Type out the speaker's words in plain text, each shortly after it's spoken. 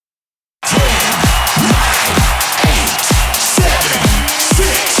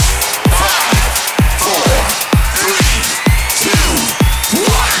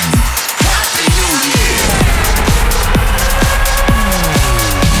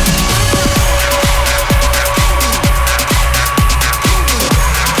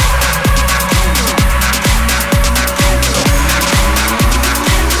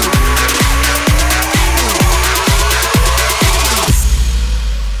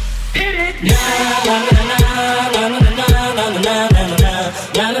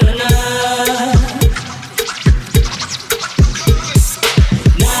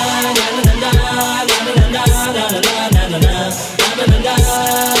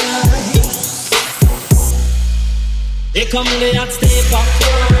Here come the hot stepper.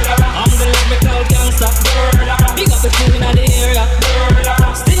 I'm the lyrical gangster. Big up the crew in the area.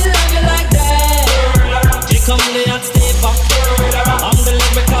 Still love you like that. Here come the hot stepper. I'm the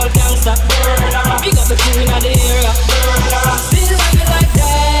lyrical gangster. Big up the crew in the area. Still love you like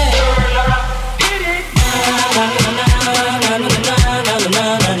that. Na na na na na na na na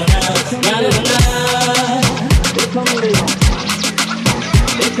na na na. Here come the.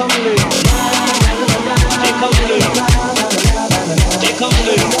 Here come the. Here come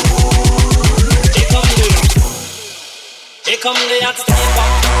the. Here come the hot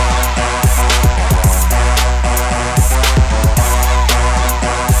stepper.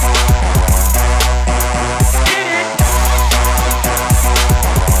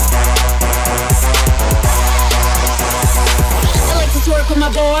 I like to twerk with my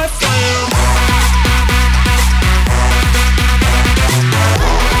boyfriend.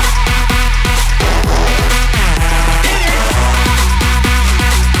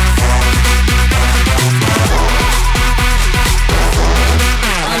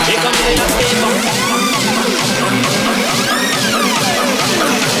 Here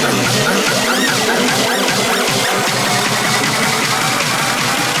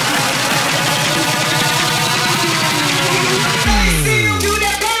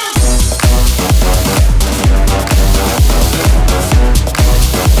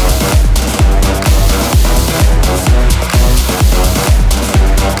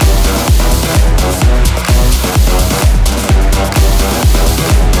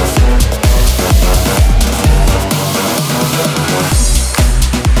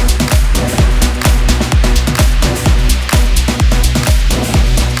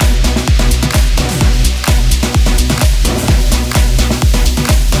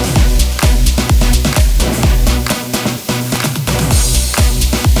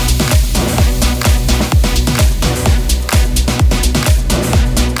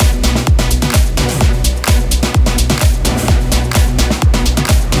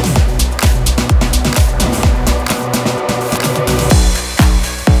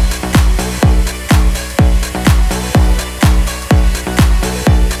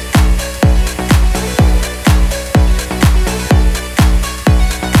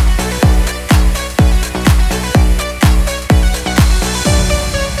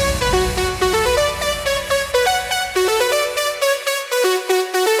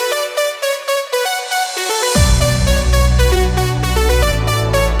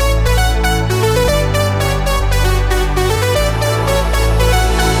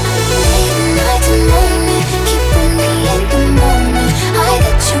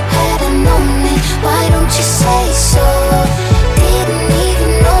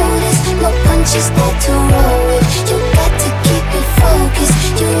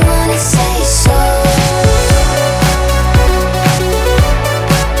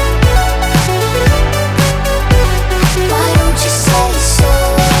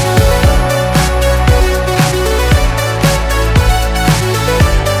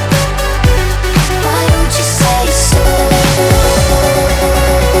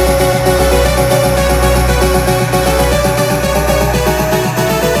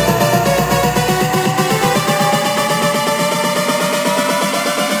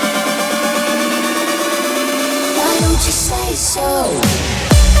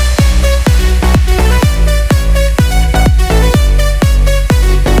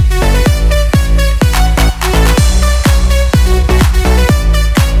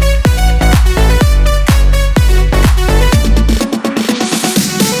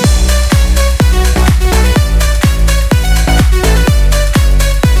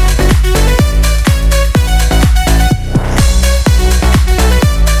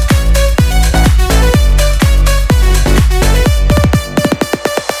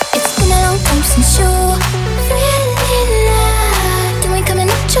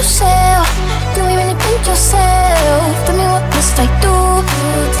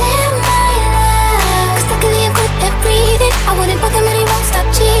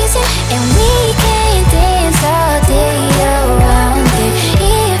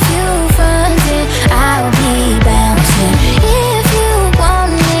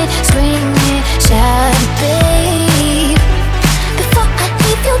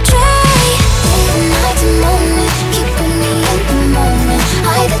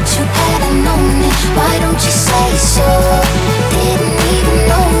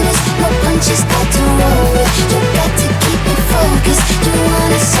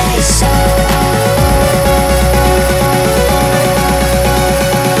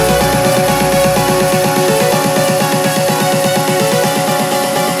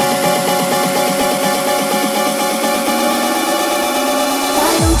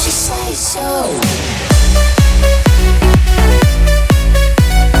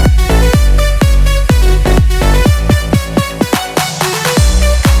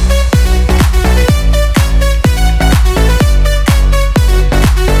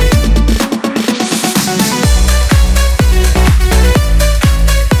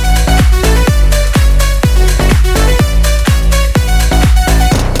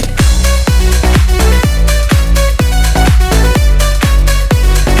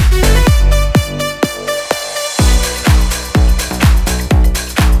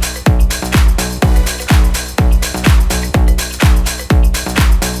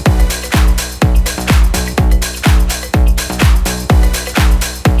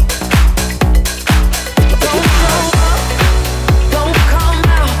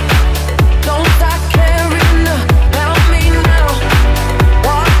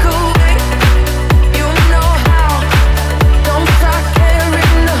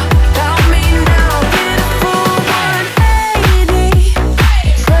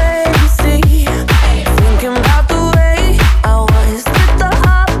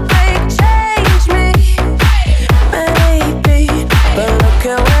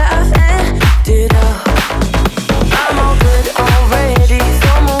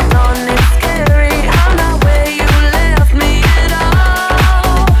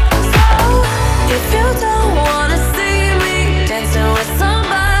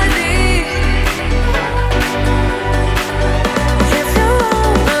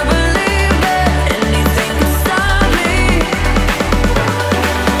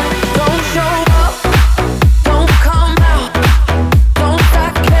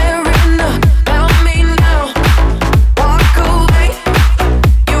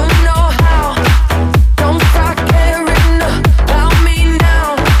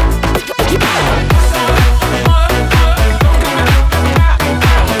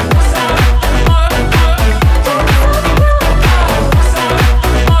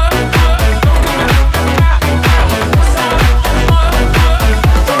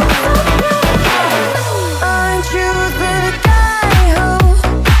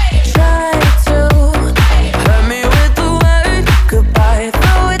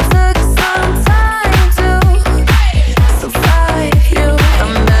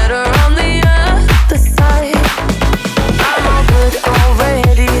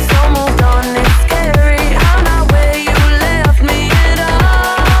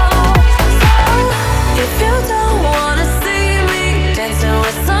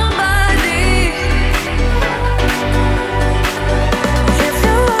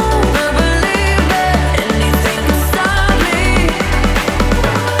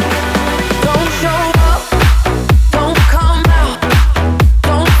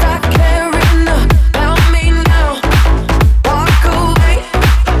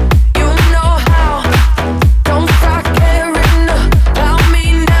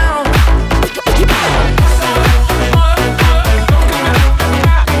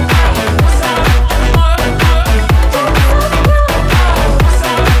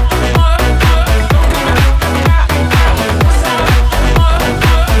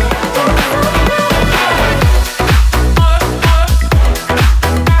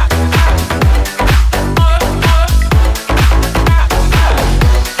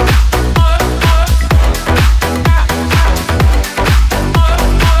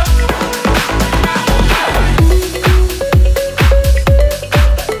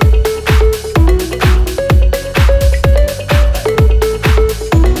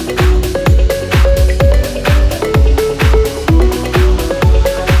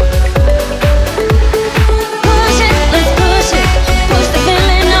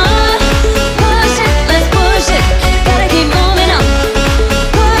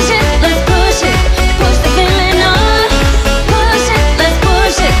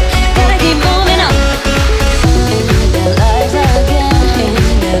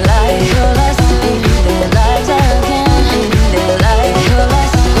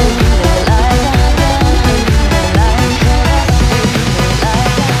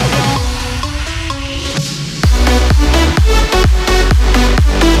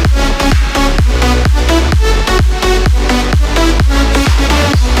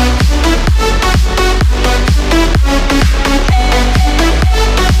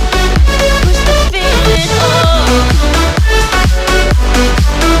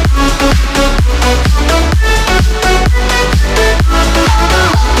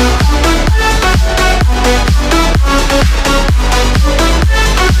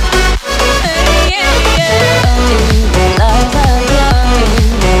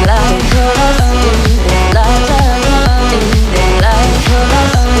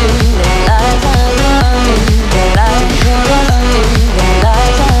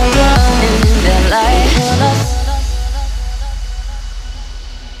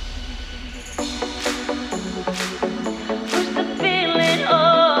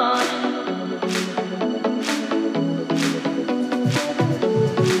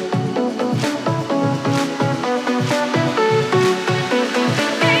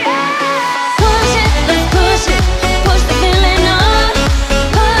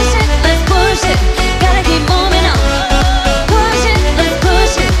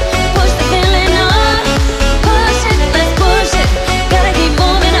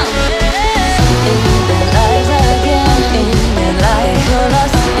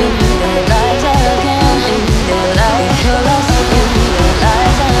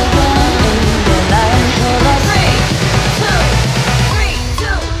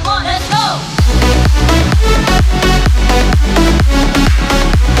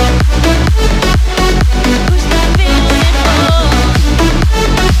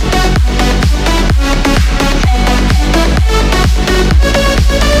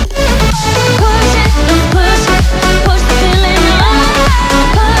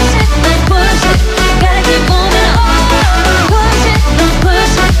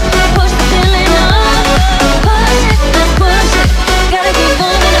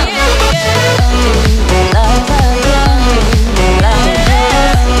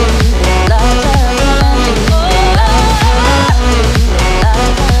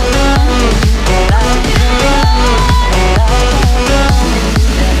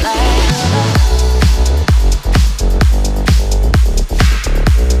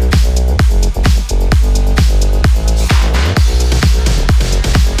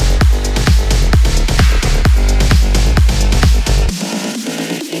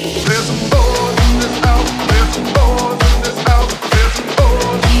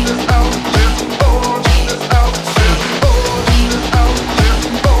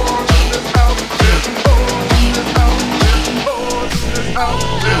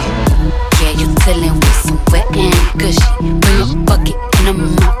Yeah, you dealing with some wet and gushy. Bring a bucket and a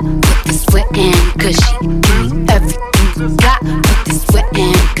mop with this wet and gushy. Give me everything you got with this wet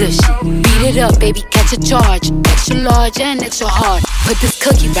and gushy. Beat it up, baby, catch a charge. Extra large and extra hard. Put this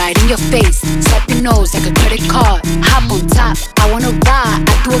cookie right in your face. Swipe your nose like a credit card. Hop on top, I wanna ride.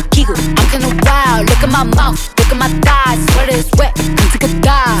 I do a giggle, I'm kinda wild. Look at my mouth, look at my thighs. Sweater is wet, come take a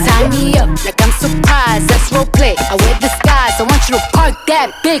dive. Tie me up like I'm surprised. That's role play, I wear disguise. I want you to park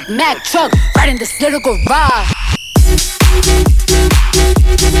that Big Mac truck right in this little garage.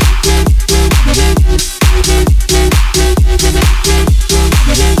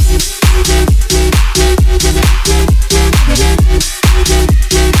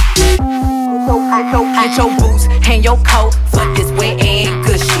 Get your boots and your coat for this wet and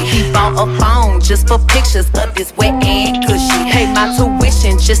gushy. He bought a phone just for pictures of this wet and gushy. Pay my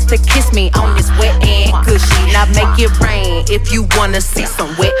tuition just to kiss me on this wet and gushy. Now make it rain if you wanna see some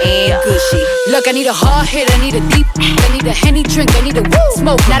wet and gushy. Look, I need a hard hit, I need a deep, I need a Henny drink, I need a woo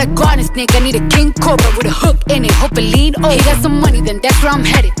smoke, not a garden snake, I need a king cobra with a hook in it, hope it lean over. He got some money, then that's where I'm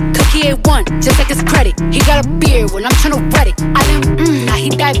headed. Cookie A1, just like his credit. He got a beard, well I'm tryna wet it. I let him, now he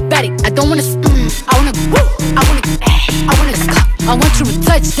diabetic. I don't wanna I wanna woo, I want you to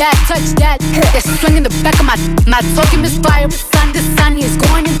touch that. That swing in the back of my talking misfire. The sun is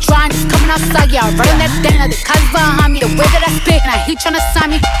going and drying, it's coming outside. Yeah, I'm running that thing, the cuz behind me. The way that I spit, and he tryna sign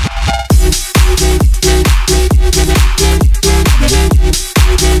me.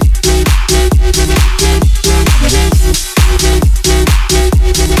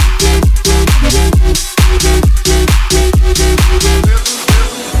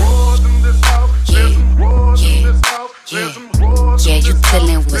 Yeah, you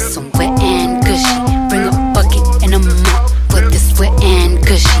dealing with some wet and gushy. Bring a bucket and a mop for this wet and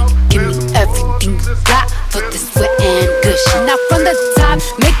gushy. Give me everything you got for this wet and gushy. Now from the top,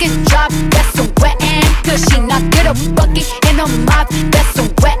 make it drop. That's some wet and gushy. Now get a bucket and a mop. That's some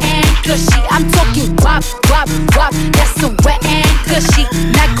wet and gushy. I'm talking wop. That's some wet and gushy.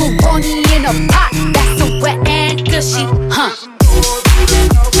 Macaroni in a pot. That's some wet and gushy. Huh?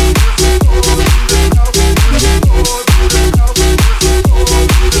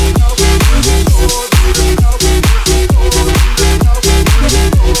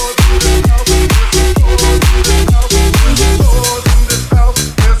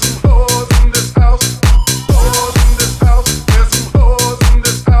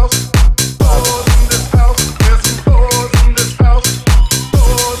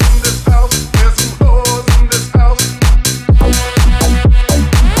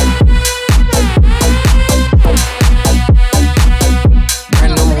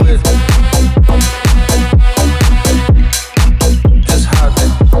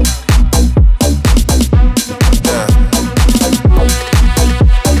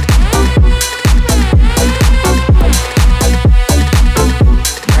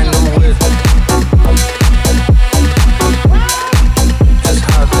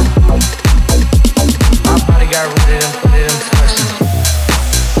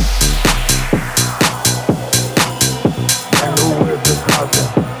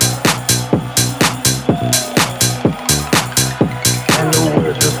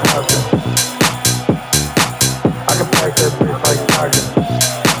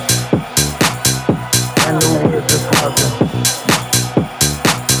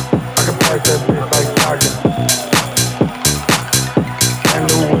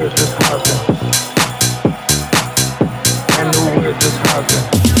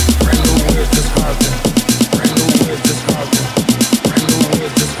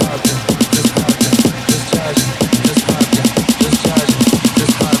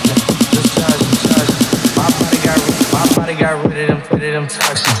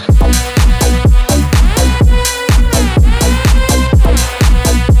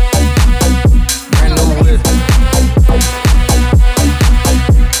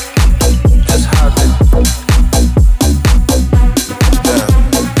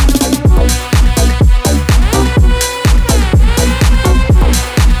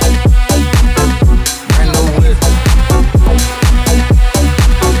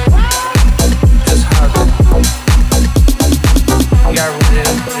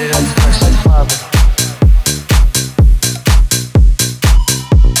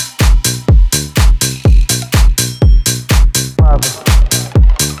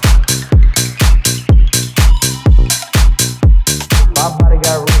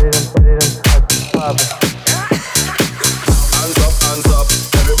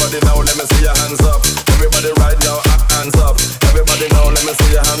 me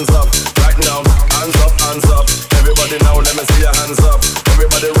see your hands up. Right now, hands up, hands up. Everybody now, let me see your hands up.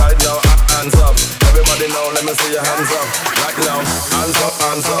 Everybody hands up, right now. Hands up,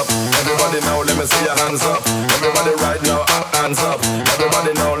 hands up. Everybody now, let me see your hands up. Everybody right now, hands up.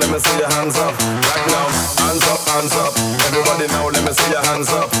 Everybody now, let me see your hands up, right now. Hands up, hands up. Everybody now, let me see your hands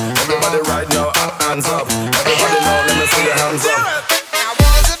up. Everybody right now, hands up. Everybody now, let me see your hands up.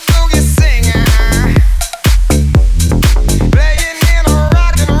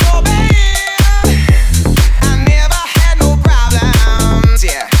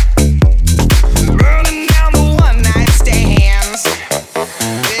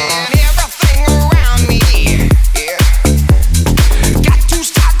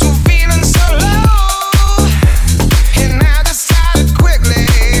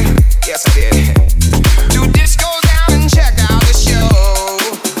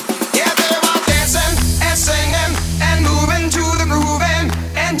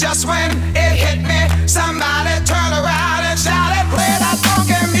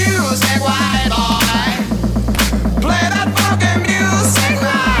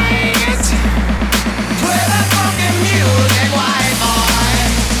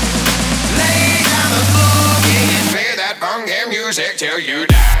 Till you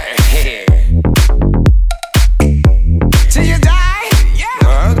die. Till you die?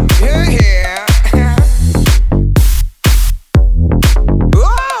 Yeah. Yeah.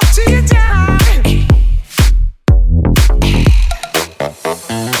 Oh, till you die.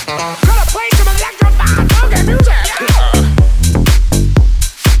 Gonna play some electrified funky music.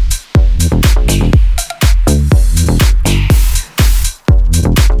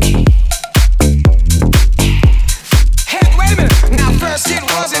 Hey, wait a minute. Now first it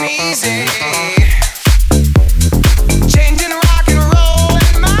wasn't easy. Changing rock and roll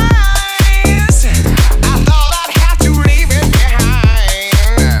and minds. I thought I'd have to leave it behind.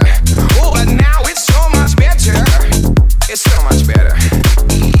 Oh, but now it's so much better. It's so much better.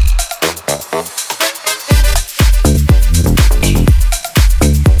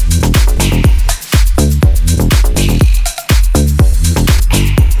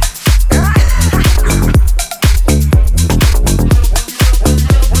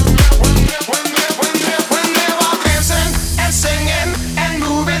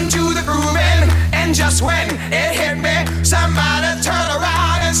 Just when it hit me, somebody turned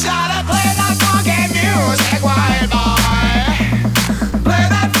around and started playing that funky music, white boy. Play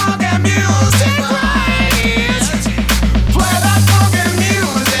that funky music, right? Play that funky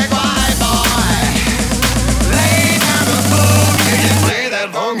music, white boy. Lay down the boogie and play that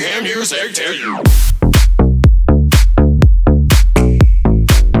funky music till you.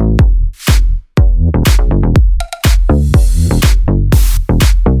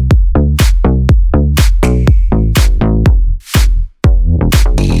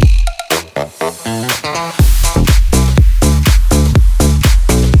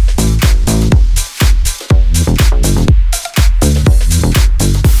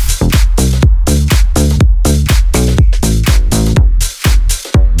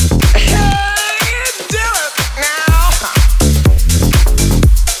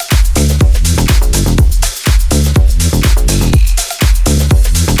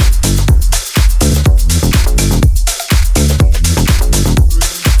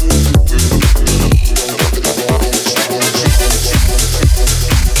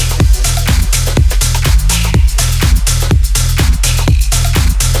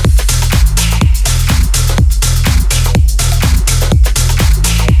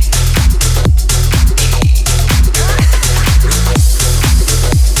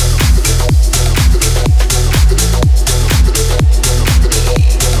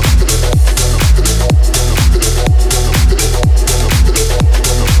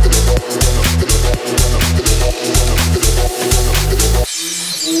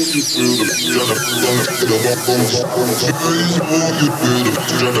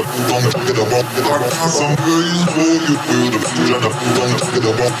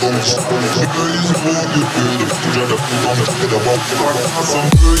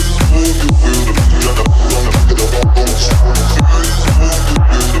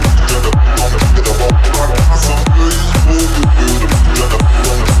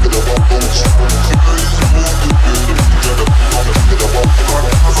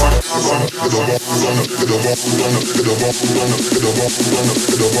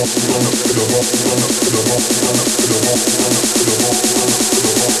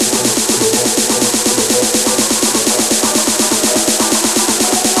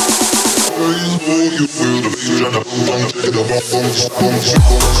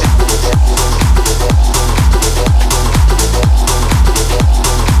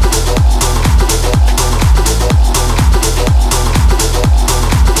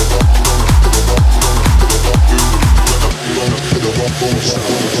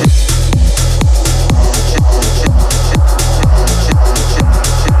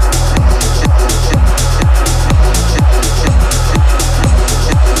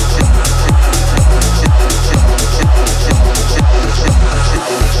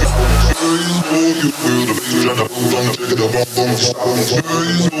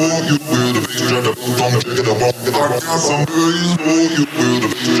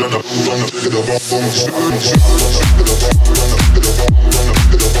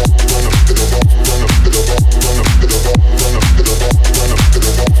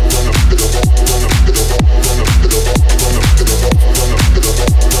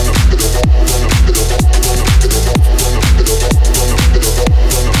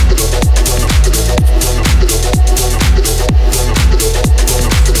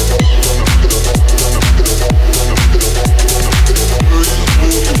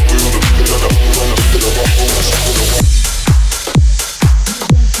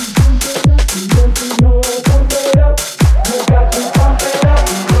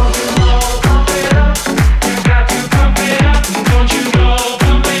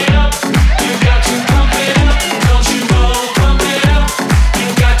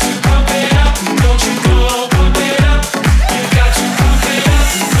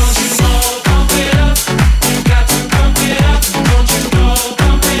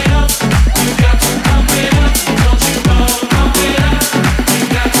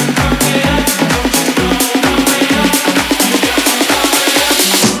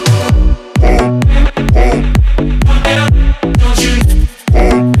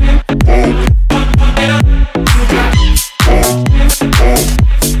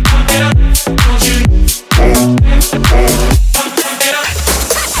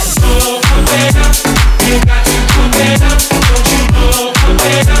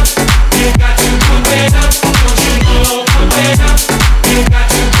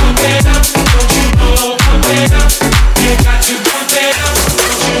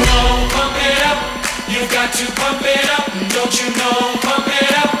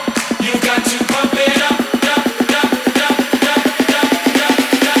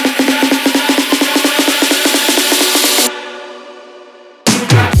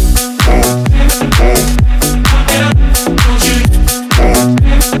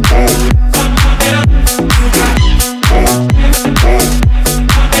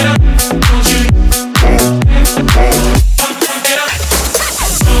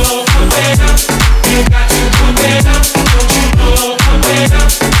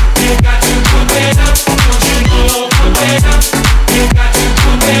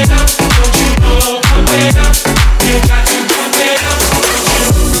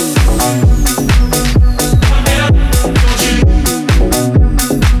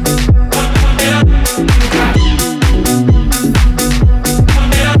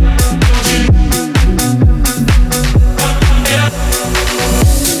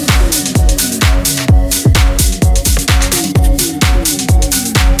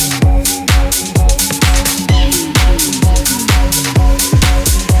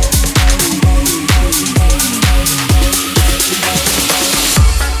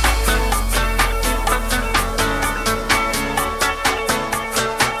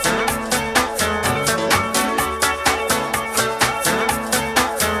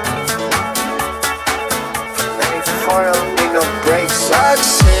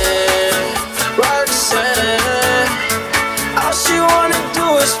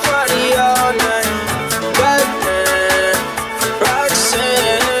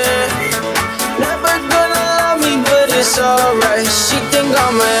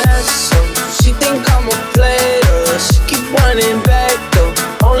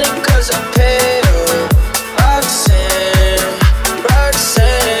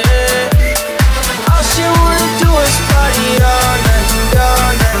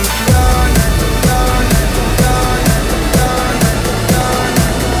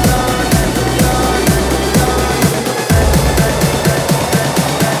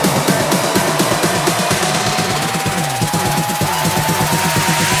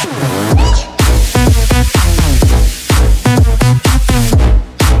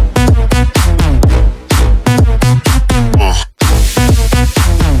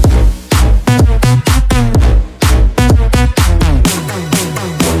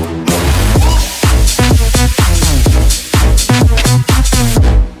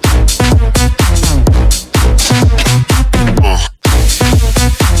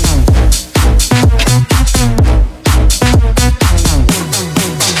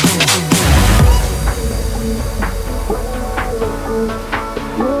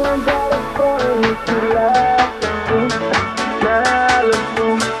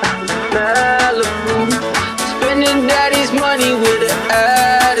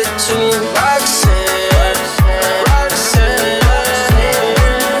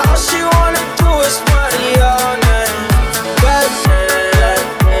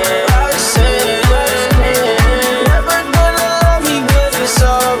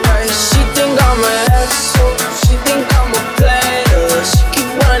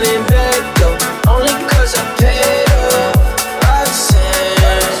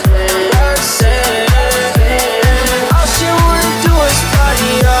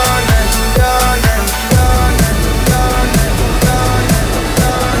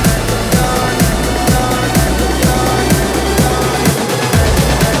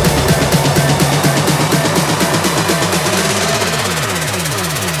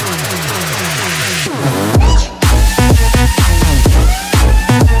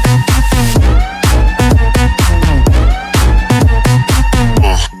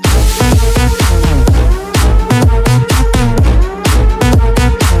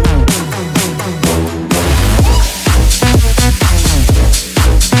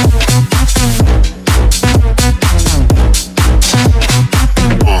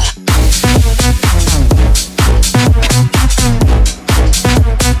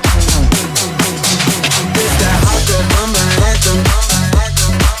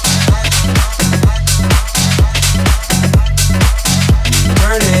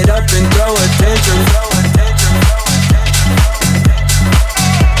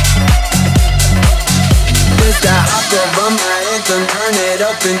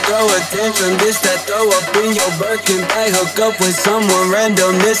 up and throw a tantrum. This that throw up in your Birkin bag. Hook up with someone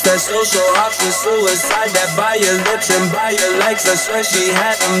random. This that social option suicide. That buy your lips and buy your likes. I swear she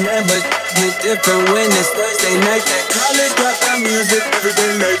had them there, but get different when it's Thursday night. That college got that music every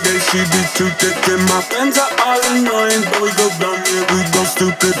day like that. She be too thick and my friends are all annoying, but we go dumb, yeah, we go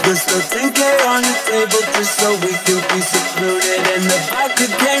stupid. This the 10K on the table just so we can be secluded. And the vodka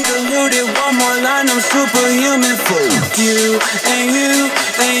came diluted. One more line, I'm superhuman. For you and you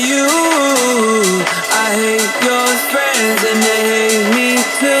and you. I hate your friends and they hate me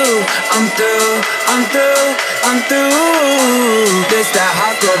too. I'm through, I'm through, I'm through. This that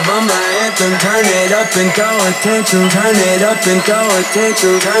hot girl bummer anthem. Turn it up and throw attention. Turn it up and throw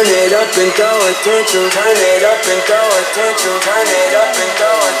attention. Turn it up and throw attention. Turn it up and throw attention. Turn it up and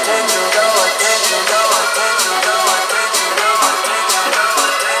throw attention. Throw attention. Throw attention. Throw attention.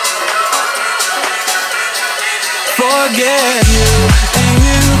 Forget you and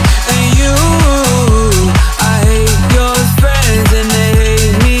you and you. I hate your friends and they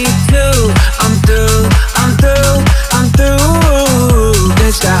hate me too. I'm through, I'm through, I'm through.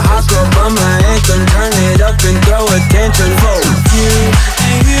 This that hot girl bummer anthem. Turn it up and throw attention. For you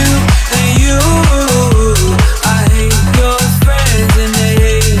and you and you. I hate your friends and they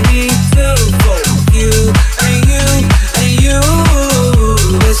hate me too. For you and you and you.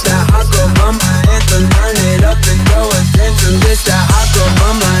 This that hot girl bummer anthem. Turn it up and throw attention. This that hot girl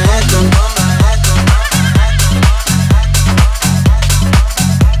bummer anthem.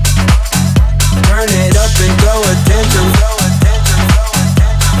 Turn it up and throw attention.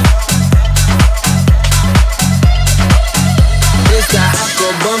 This that hot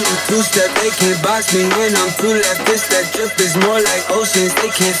girl bummer two-step. They can't box me in. I'm too left. This that drip is more like oceans. They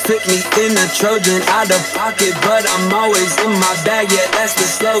can't fit me in a Trojan. Out of pocket, but I'm always in my bag. Yeah, that's the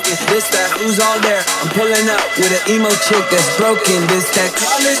slogan. This that who's all there. I'm pulling up with an emo chick that's broken. This that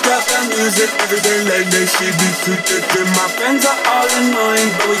college drop that music every day like that. She be too thick and my friends are all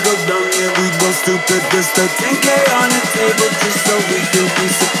annoying, but we go dumb, yeah, we go stupid. This the 10K on the table just so we can be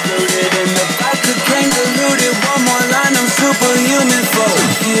secluded. And the vodka came diluted. One more line, I'm superhuman. For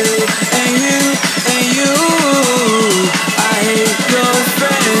you and you and you. I hate your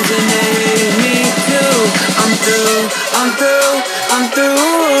friends and they hate me too. I'm through, I'm through, I'm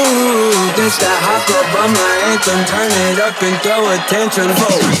through. This that hot girl bummer anthem. Turn it up and throw attention.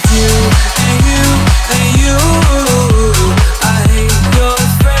 For you and you and you. I hate your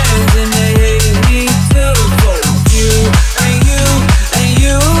friends and they hate me too. For you and you and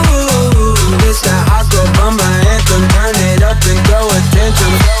you. This that hot girl bummer anthem. Turn it up and throw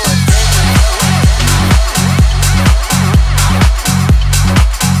attention.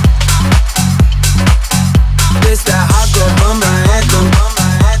 This that hot girl bummer anthem.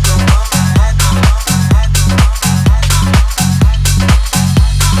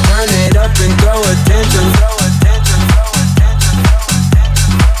 Turn it up and throw attention.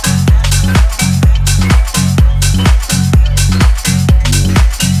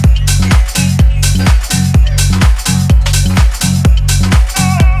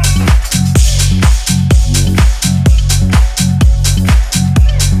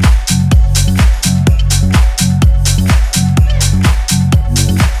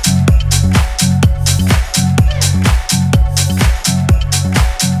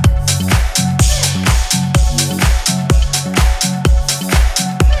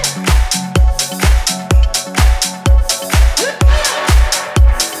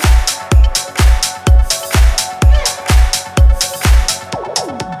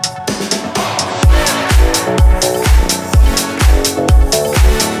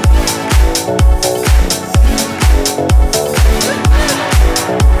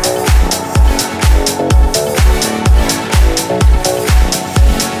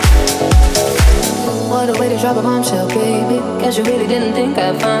 Drop a bombshell, baby. Guess you really didn't think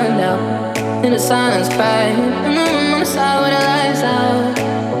I'd find out. In the silence, crying. In the room on the side where the lights out.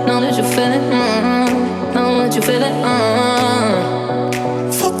 Know that you feel it, know that you feel it,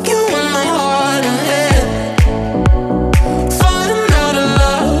 Fuck you in my heart and head. Falling out of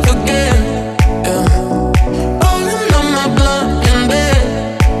love again, yeah. Rolling on my blunt in bed,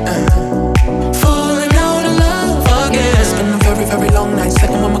 falling out of love again. It's been a very, very long night.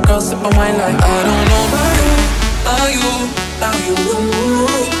 Sitting with my girl, sipping wine like I don't know about you.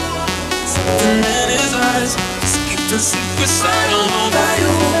 Something in his eyes, just keep the secrets. I don't know about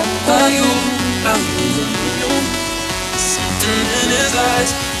you. Something in his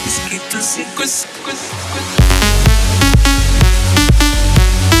eyes, just keep the secrets.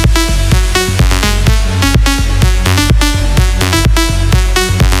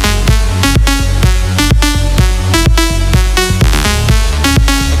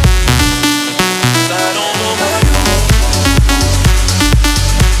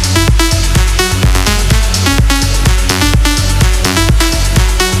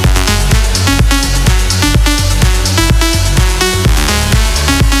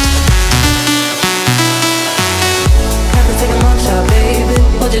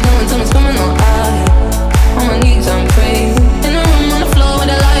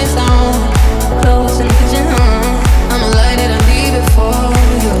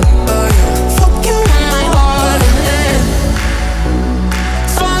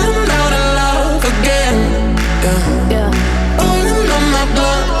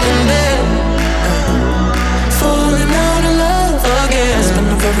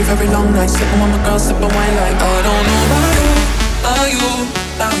 very long nights, sipping with my girl, sipping wine like I don't know about you.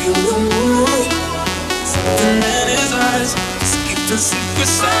 Something in his eyes, just keep the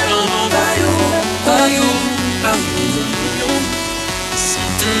secrets. I don't know about you.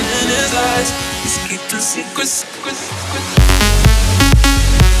 Something in his eyes, just keep the secrets.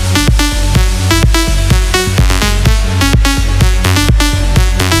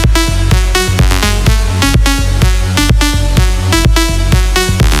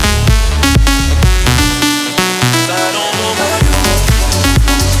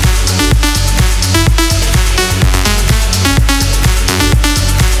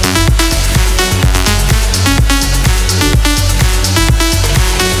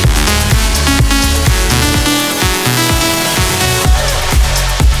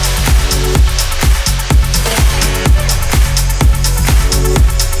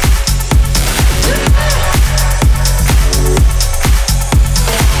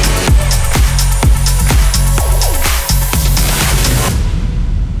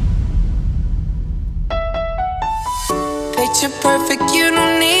 Picture perfect, you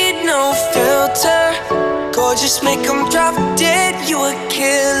don't need no filter. Gorgeous, make them drop dead, you a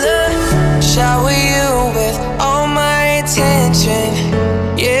killer. Shower you with all my attention.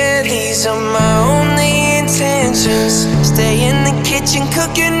 Yeah, these are my only intentions. Stay in the kitchen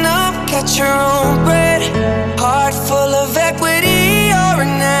cooking up, got your own bread. Heart full of equity, you're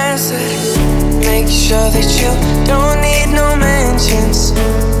an asset. Make sure that you don't need no mentions.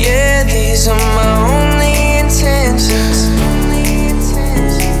 Yeah, these are my only intentions.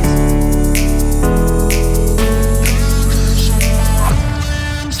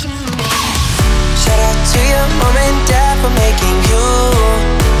 To your mom and dad for making you.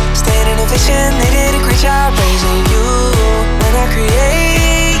 Stayed in a vision, they did a great job raising you. When I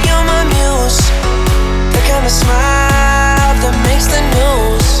create, you're my muse. The kind of smile that makes the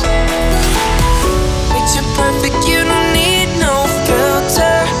news. Picture perfect, you don't need no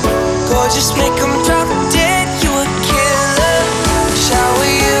filter. Gorgeous, make them drop dead, you a killer. Shower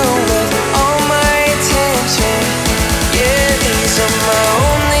you with all my attention. Yeah, these are my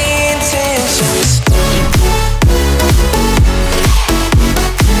only intentions.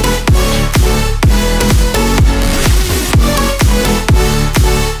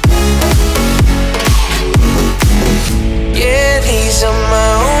 These are my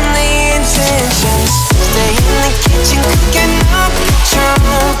only intentions. Stay in the kitchen cooking up your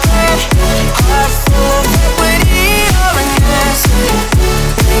own bread. Heart full of equity, you're an asset.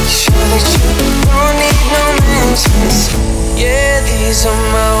 Make sure that you don't need no mentions. Yeah, these are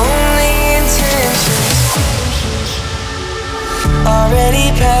my only intentions. Already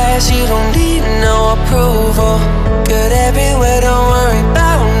passed, you don't need no approval. Good everywhere, don't worry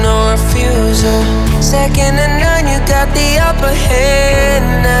about no refusal. Second to none, you got the upper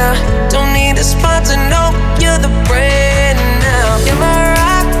hand now. Don't need a sponsor, no, you're the brand now. You're my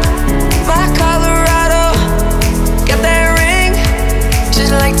rock, my Colorado. Got that ring,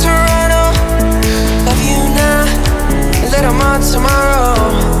 just like Toronto. Love you now, a little more tomorrow.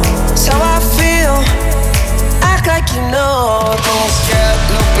 That's how I feel, act like you know this. Cap,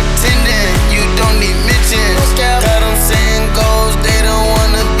 no pretending, you don't need mention. Got them saying goals, they don't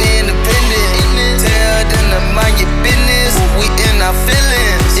wanna be independent. Tell them to mind your business, we in our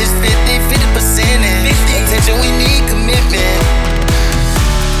feelings. It's 50% in attention, we need commitment.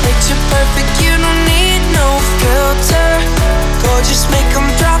 Picture perfect, you don't need no filter. Gorgeous, make them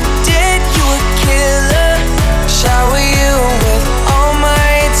drop dead, you a killer. Shower you with all my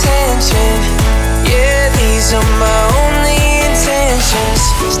attention. Yeah, these are my only intentions.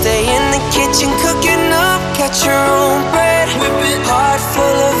 Stay in the kitchen cooking up, got your own bread. Heart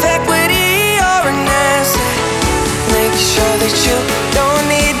full of equity, you're an asset. Make sure that you don't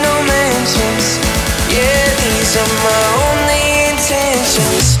need no mentions. Yeah, these are my only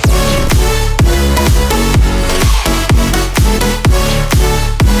intentions.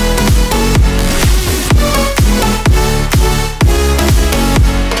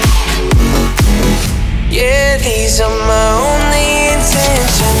 Yeah, these are my only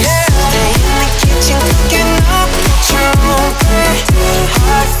intentions. Yeah. Stay in the kitchen cooking up, got your own bread.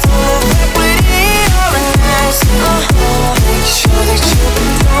 Heart full of equity, you're an asset. Make sure that you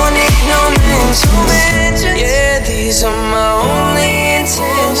don't need no mentions. Yeah, these are my only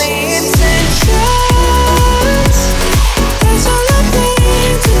intentions. That's all I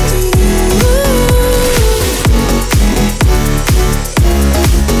need to do.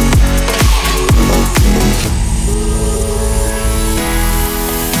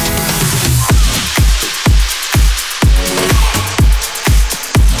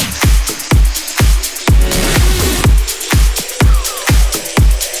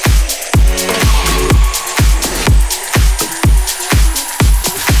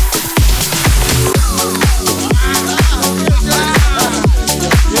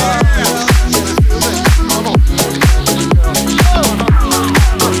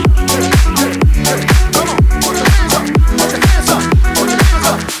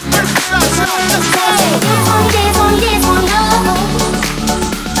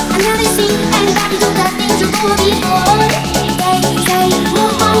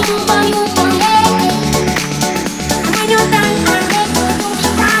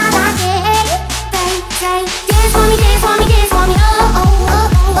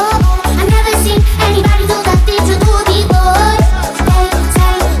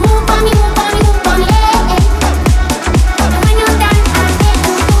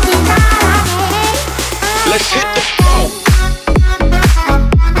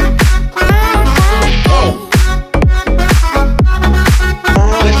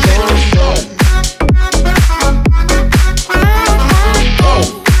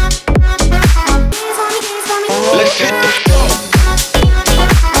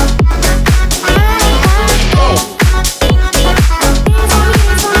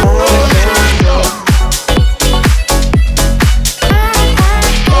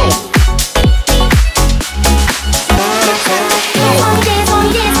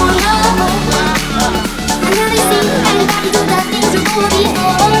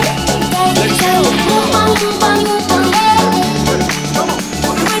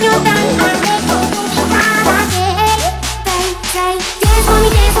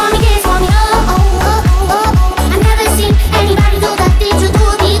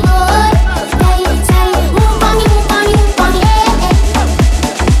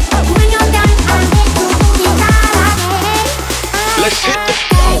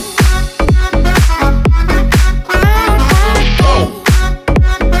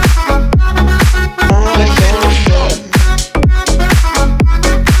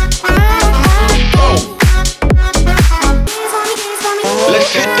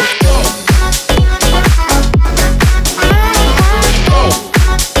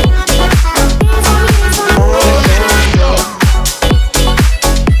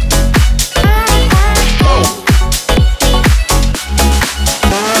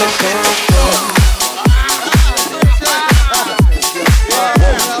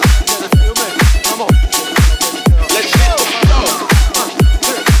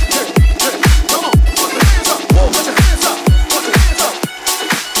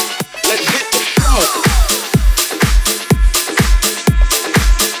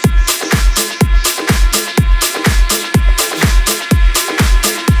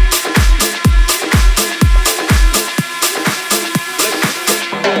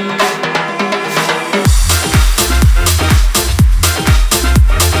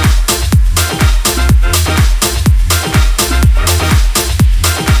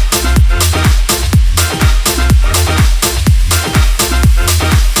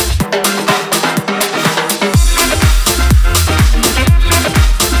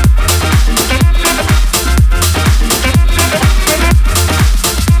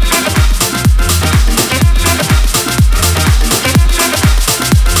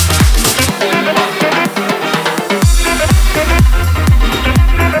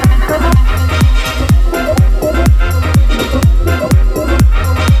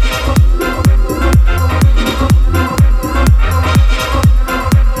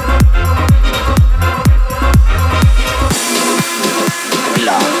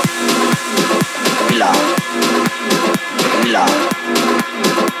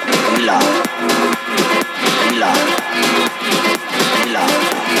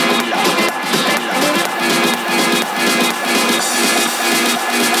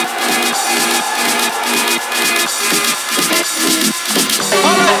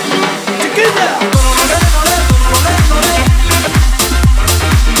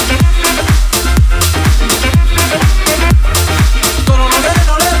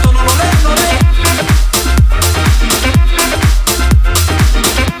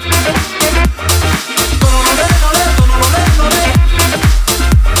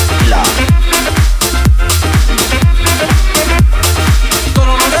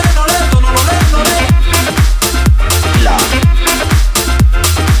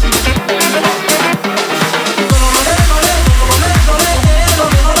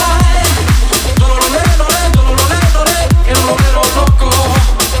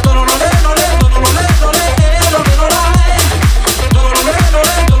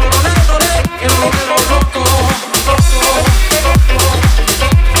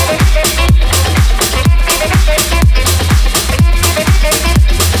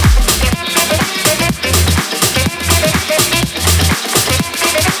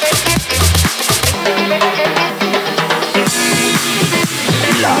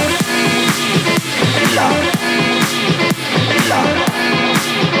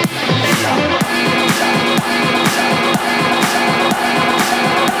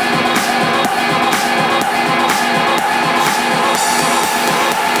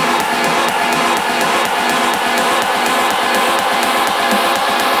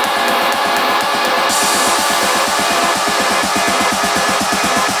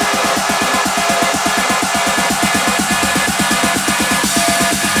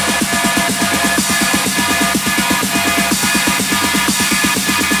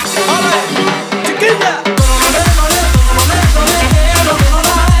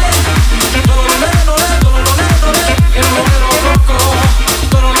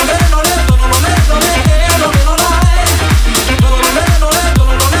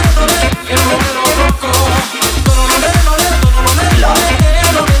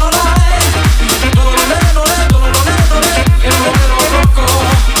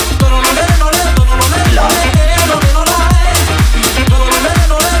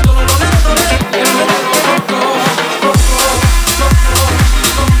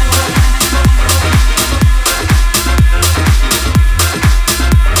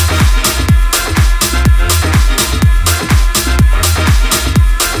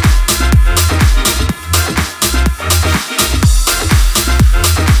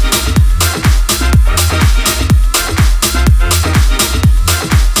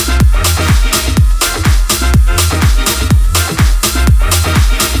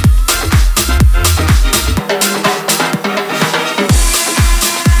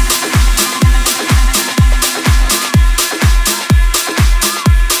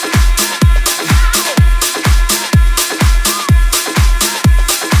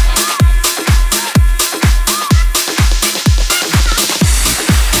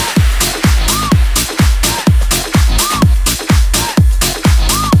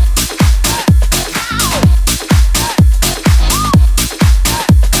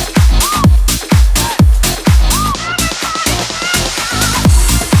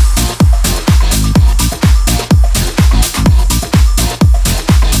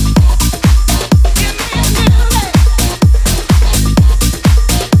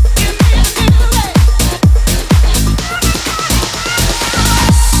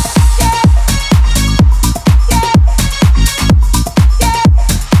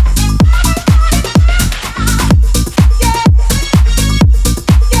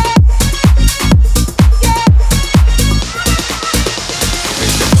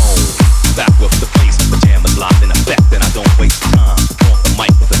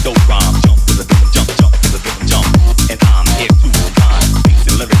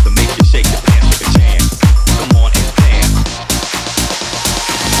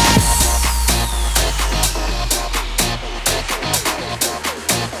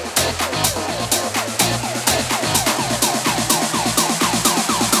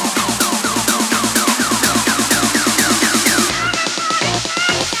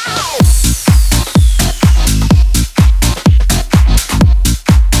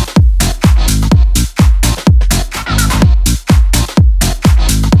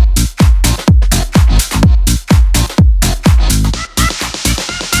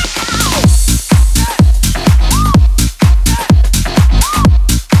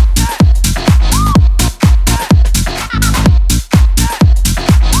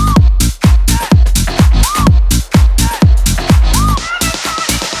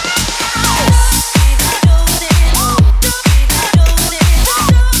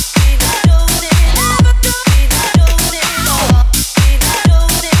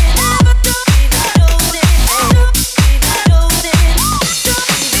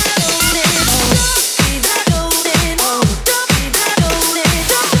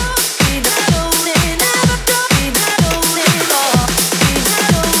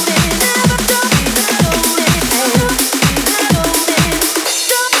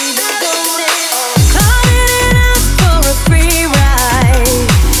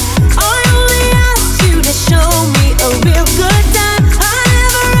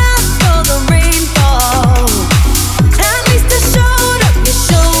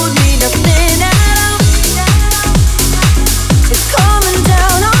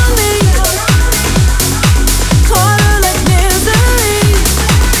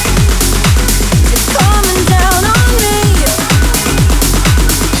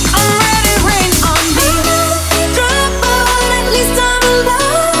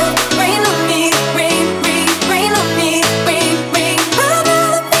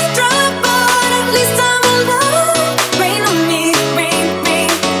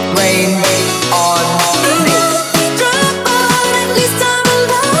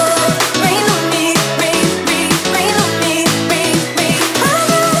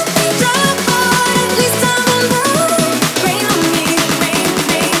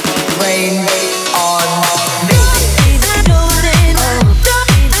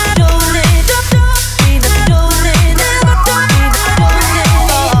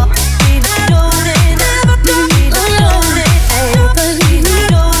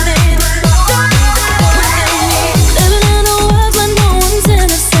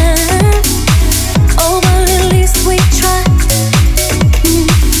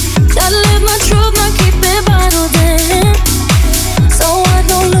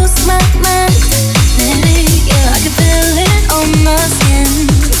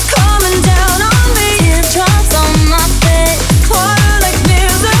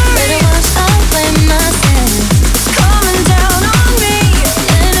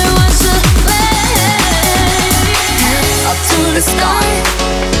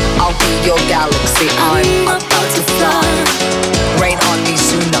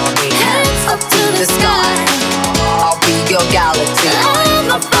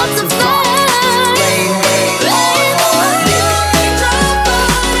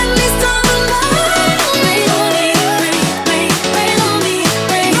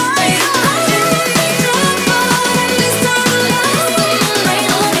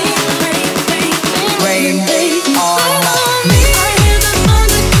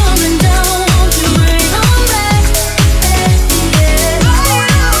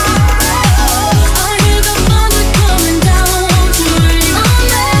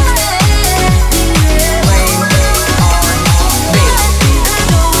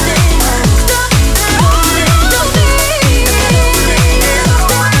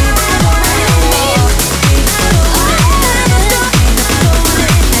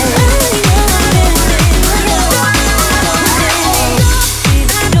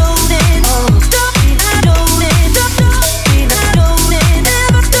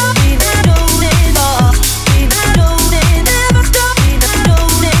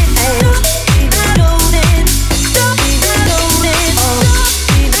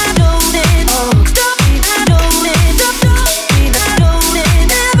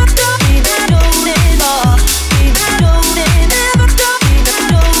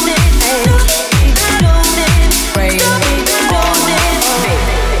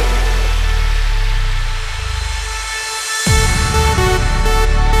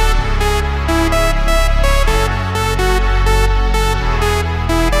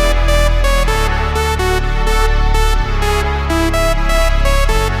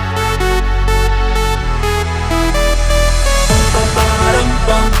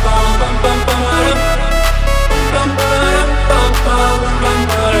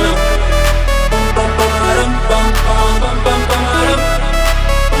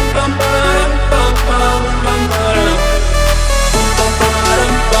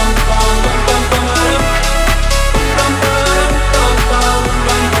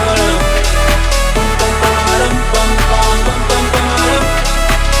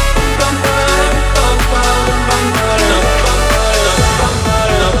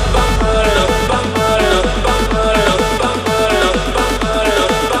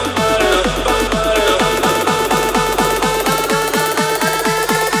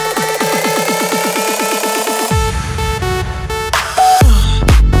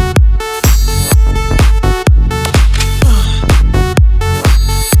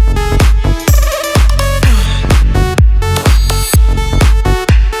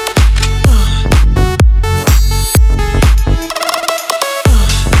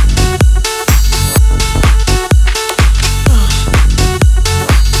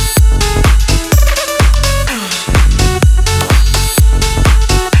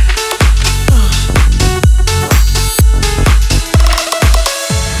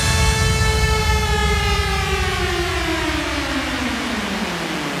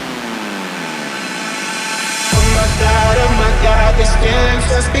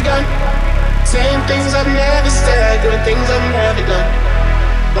 just begun. Saying things I've never said, doing things I've never done.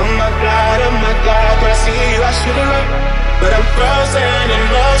 Oh my God, when I see you I should run, but I'm frozen in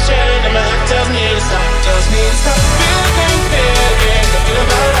motion and my head tells me to stop, feeling the feel of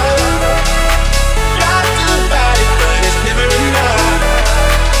my love. Try to fight it, but it's never enough.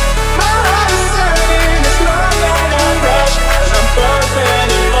 My heart is hurting, it's not that I rush, 'cause I'm frozen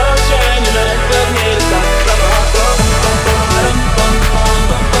in motion and my head tells me to stop.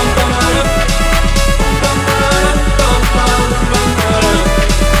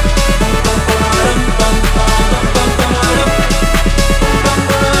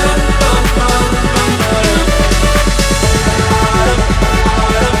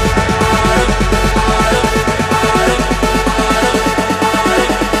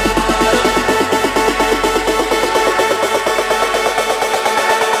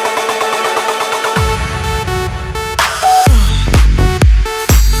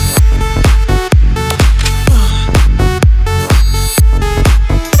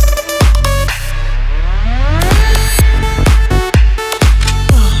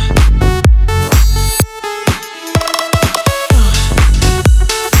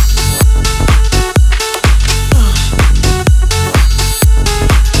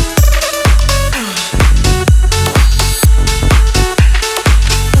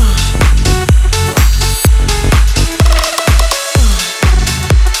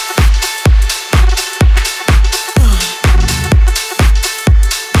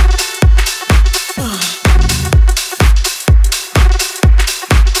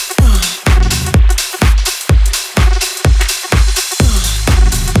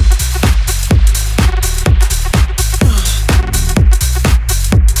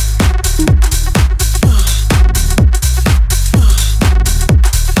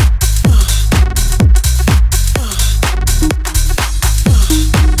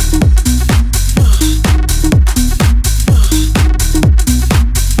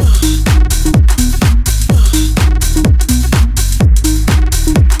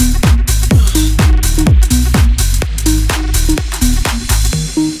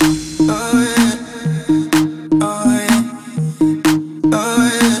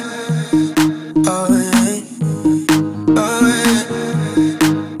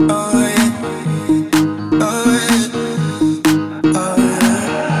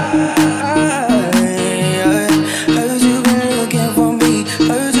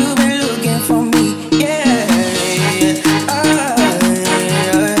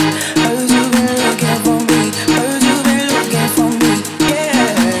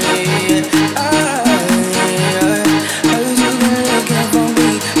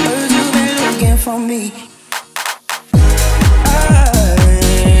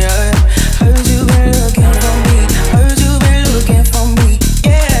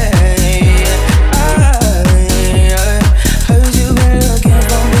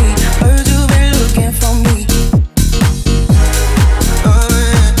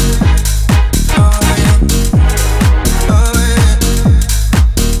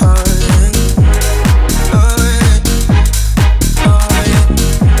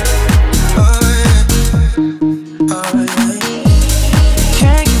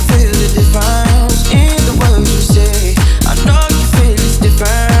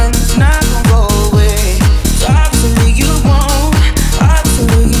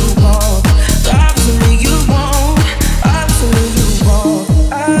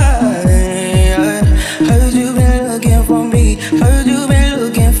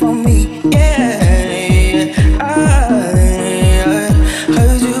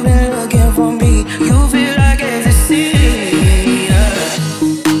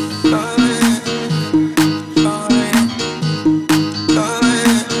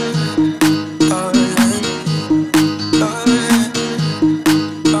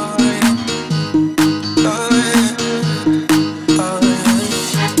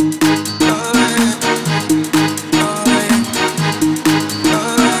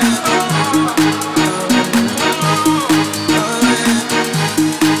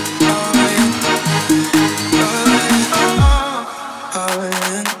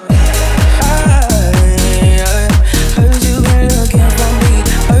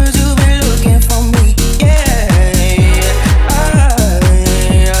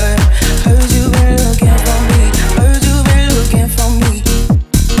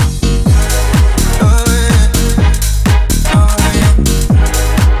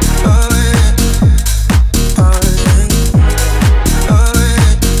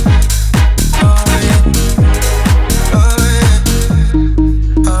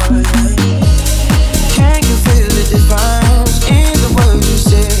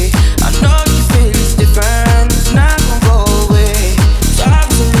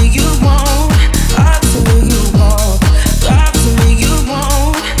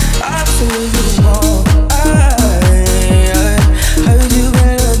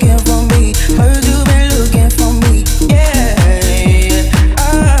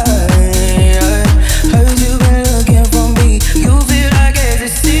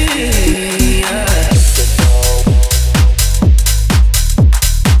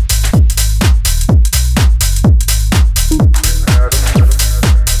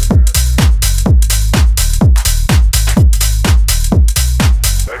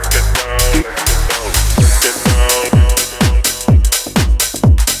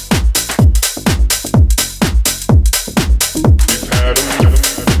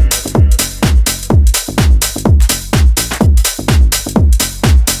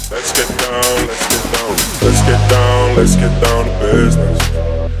 let's get down to business.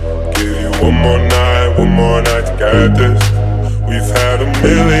 Give you one more night to get this. We've had a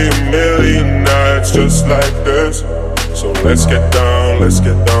million nights just like this. So let's get down to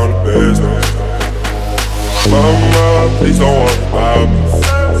business. Mama, please don't worry about me.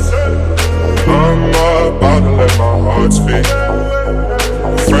 I'm about to let my heart speak.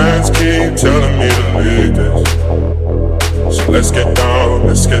 Friends keep telling me to leave this. So let's get down to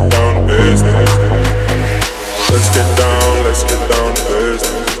business. Let's get down to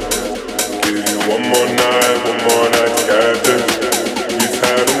business. Give you one more night to get this. We've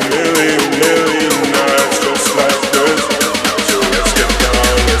had a million nights just like this. So let's get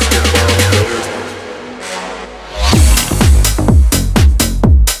down to business.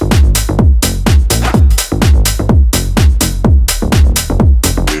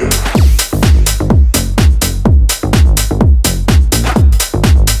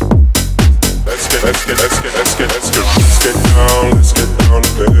 Let's get down to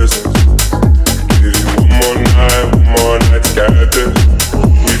business. Give you one more night to get this.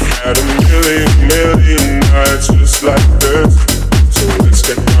 We've had a million nights just like this. So let's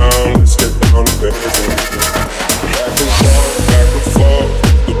get down to business. Back and forth,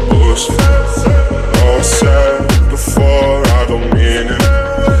 the bullshit. All said before, I don't mean it.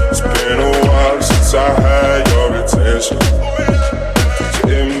 It's been a while since I had your attention. So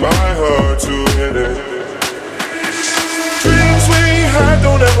it might hurt to hit it. Dreams we had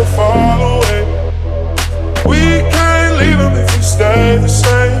don't ever fall away. We can't leave them if we stay the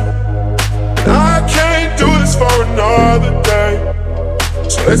same. And I can't do this for another day.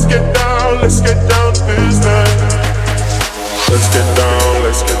 So let's get down to business. Let's get down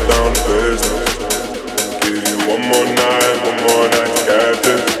to business. Give you one more night to get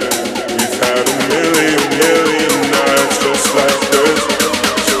this. We've had a million nights just like this.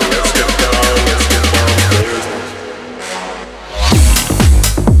 So let's get down to business.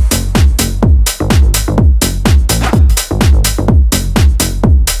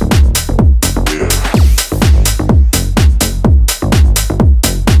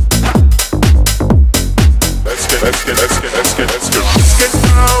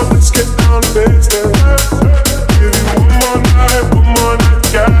 Let's get down to business. Give you one more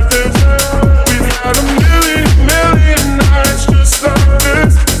night, got this. We've had a million nights just like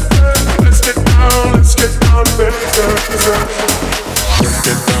this. Let's get down to business. Let's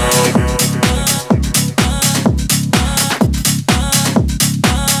get down.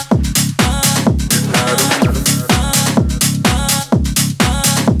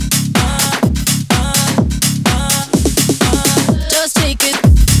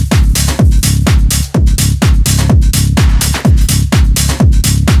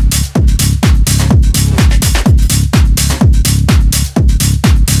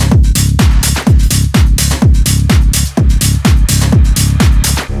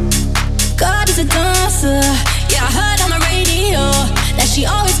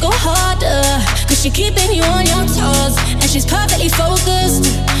 She keeping you on your toes, and she's perfectly focused.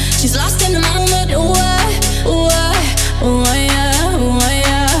 She's lost in the moment. Ooh, yeah.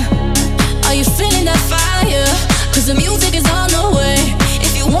 Are you feeling that fire? 'Cause the music is on the way.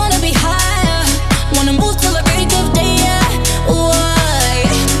 If you wanna be higher, wanna move till the break of day, yeah. Ooh,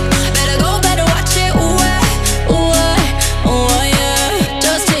 better go, better watch it. Ooh, yeah.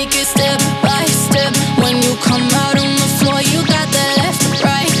 Just take it step by step. When you come out on the floor, you got that left,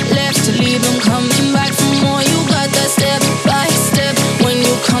 right, left to leave them coming back for more. You got that step by step. When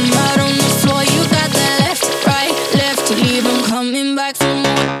you come out on the floor, you got that left, right, left to leave them coming back for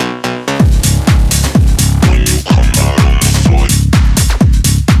more. When you come out on the floor.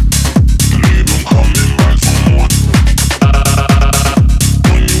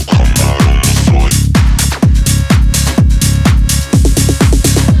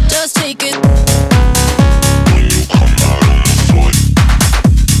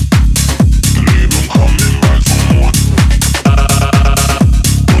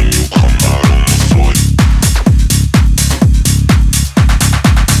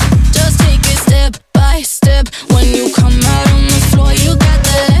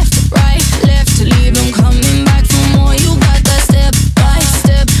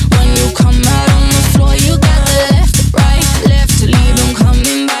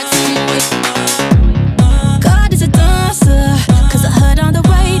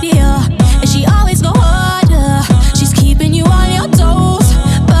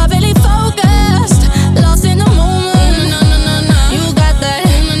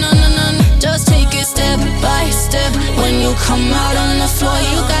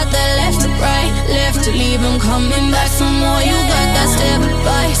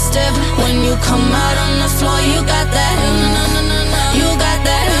 you come out on the floor, you got that. You got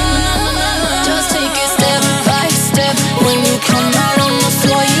that. Just take it step by step. When you come out on the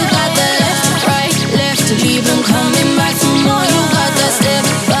floor, you got that left, right, left. Leave them coming back for more. You got that step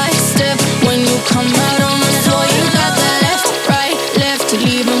by step. When you come out on the floor, you got that left, right, left.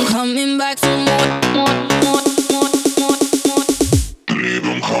 Leave them coming back for more. Leave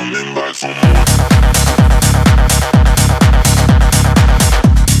them coming back for more.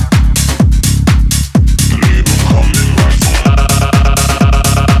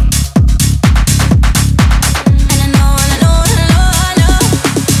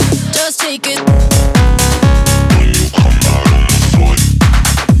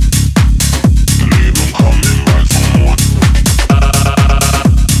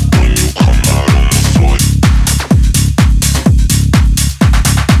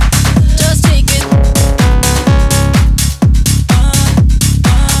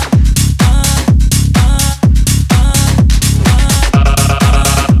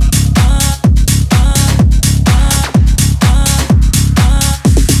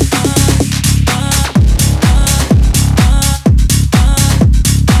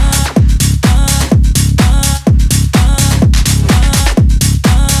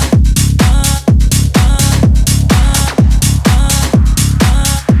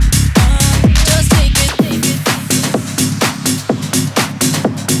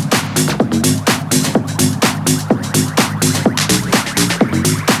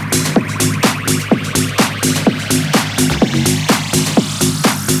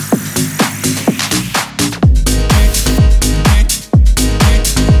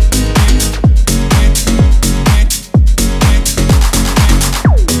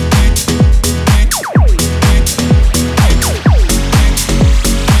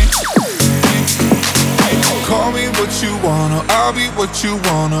 You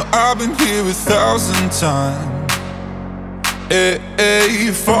wanna, I've been here 1,000 times. Hey,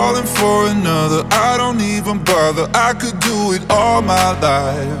 falling for another, I don't even bother. I could do it all my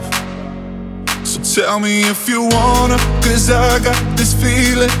life. So tell me if you wanna, cause I got this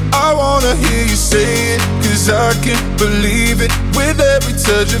feeling. I wanna hear you say it, cause I can't believe it. With every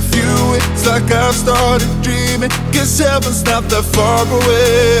touch of you, it's like I've started dreaming. Guess heaven's not that far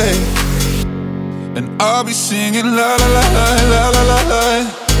away. And I'll be singing la la la la la la la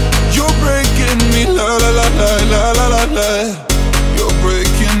la. You're breaking me la la la la la la la la. You're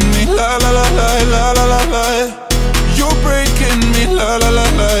breaking me la la la la la la la la. You're breaking me la la la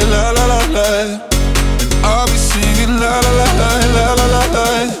la la la la la. And I'll be singing la la la la la la la la.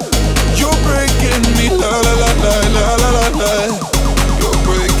 You're breaking me la la la la la la la la. You're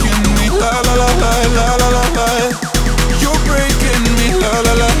breaking me la la la la la la la la. You're breaking me la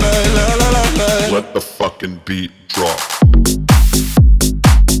la la la la la la la. Let the fucking beat drop.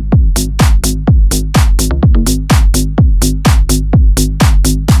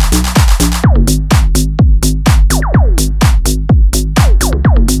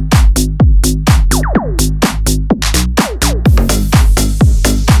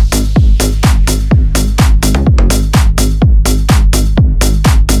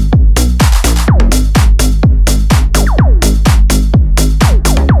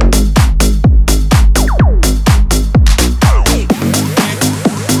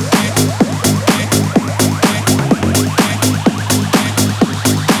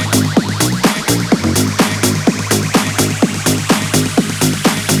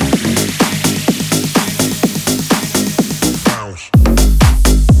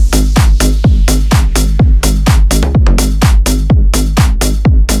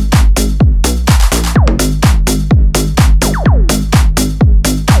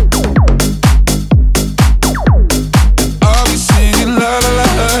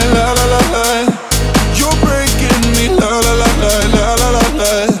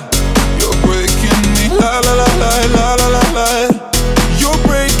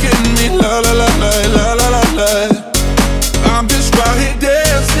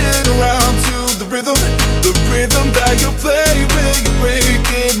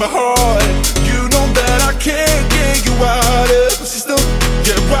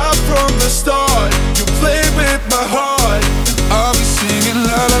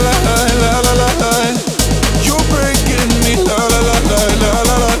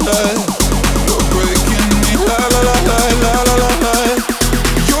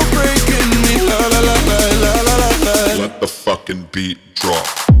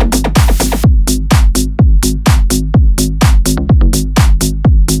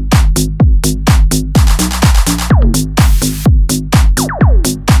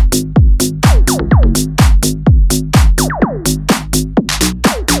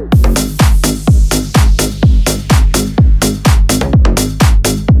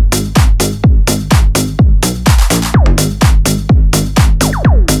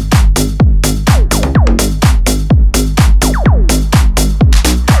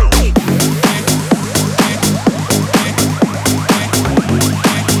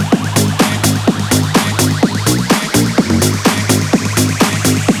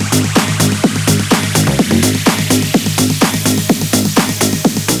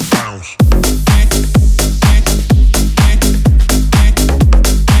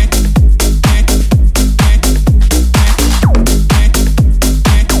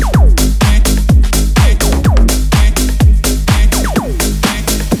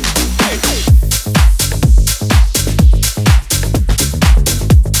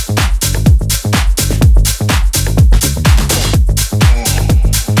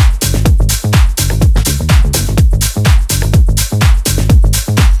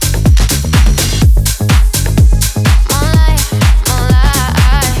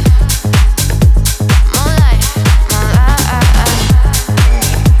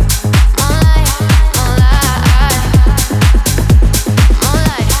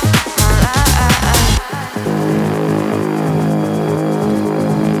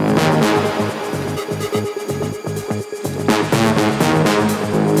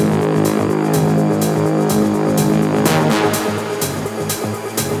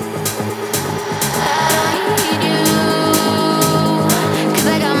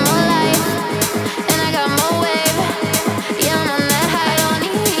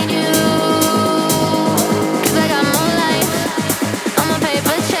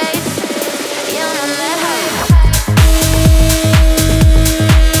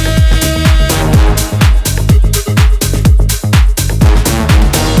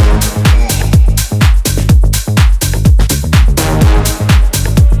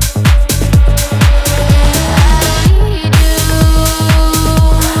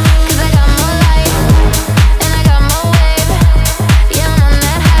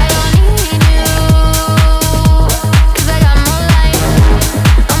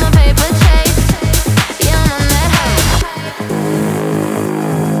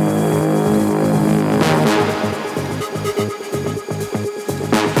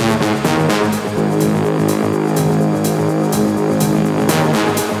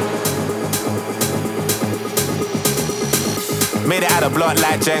 block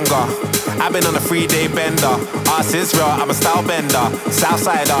like Jenga. I've been on a 3-day bender. Ass is real, I'm a style bender.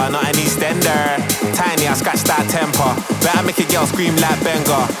 Southsider, not an Eastender. Tiny, I scratch that temper. Better make a girl scream like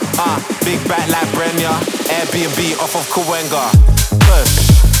Benga. Big back like Brenya. Airbnb off of Kawenga. Push,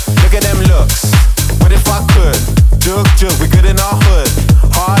 look at them looks. What if I could? Jug, we good in our hood.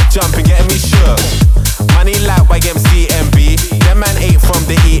 Hard jumping, getting me shook. Money like YMCMB. Them man ate from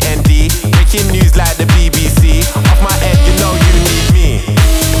the END. Breaking news like the BBC. Off my head, you know you need me.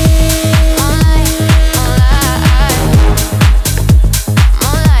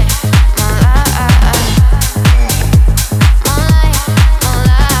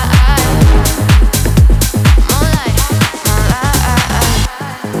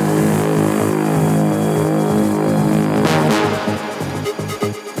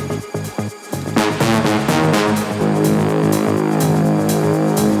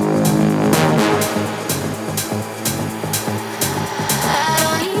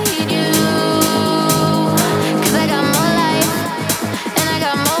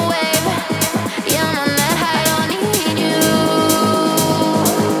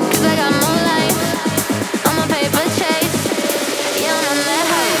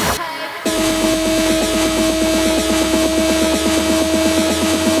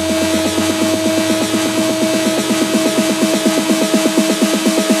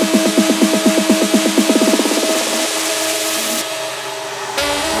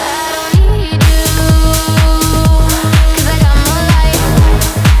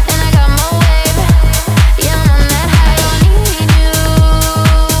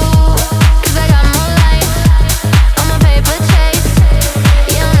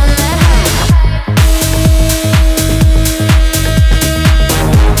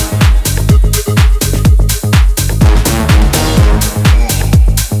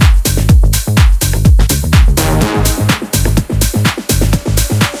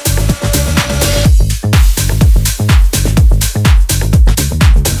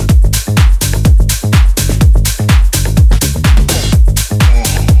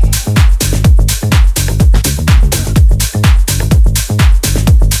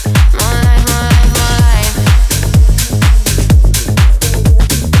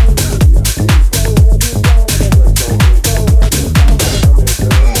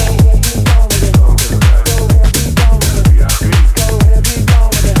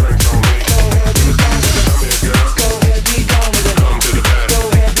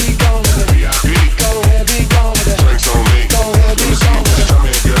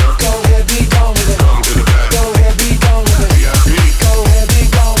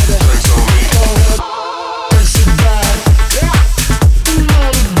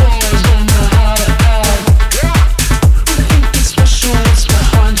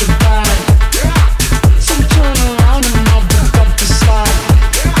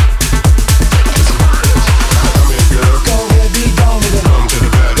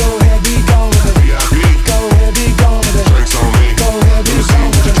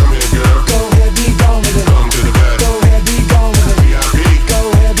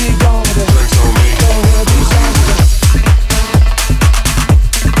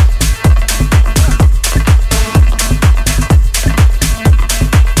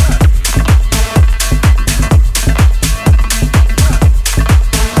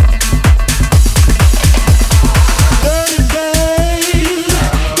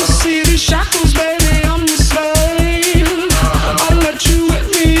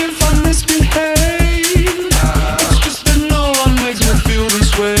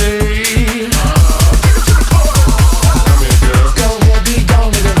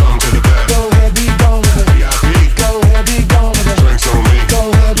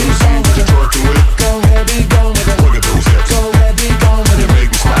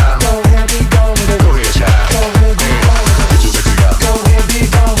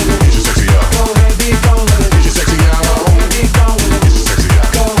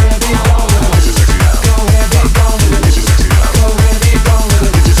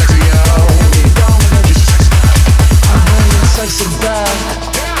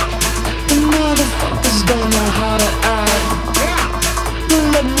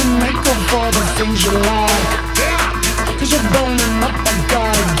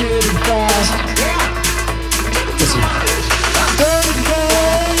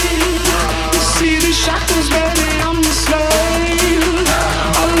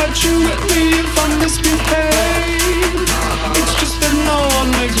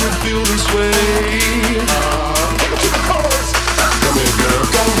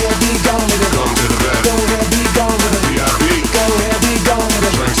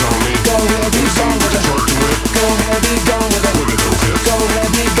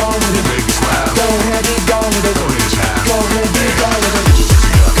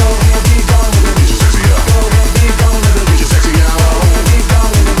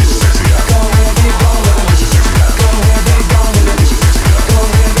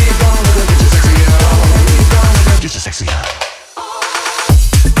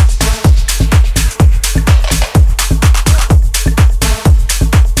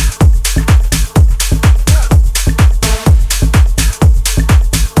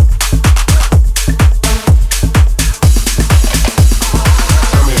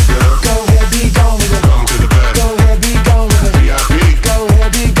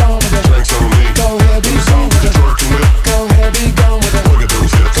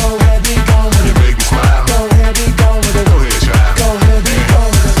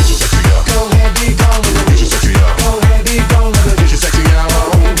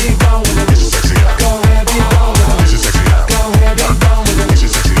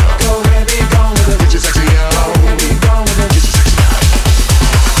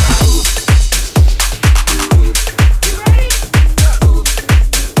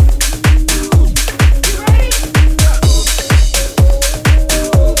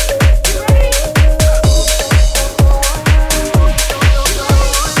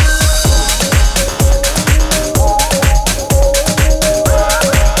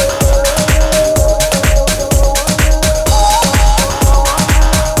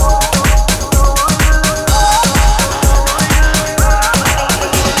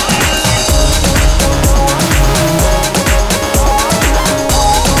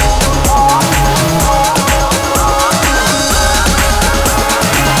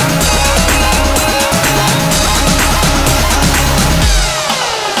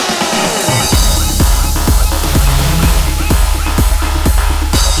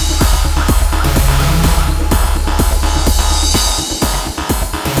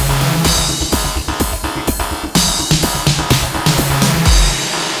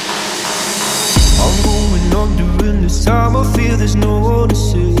 don't feel there's no one to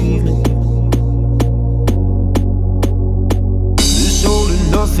save me. This all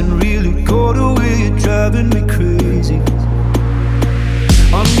and nothing really got away, you're driving me crazy.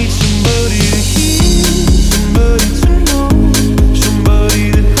 I need somebody to hear, somebody to know,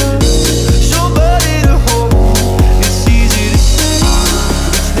 somebody to have, somebody to hold. It's easy to say,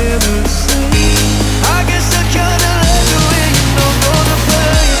 but it's never the same. I guess I kinda like the way you know gonna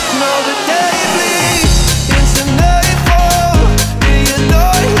play. Now the day bleeds into nightfall, and you're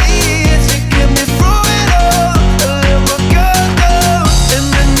not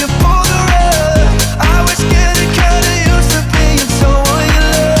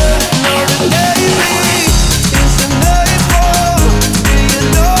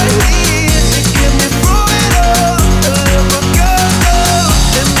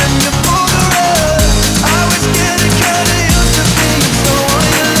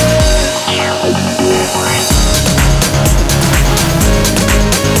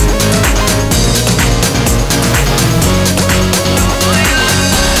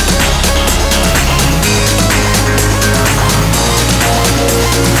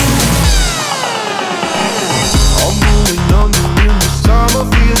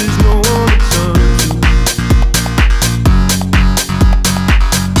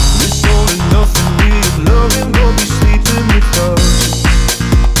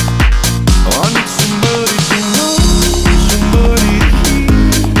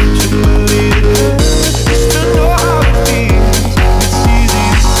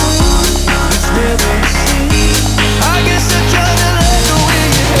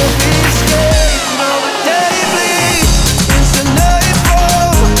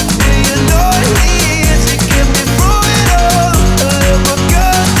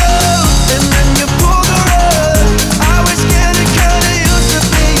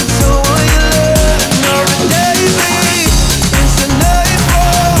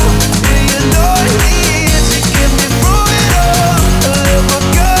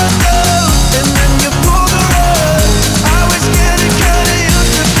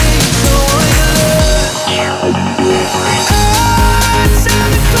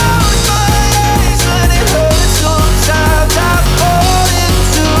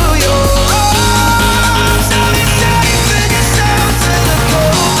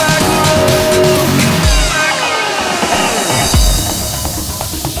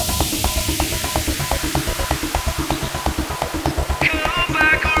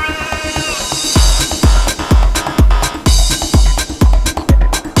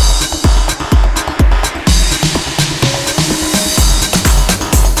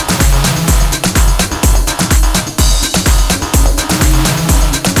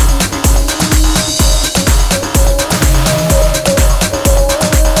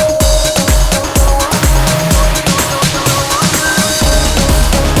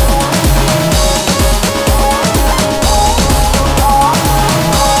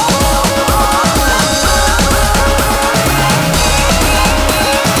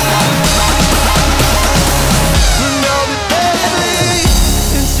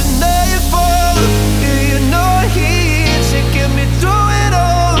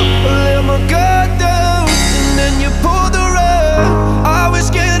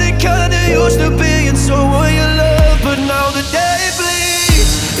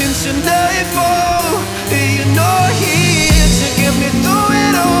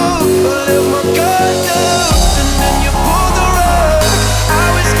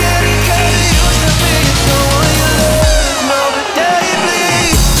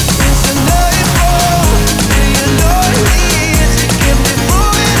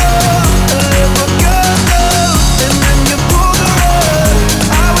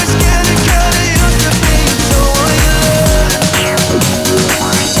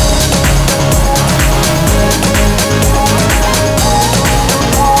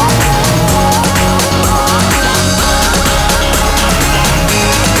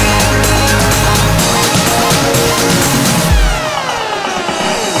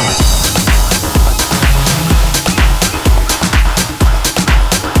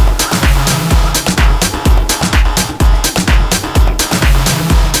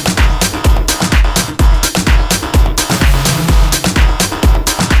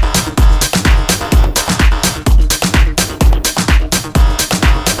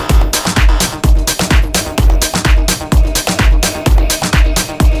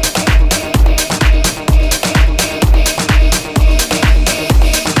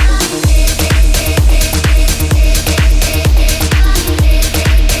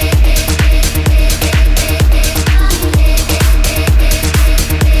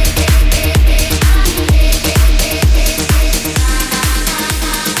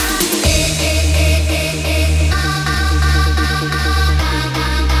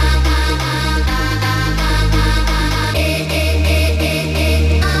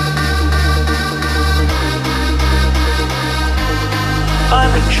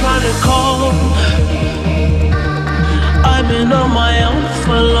on my own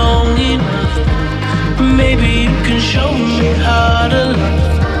for long enough. Maybe you can show me how to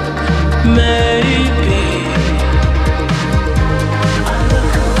love. Maybe.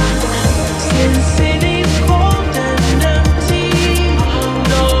 Since city's cold and empty,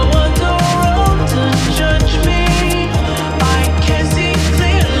 no one's around to judge me. I can see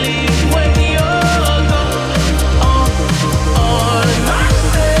clearly when you're gone. On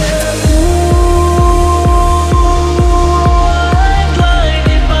myself, I'm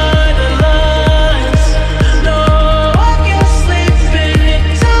blinded by the lights. No, I can't sleep in it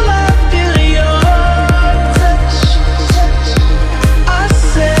till I feel your touch. I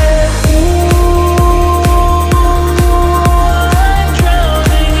said, I'm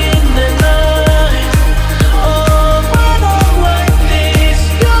drowning in the night. Oh, when I'm like this,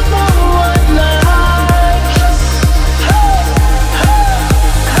 you're the one I trust.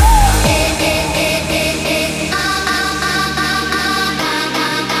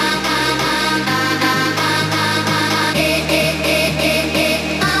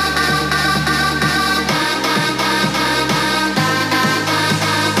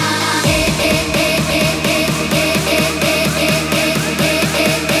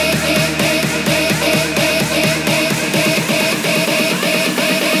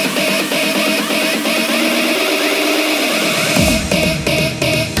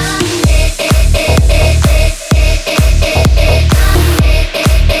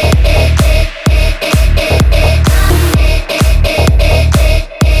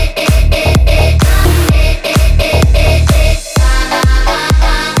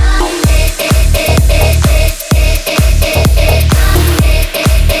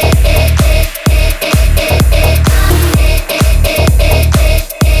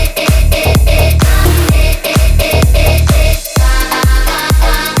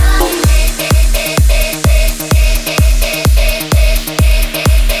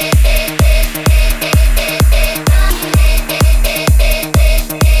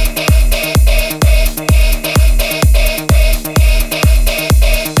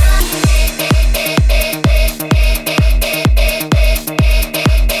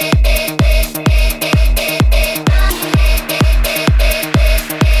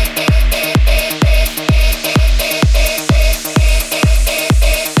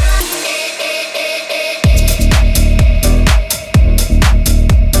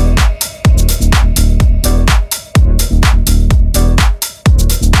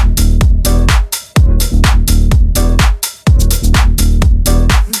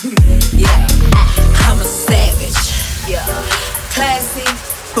 I'm a savage, classy,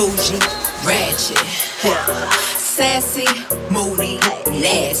 bougie, ratchet, sassy, moody,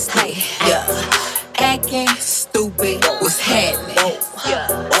 nasty, acting stupid. What's happening?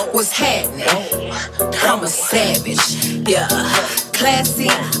 What's happening? I'm a savage, classy,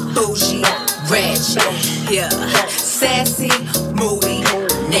 bougie, ratchet, sassy, moody,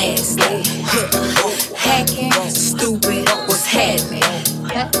 nasty, hacking, stupid. What's happening?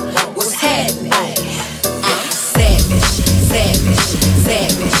 What's happening? Savage, savage,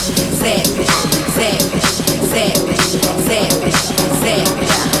 savage, savage, savage, savage, savage, savage,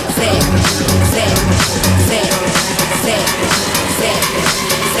 savage, savage, savage, savage,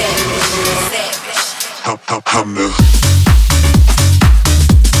 savage, savage. I'm the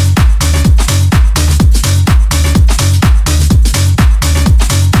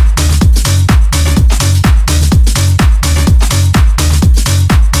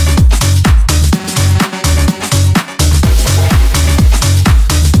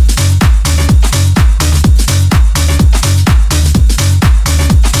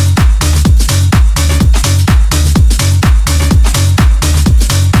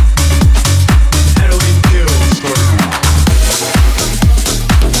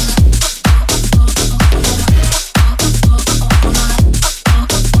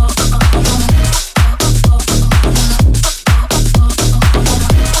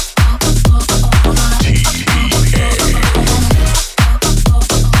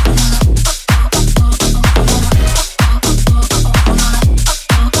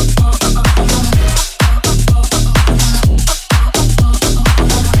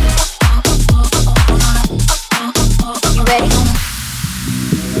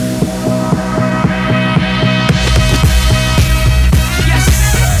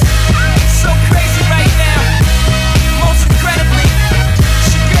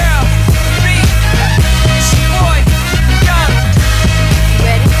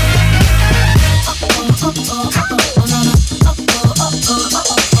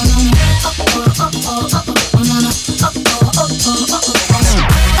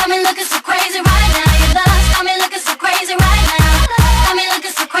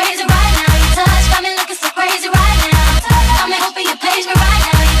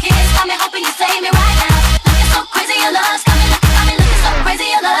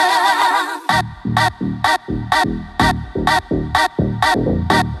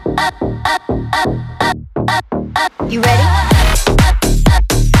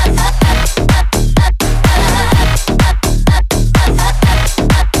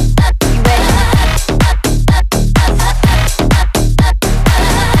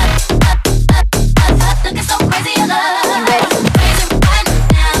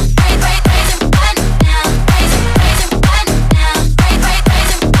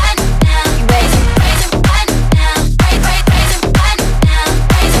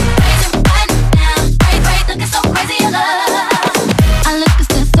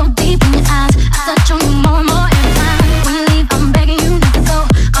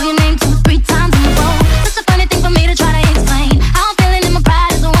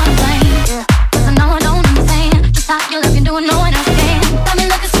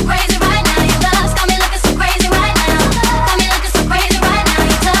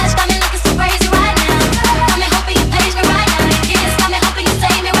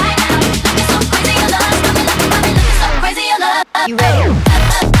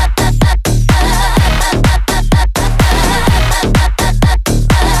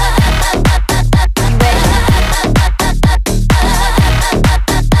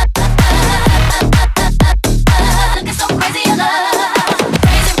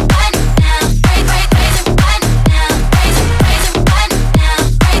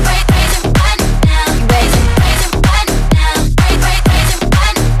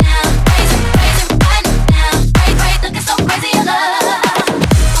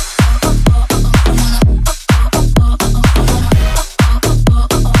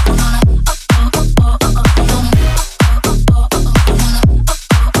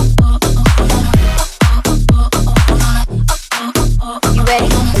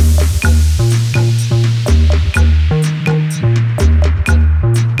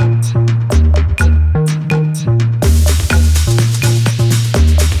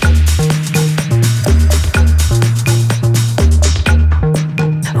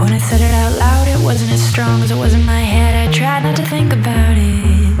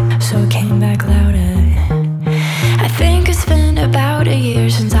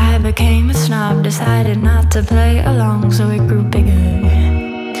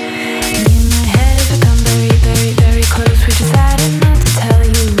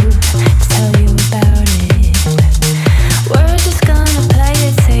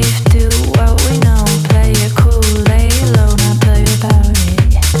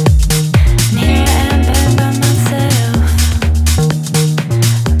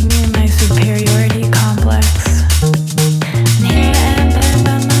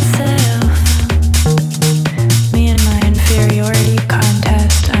Contact.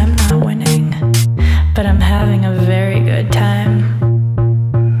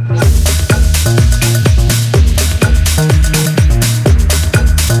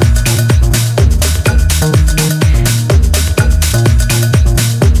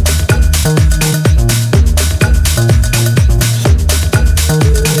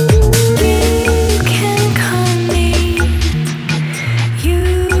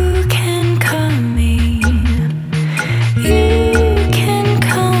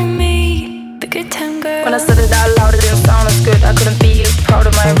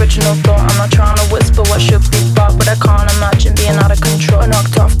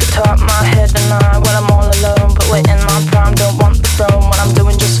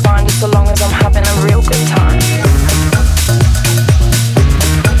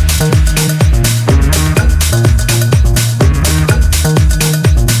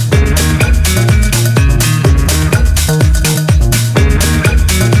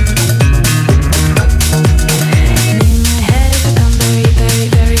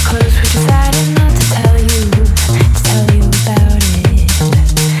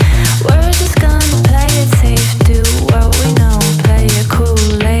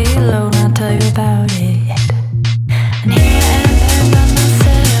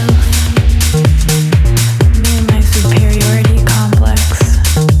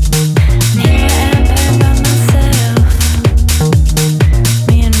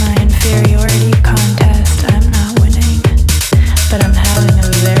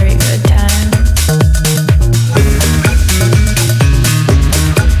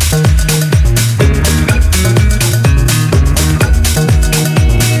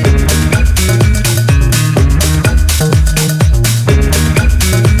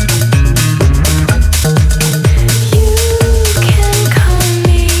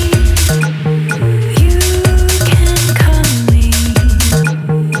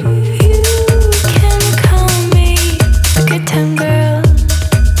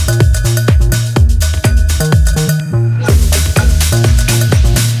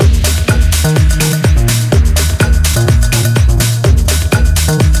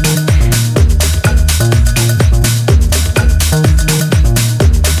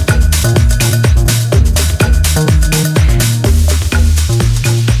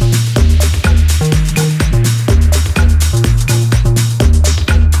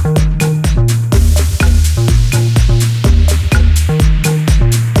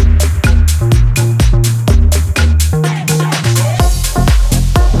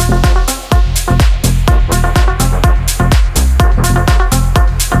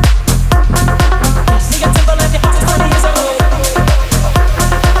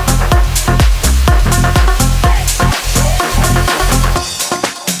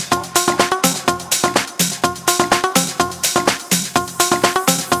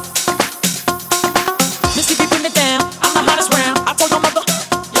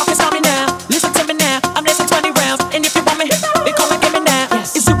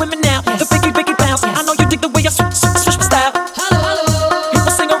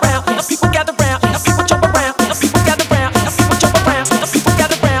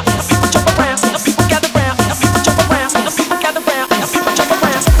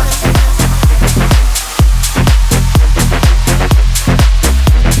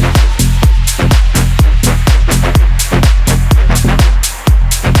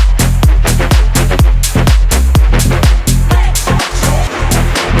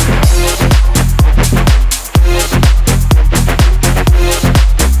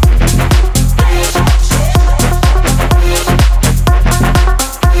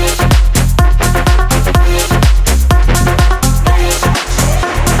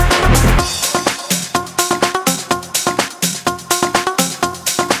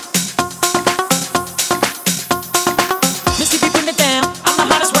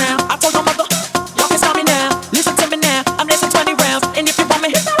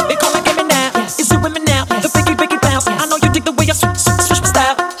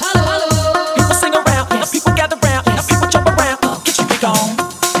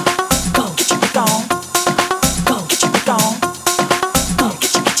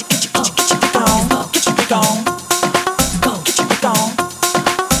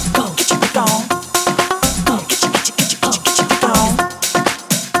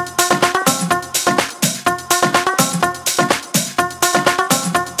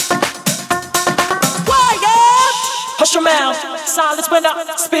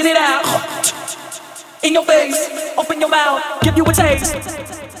 spit it out. In your face, open your mouth, give you a taste.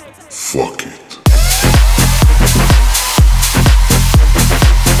 Fuck it.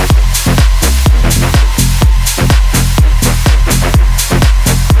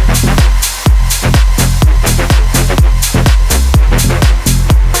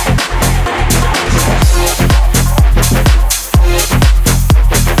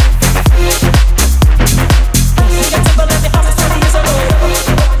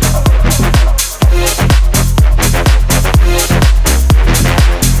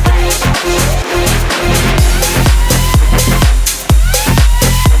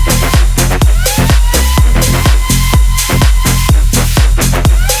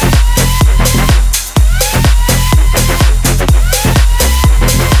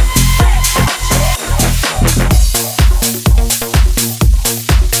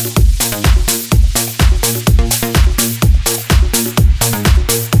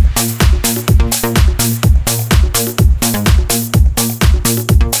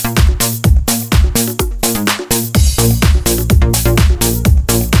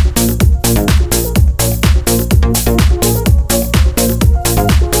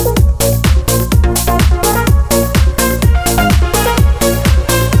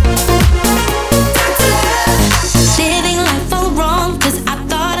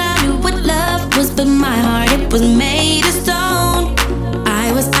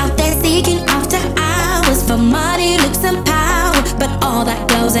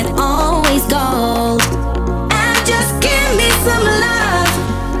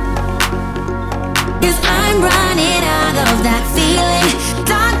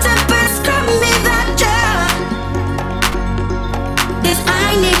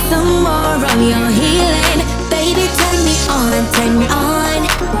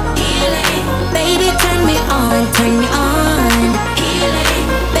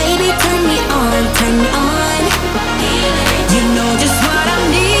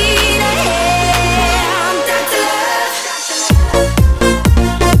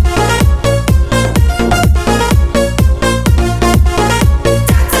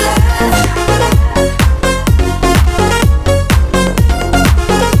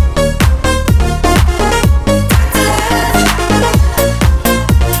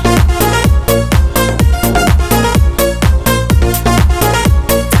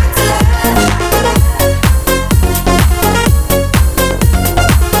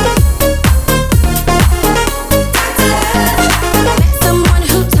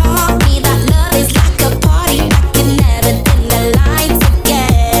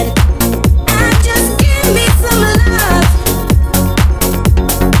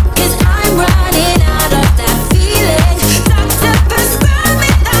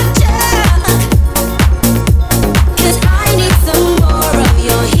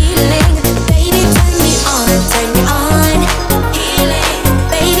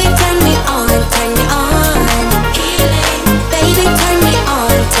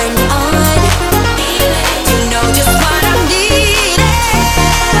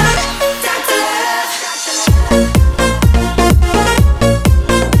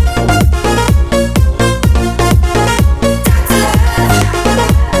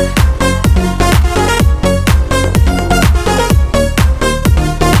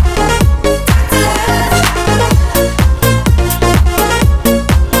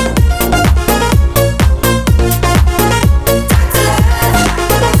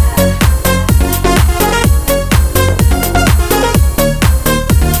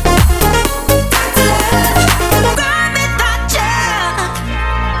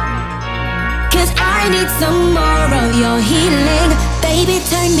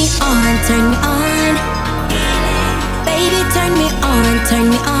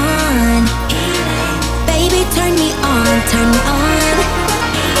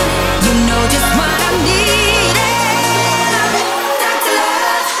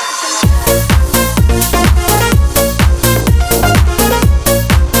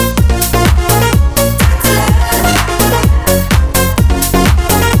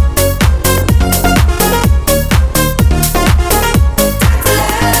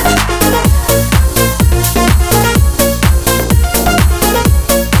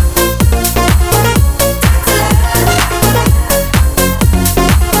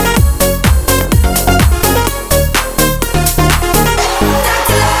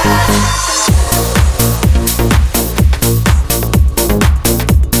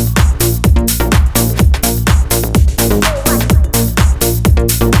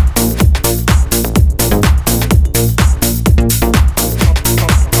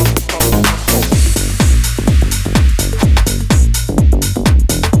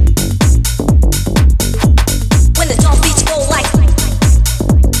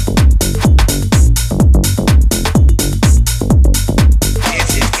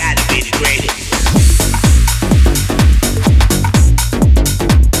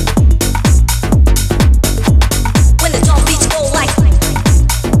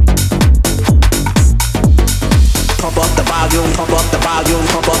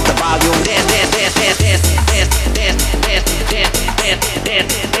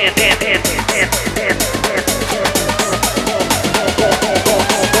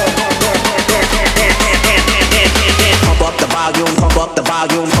 Pump up the volume, pump up the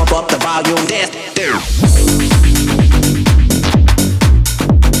volume, pump up the volume, dance.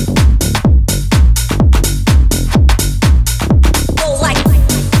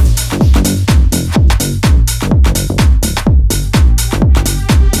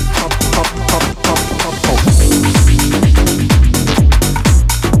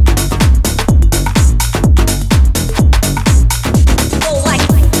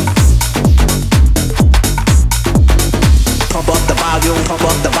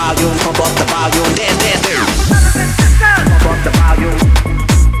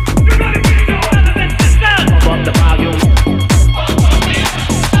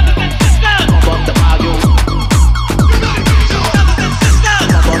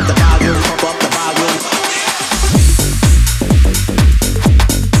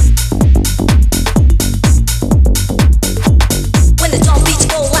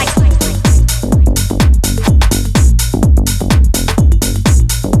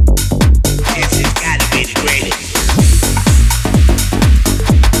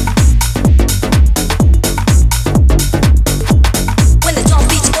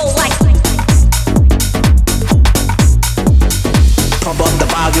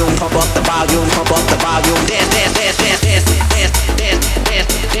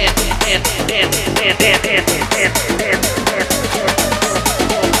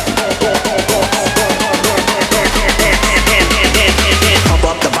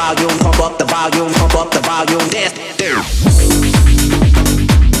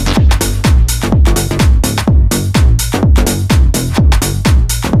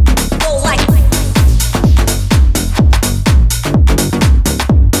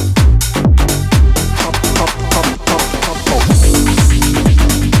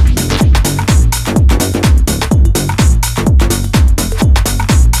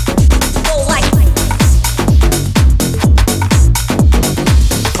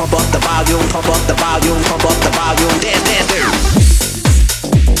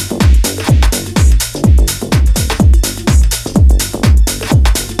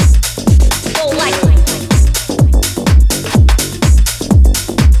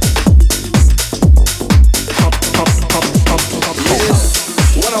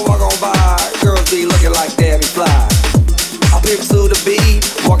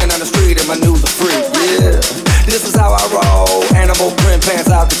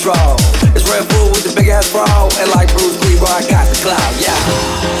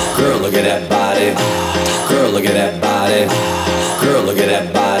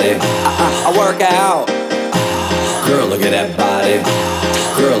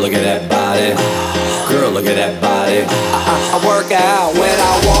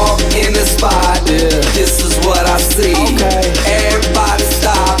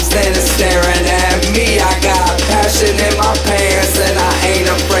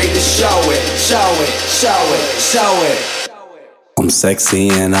 I'm sexy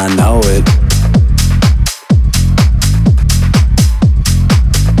and I know it.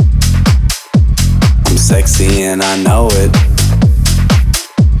 I'm sexy and I know it.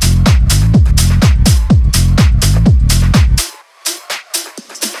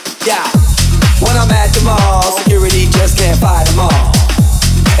 Yeah, when I'm at the mall, security just can't fight them all.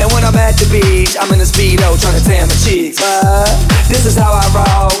 And when I'm at the beach, I'm in a Speedo trying to tan my cheeks. This is how I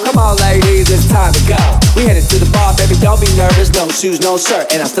roll. Come on, ladies, it's time to go. We headed to the bar, baby, don't be nervous. No shoes, no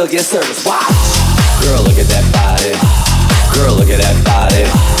shirt, and I still get service. Watch. Girl, look at that body. Girl, look at that body.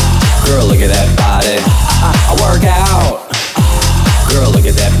 Girl, look at that body. I work out. Girl, look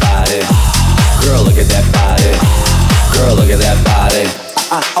at that body. Girl, look at that body. Girl, look at that body.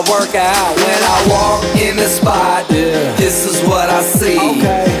 I work out when I walk in the spot. Yeah. This is what I see.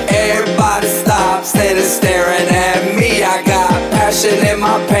 Okay. Everybody stops, standing staring at me. I got passion in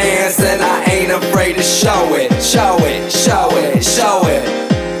my pants and I ain't afraid to show it. Show it, show it, show it.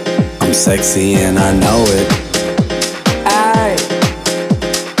 I'm sexy and I know it. Ay.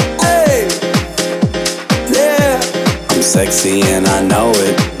 Hey. Yeah. I'm sexy and I know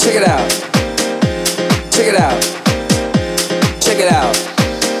it. Check it out. Check it out. Check it out.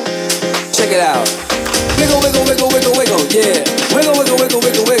 Check it out. Wiggle, wiggle, wiggle, wiggle, wiggle, yeah. Wiggle, wiggle, wiggle,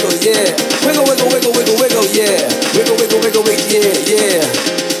 wiggle, wiggle, yeah. Wiggle, wiggle, wiggle, wiggle, wiggle, yeah. Wiggle, wiggle, wiggle, wiggle, yeah, yeah.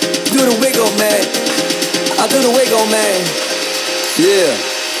 Do the wiggle, man. I do the wiggle, man. Yeah.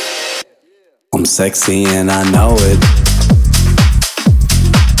 I'm sexy and I know it.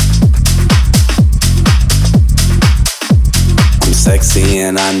 I'm sexy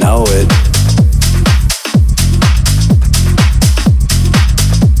and I know it.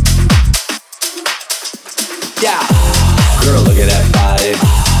 yeah. Girl, look at that body.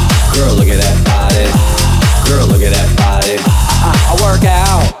 Girl, look at that body. Girl, look at that body. I work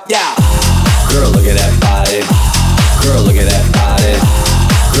out, yeah. Girl, look at that body. Girl, look at that body.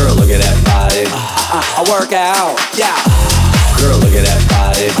 Girl, look at that body. I work out, yeah. Girl, look at that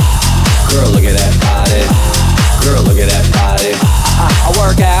body. Girl, look at that body. Girl, look at that body. I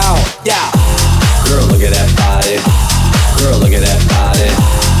work out, yeah. Girl, look at that body. Girl, look at that body.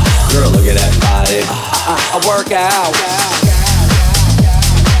 Girl, look at that body. I work out.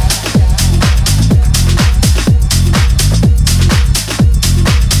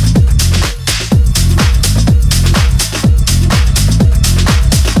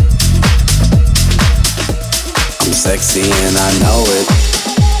 I'm sexy and I know it.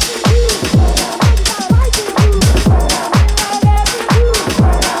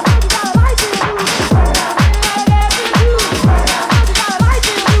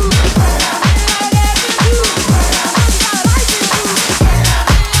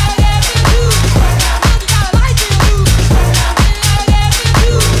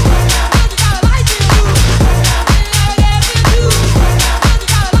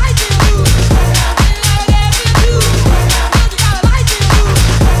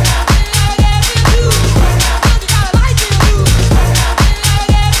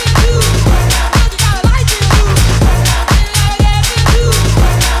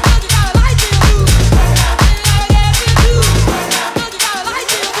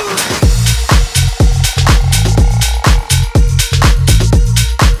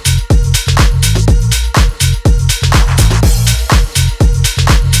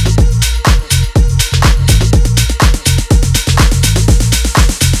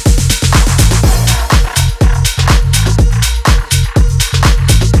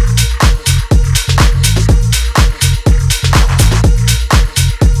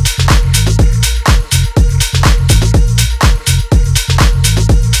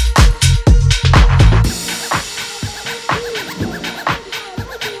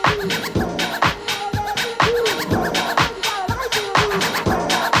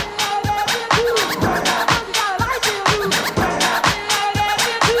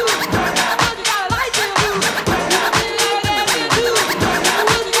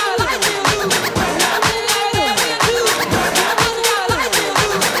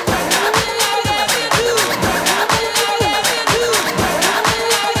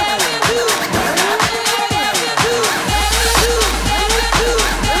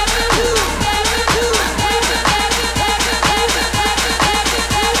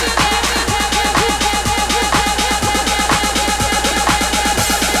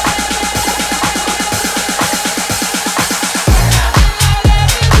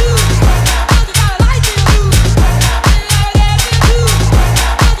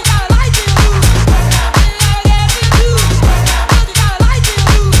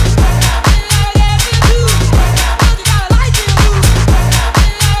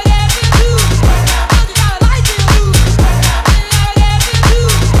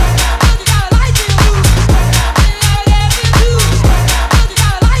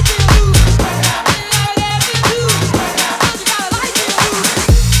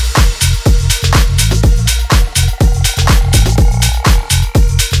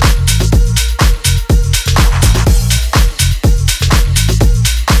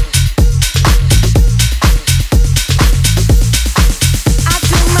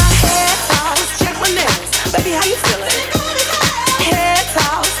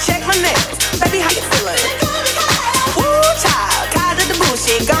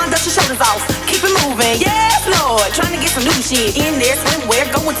 shit. In there, swimwear,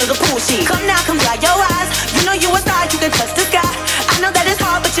 going to the pool shit. Come now, come dry your eyes. You know you a star, you can touch the sky. I know that it's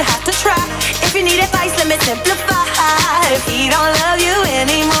hard, but you have to try. If you need advice, let me simplify. If he don't love you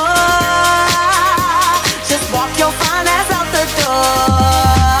anymore, just walk your fine ass out the door.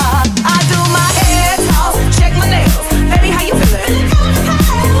 I do my head toss, check my nails. Baby, how you feeling?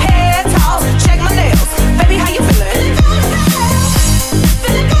 Head toss, check my nails. Baby, how you feeling?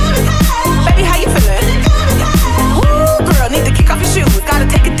 Baby, how you feeling? Ooh, girl, need to kick off your shoes. Gotta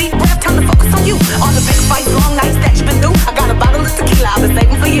take a deep breath, time to focus on you. All the big fights, long nights that you've been through. I got a bottle of tequila, I've been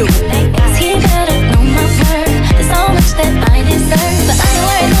saving for you. He better know my worth. There's so much that I deserve, but I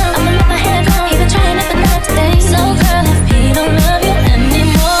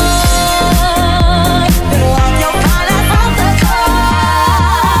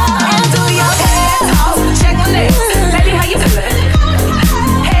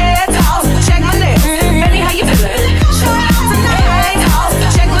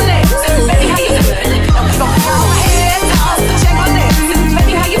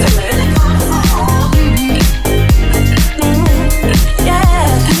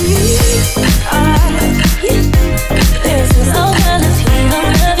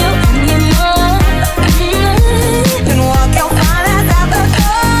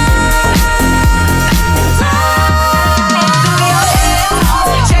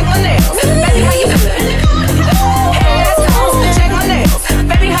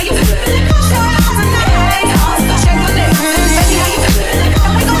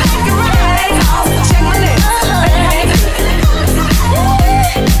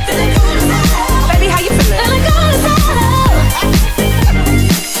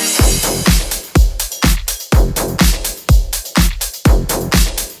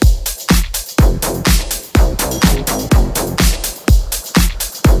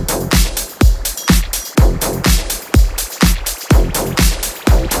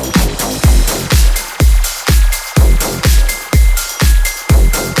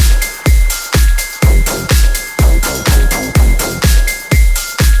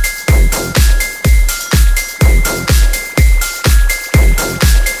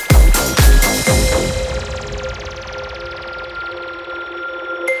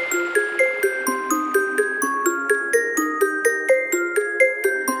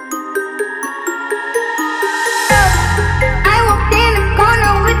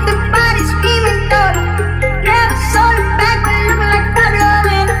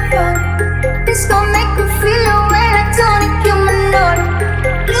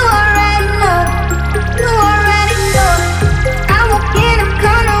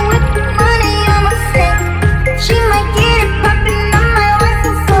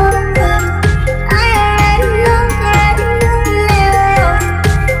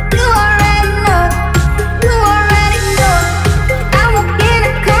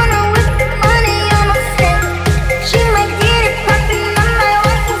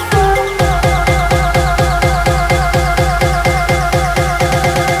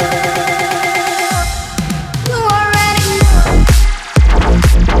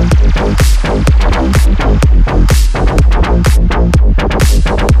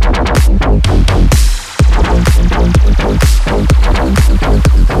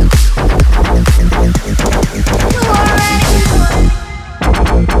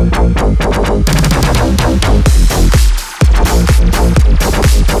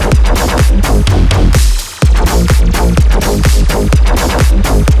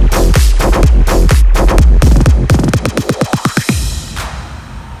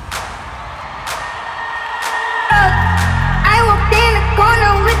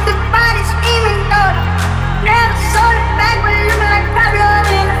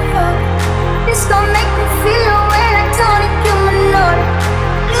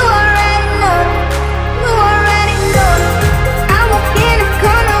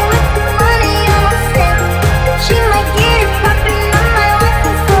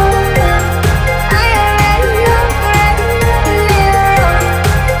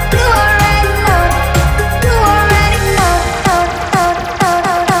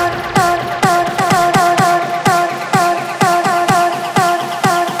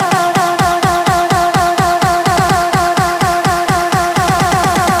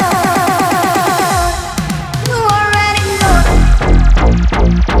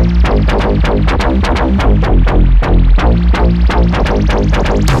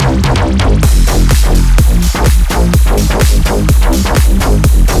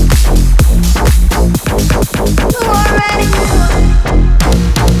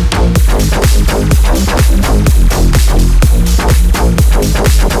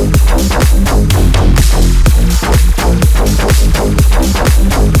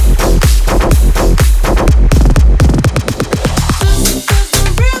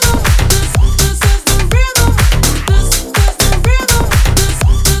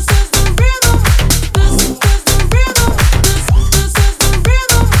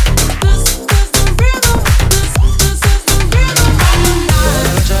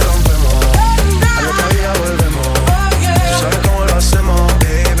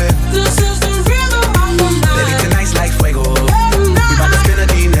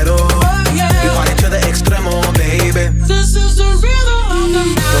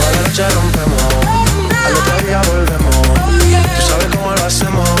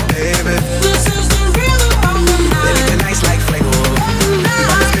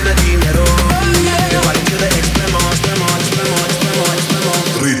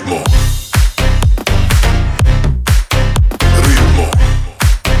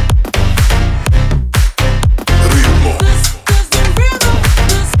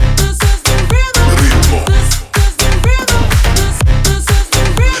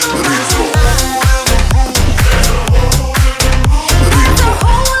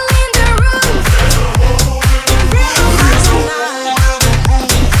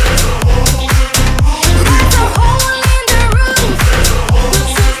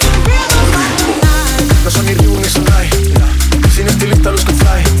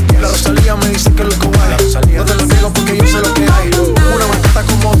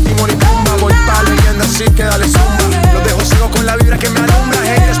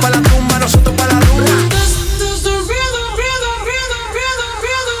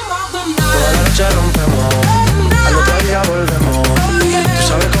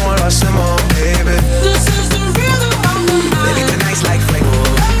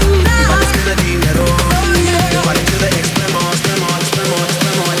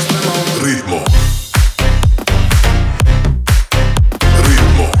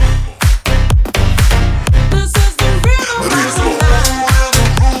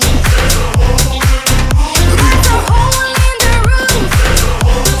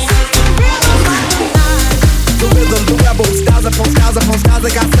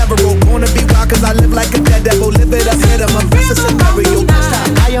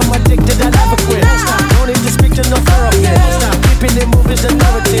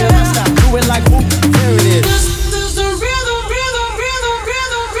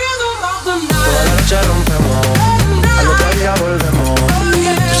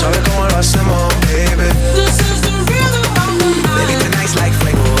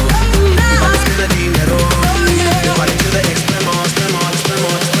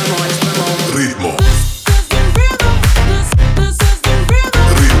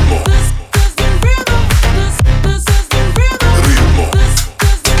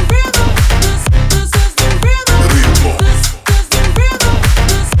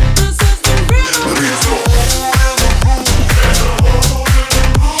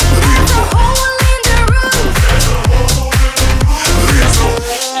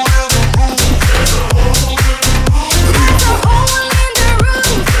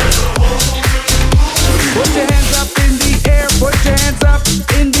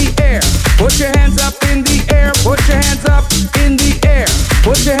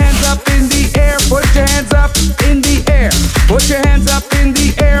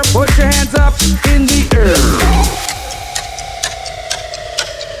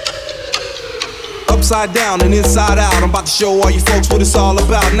upside down and inside out. I'm about to show all you folks what it's all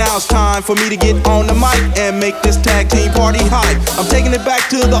about. Now it's time for me to get on the mic and make this tag team party hype. I'm taking it back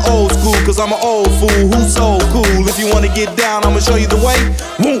to the old school, cause I'm an old fool who's so cool. If you wanna get down, I'ma show you the way.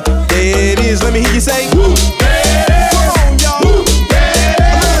 Woo, there it is, let me hear you say woo.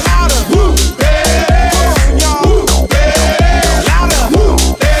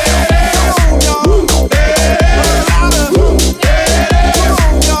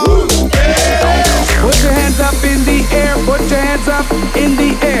 Put your hands up in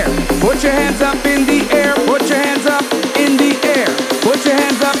the air. Put your hands up in the air. Put your hands up in the air. Put your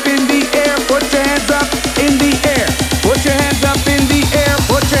hands up in the air. Put your hands up in the air. Put your hands up in the air.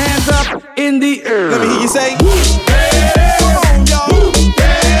 Put your hands up in the air. Let me hear you say.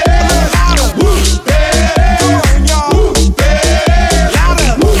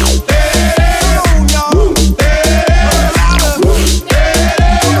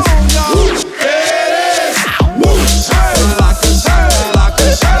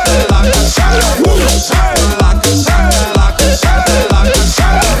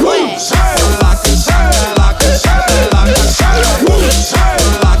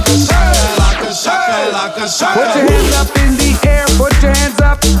 Put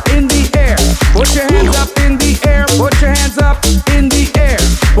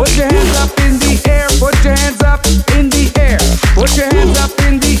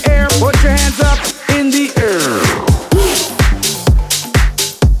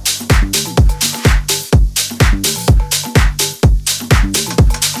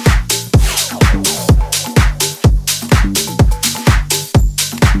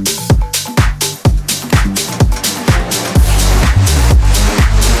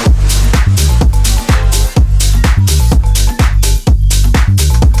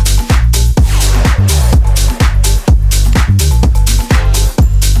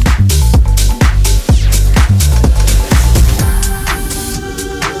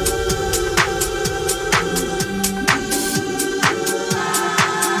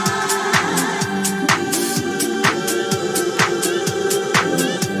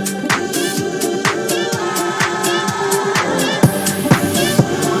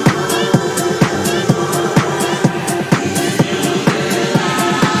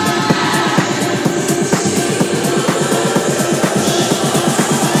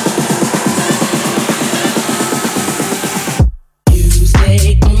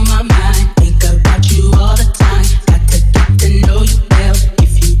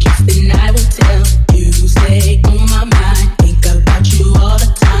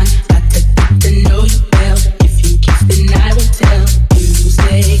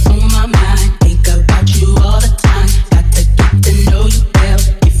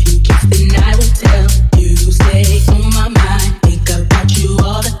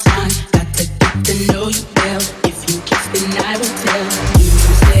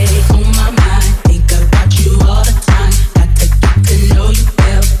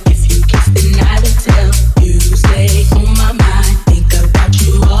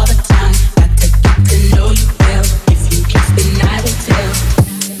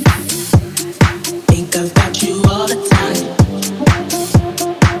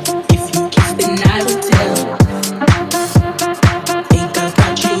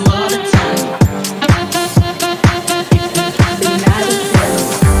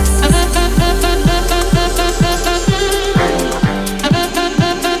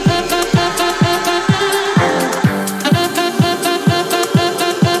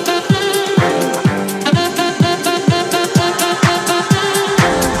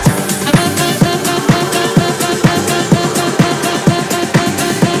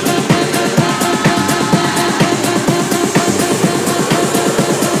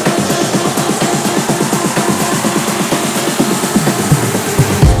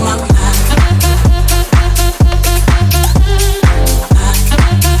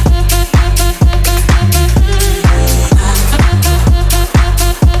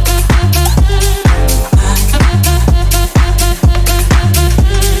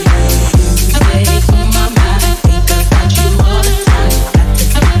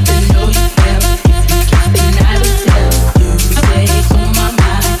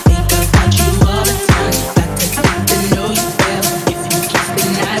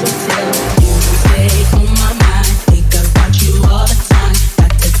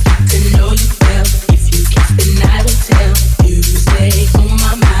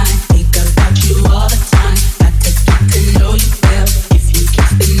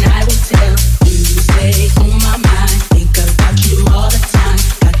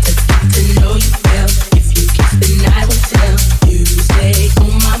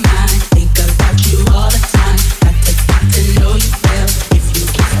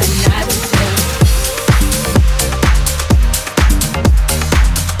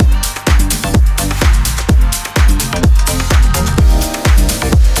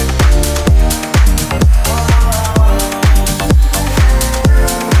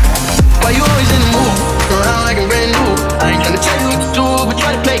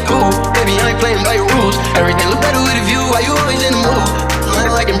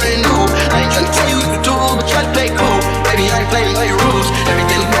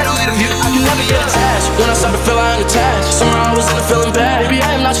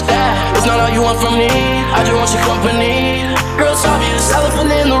want your company. Girl, it's obvious, elephant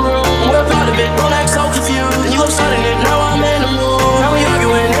in the room. We're part of it, don't act so confused. And you upsetting it, now I'm in the mood. Now we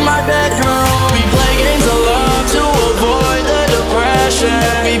arguing in my bedroom. We play games of love to avoid the depression.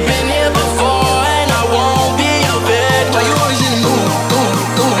 We've been here before and I won't be a bit. Why you always in the mood?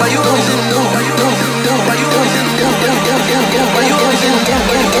 Why you always in the mood? Why you always in the mood? Why you always in the mood? Why you always in the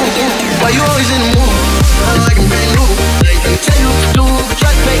mood? Why you always in the mood? Like I'm brand new. I ain't gonna tell you what to do, but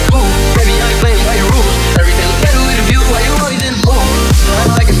try to play cool. Baby, I ain't playing by your rules. Everything look better with a view. Why you always in the mood?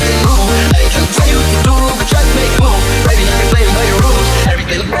 Like I'm brand new. I ain't gonna tell you what to do, but try to play cool. Baby, I ain't playing by your rules.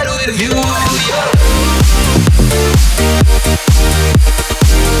 Everything look better with a view.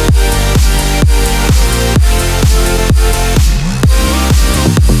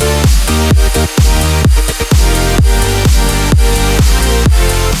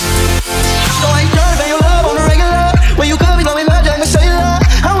 So I ain't trying to pay your love on the regular. When you call me, call me magic, I'm cellular.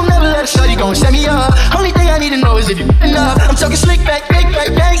 I will never let a shawty go and set me up. Only thing I need to know is if you enough. I'm talking slick back, big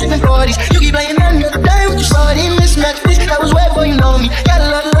back, bangs in the 40s. You keep playing that the other day with your shawty. Mismatch this, that was way before you know me. Got a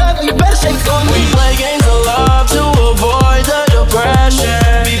lot of love, and you better say it for me. We play games of love to avoid the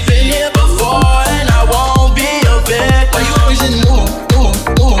depression. We've been here before, and I won't be a bit. Why you always in the mood?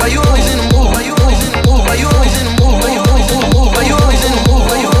 Why you always in the mood? Why you always in the mood? Why you always in the mood? Why you always in the mood? Why you always in the mood?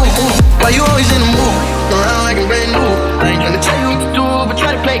 Why you always in the mood? Why you always in the mood? Around like I'm brand new. I ain't gonna tell you what to do, but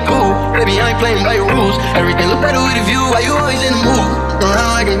try to play cool. Baby, I ain't playing by your rules. Everything look better with a view. Why you always in the mood?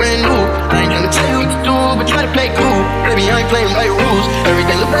 Around like I'm brand new. I ain't gonna tell you what to do, but try to play cool. Baby, I ain't playing by your rules.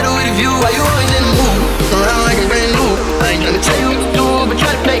 Everything look better with a view. Why you always in the mood? Around like I'm brand new. I ain't gonna tell you what to do, but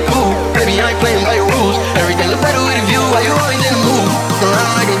try to play cool. Baby, I ain't playing by your rules. Everything look better with a view. Why you always in the mood?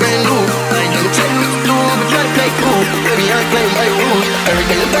 Around like I'm brand new. I ain't gonna tell you what to do, but try to play cool. Baby, I ain't playing by your rules.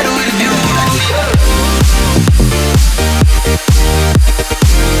 Everything look better with a view.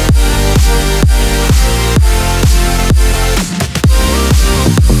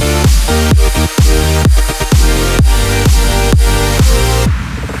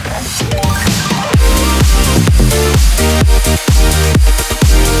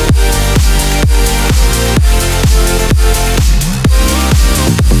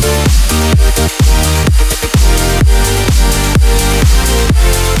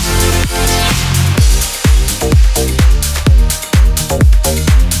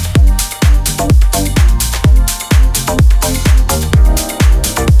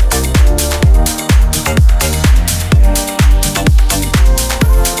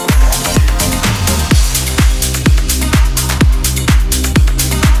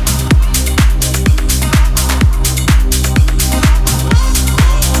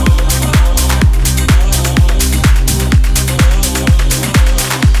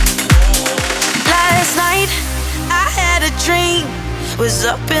 Was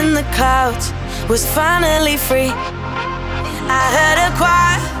up in the clouds, was finally free. I heard a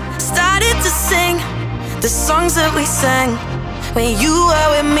choir, started to sing the songs that we sang when you were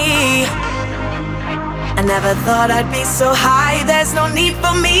with me. I never thought I'd be so high, there's no need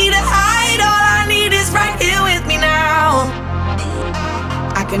for me to hide. All I need is right here with me now.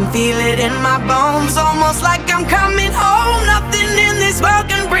 I can feel it in my bones, almost like I'm coming home. Nothing in this world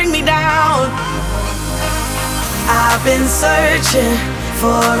can bring me down. I've been searching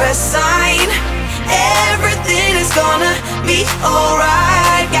for a sign. Everything is gonna be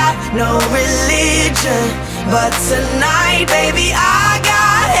alright. Got no religion, but tonight, baby, I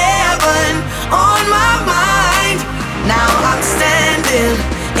got heaven on my mind. Now I'm standing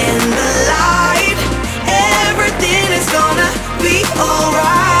in the light. Everything is gonna be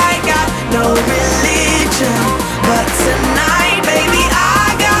alright. Got no religion, but tonight, baby,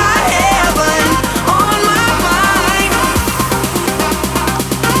 I got heaven on my mind.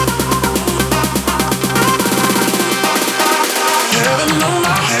 Heaven on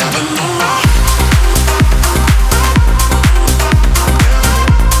my, heaven on my.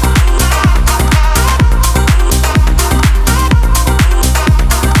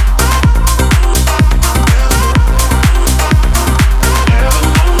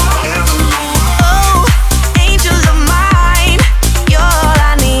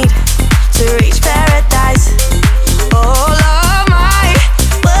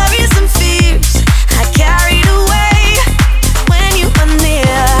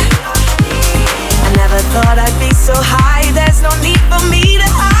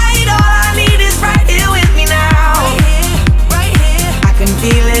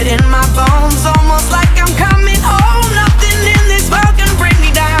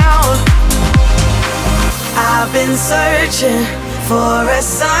 Searching for a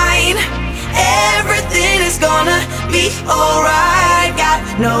sign. Everything is gonna be alright. Got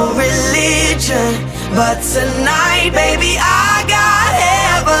no religion, But tonight, baby, I got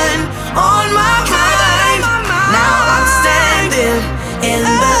heaven on my mind. Now I'm standing in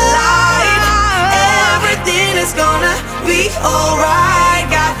the light. Everything is gonna be alright.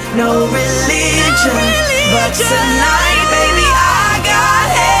 Got no religion, but tonight, baby, I got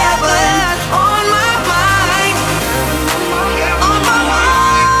heaven on my mind. On my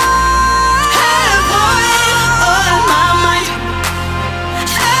mind. Heaven on my mind.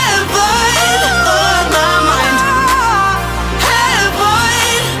 Heaven on my mind. Heaven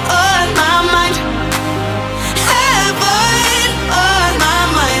on my mind. Heaven on my mind. Heaven on my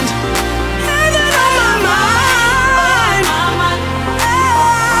mind.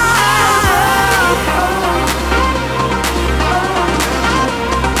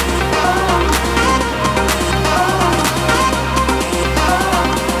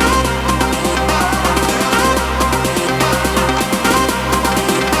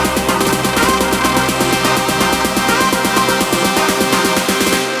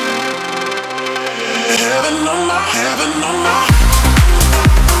 Heaven on my, heaven on my.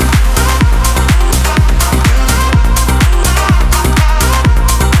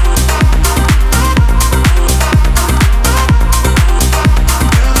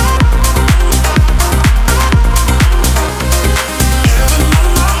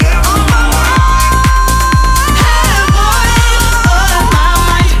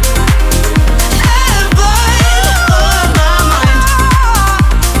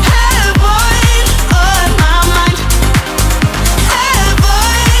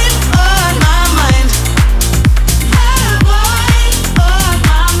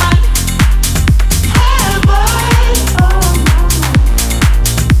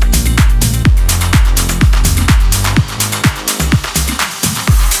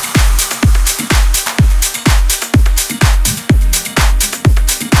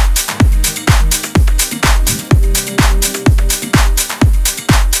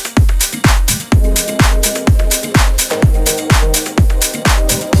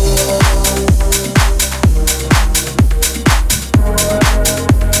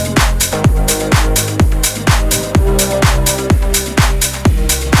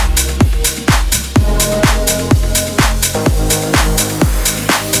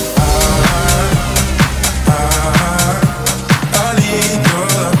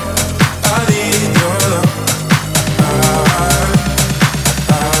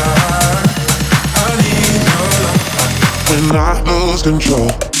 When I lose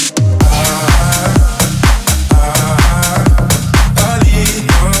control.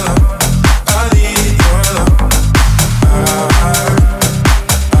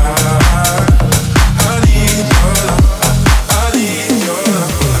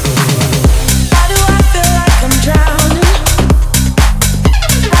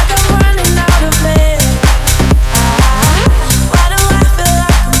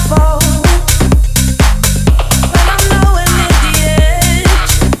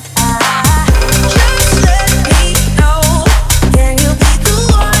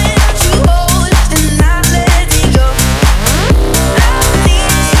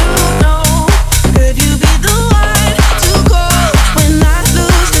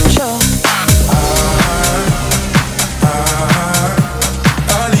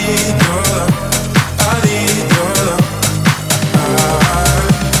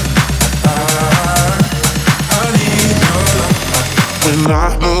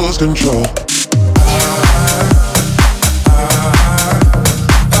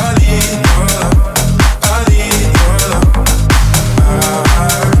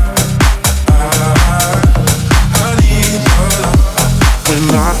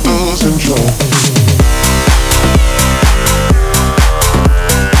 When I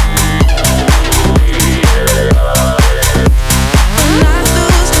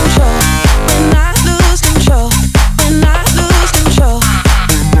lose control. When I lose control.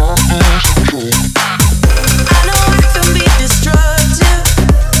 When I lose control.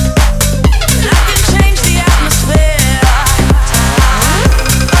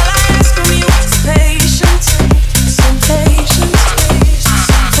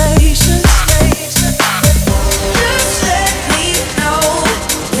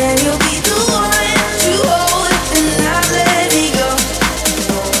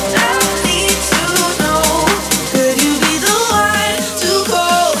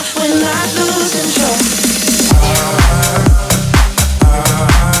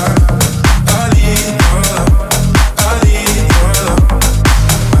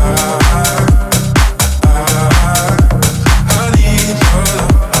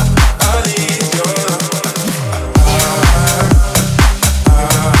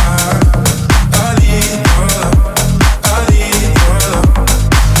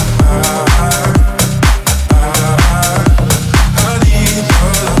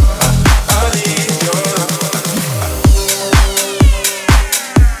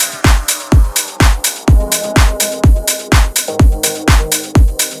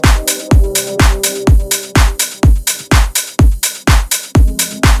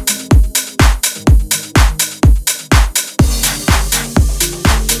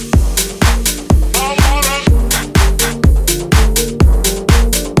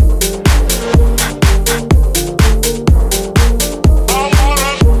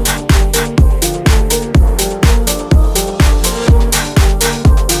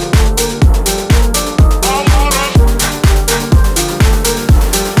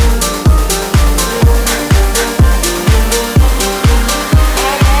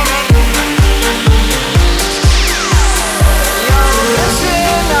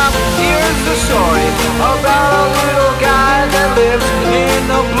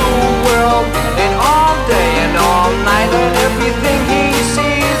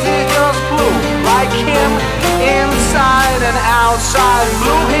 outside and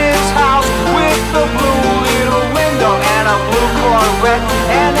blew his house with the blue little window and a blue Corvette.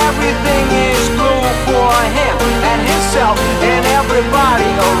 And everything is blue for him and himself and everybody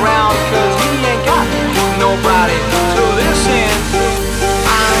around, 'cause he ain't got nobody to this end.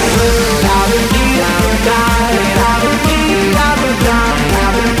 I'm blue, I would need, I would die, I would need, I would die, I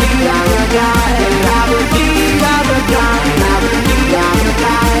would need, I would die, I would need, I would die, I would need, I would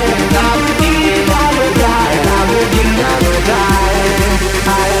die, I would need, I would die, I would need, I would die.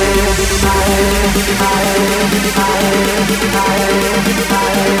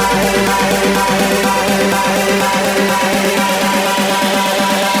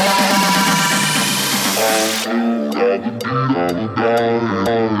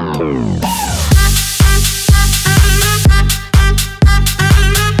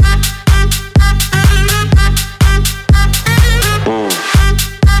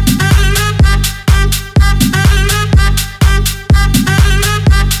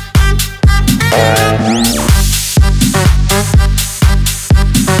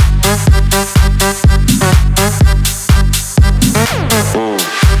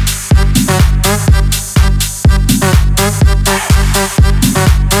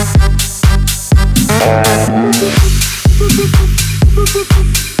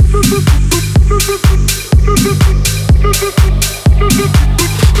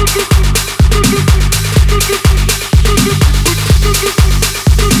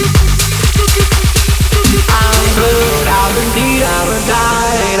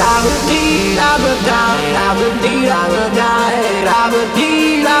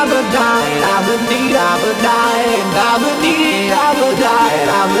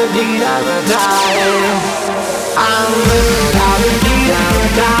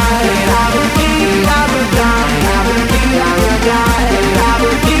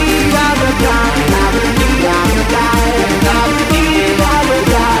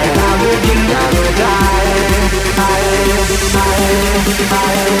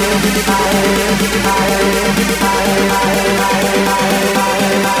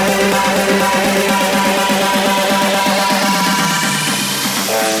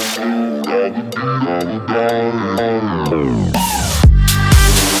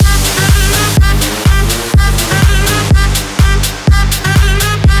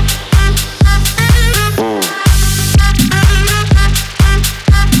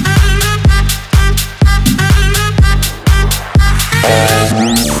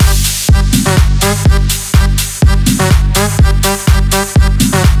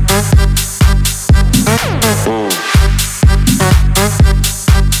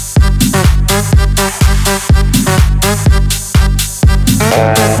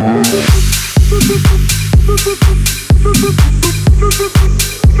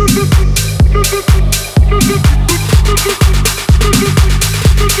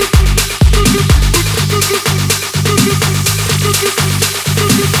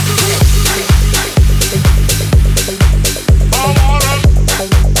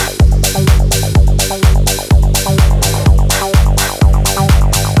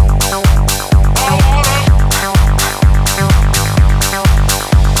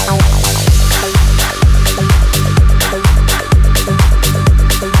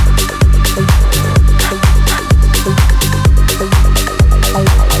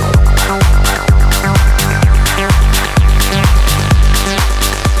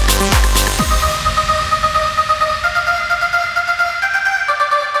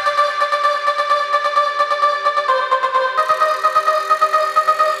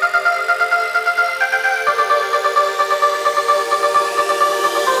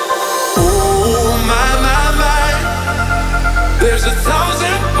 There's 1,000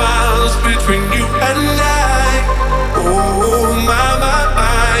 miles between you and I. Oh my, my,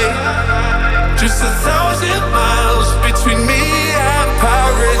 my. Just 1,000 miles between me and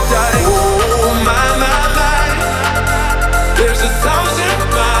paradise. Oh my, my, my. There's 1,000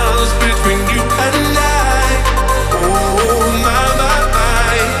 miles between you and I. Oh my, my,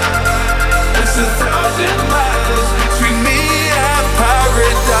 my. There's 1,000 miles between me and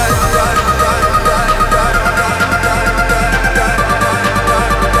paradise.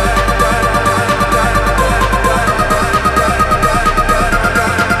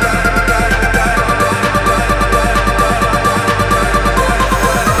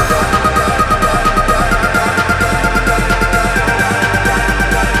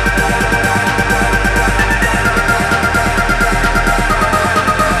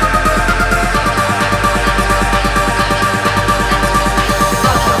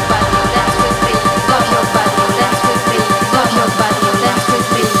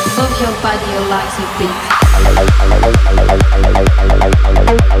 Body, your lights, your beat.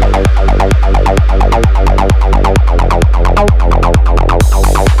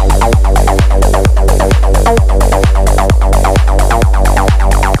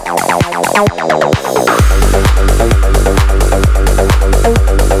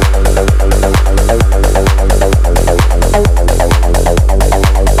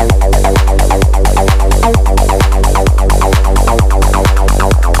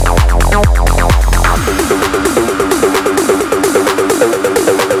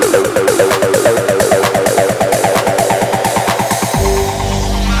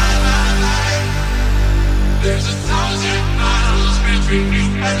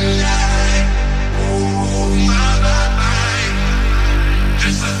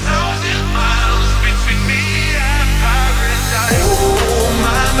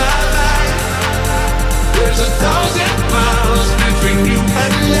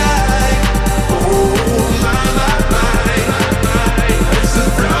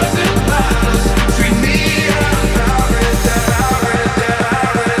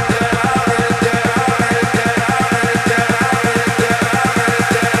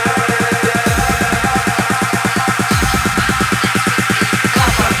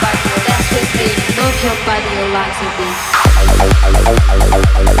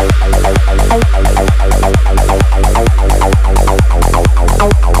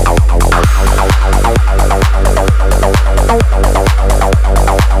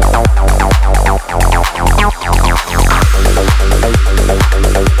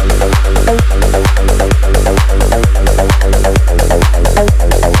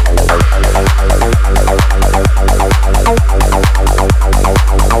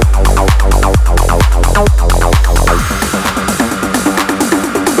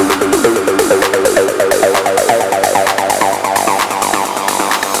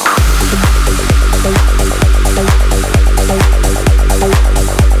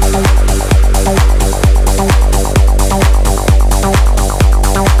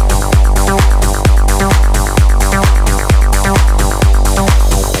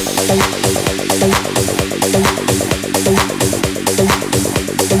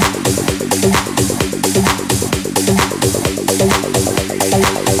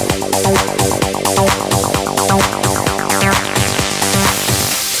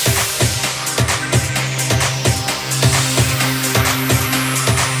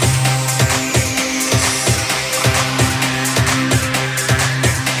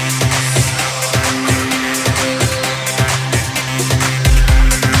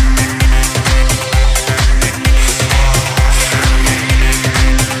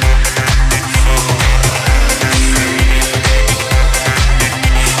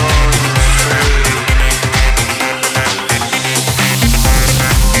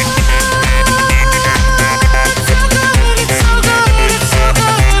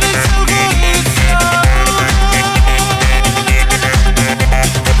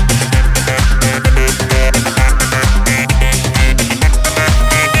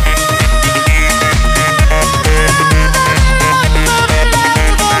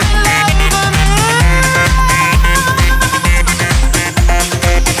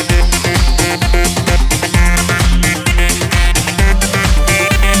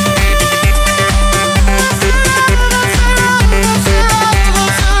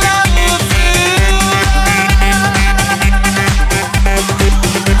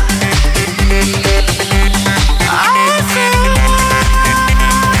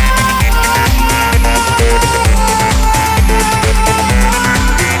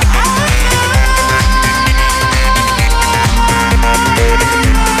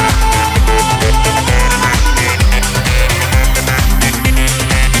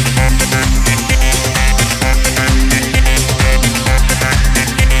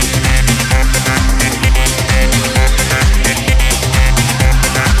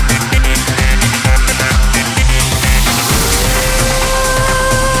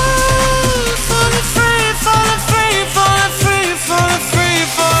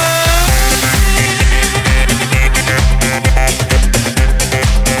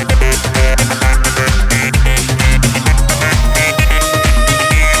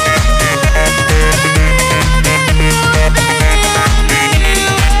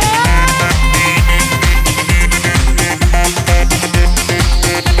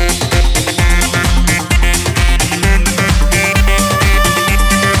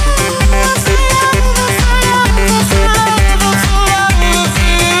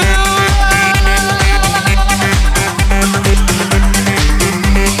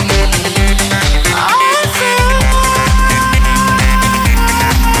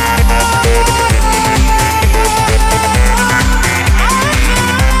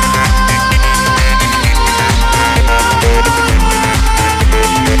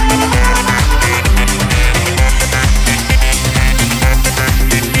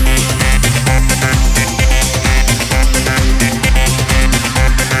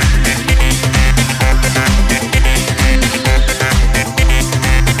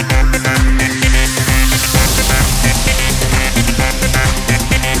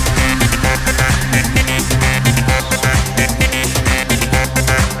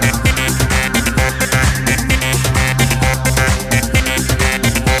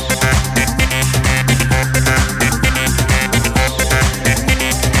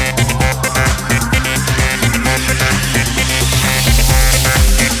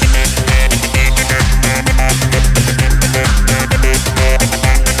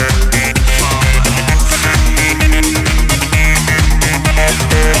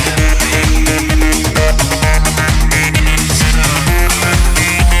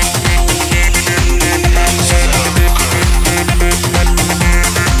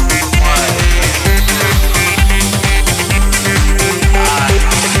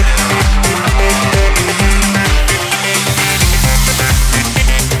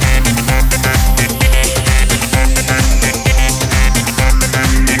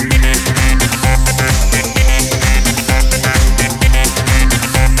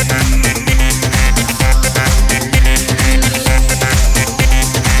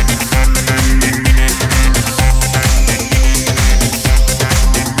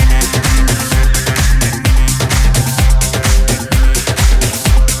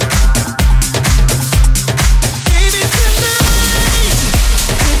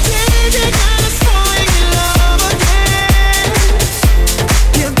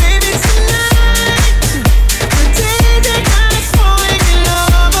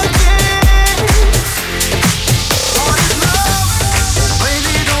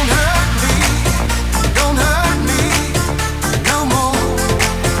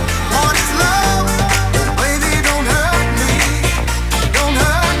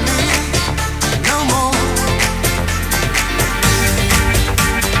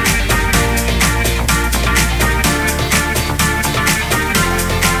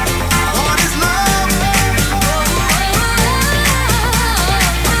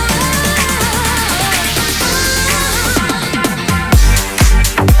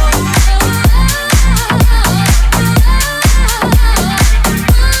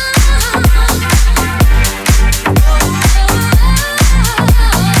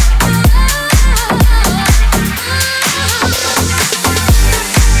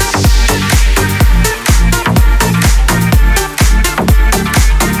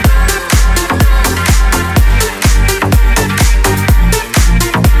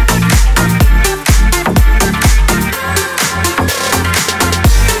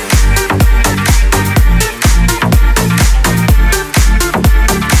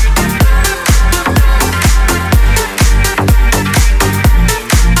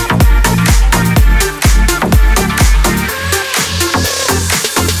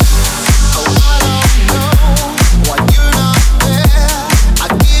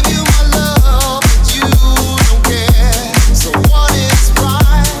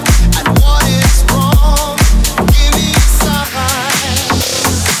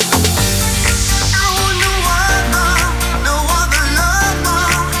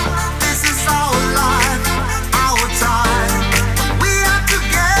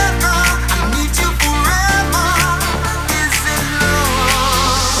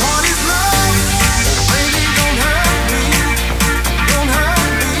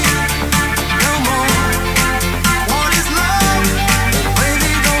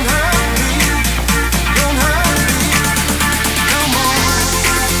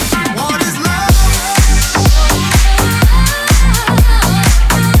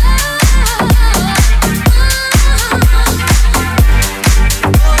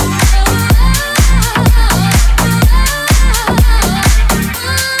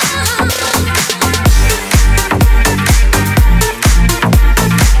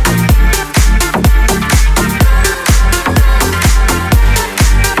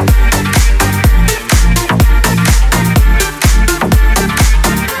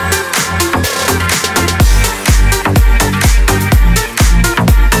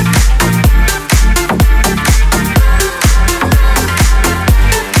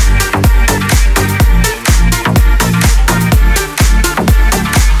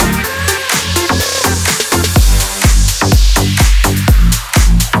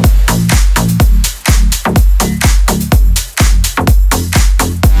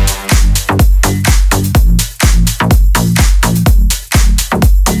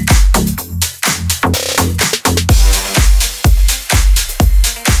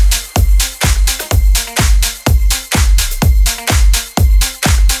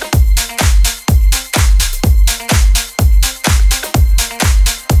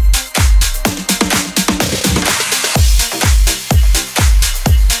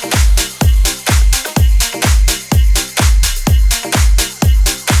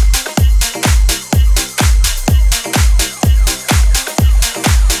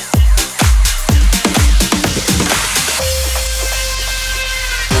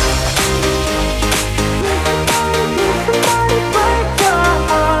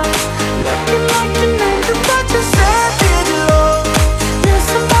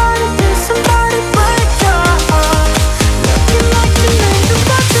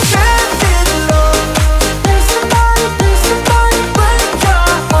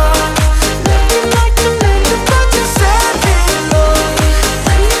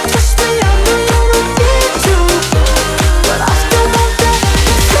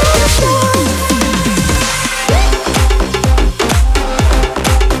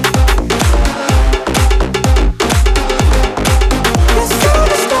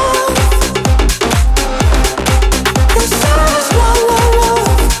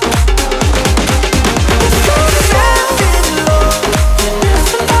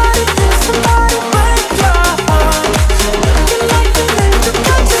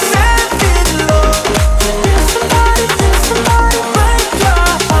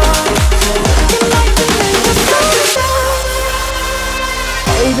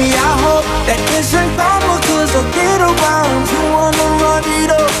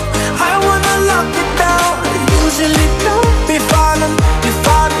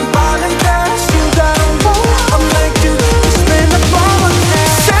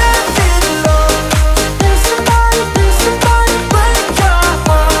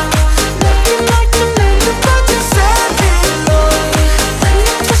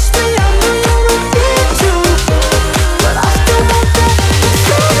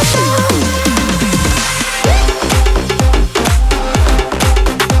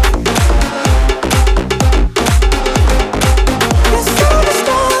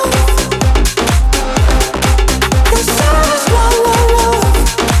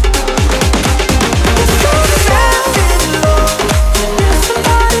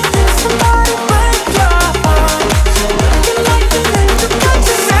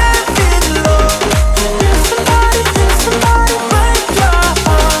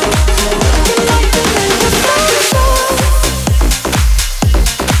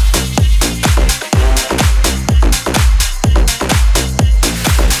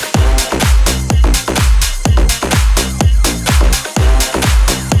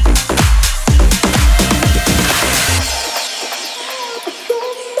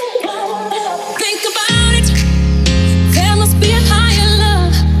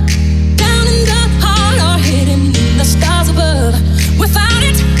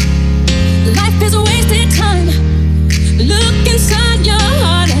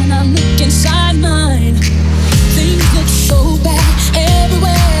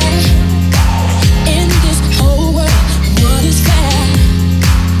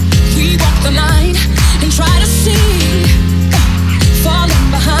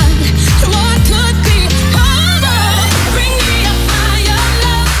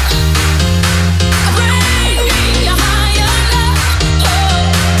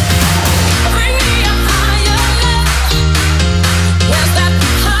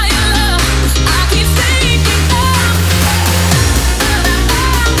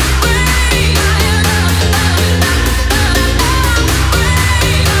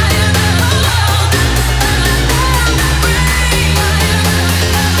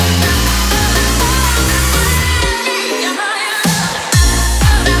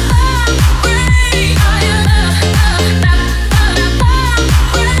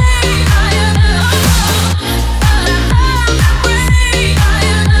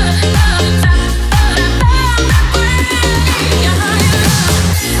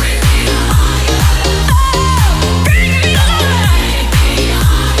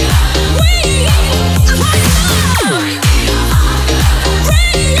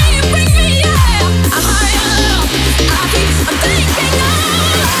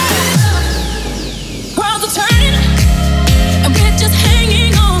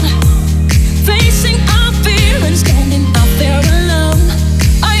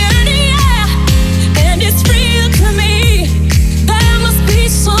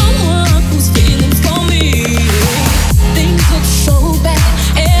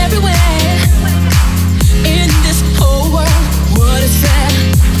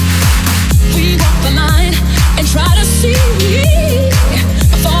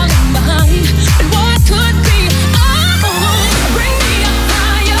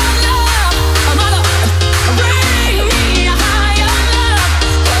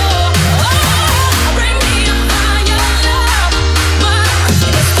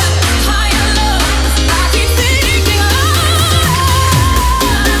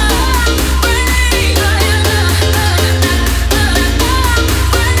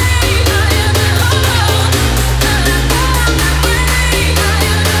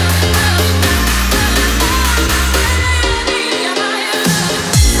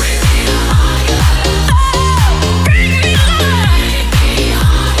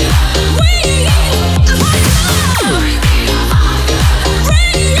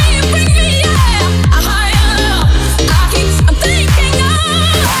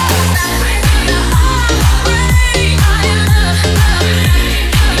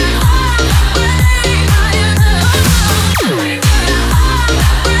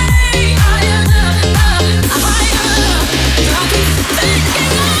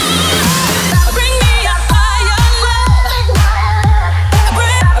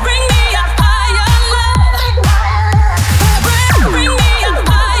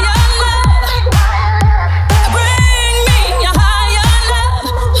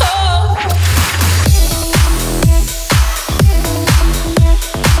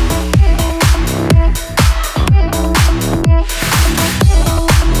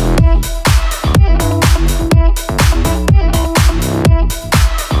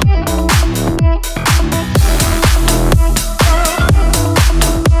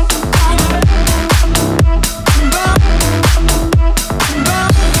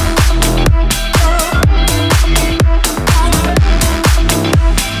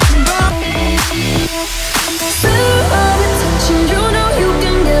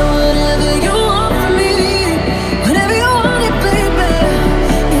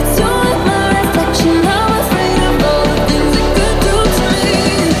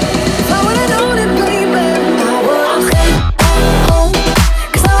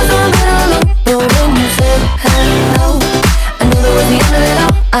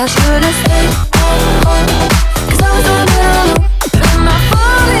 I should've stayed home, 'cause I was on it alone. And I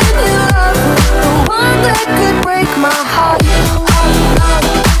fall in love with the one that could break my heart.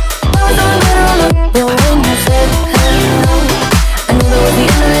 I was on it alone, but when you said hello, I knew that was the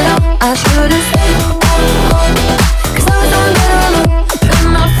end of it all. I should've stayed home, 'cause I was on it alone.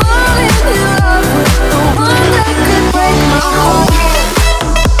 And I fall in love with the one that could break my heart.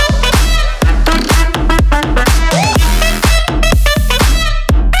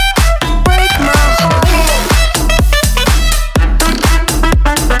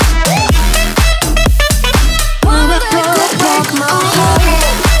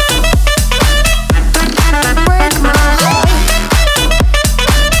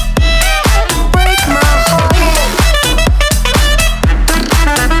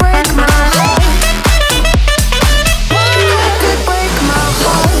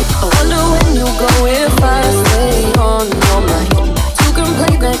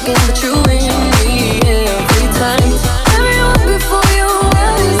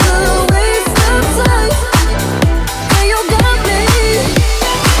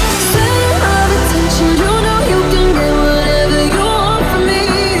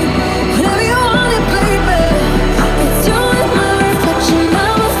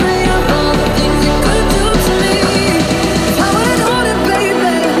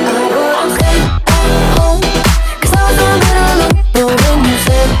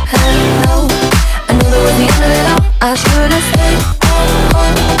 I should've stayed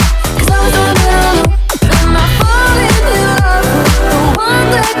home, 'cause I was on it alone. And I fall in love with the one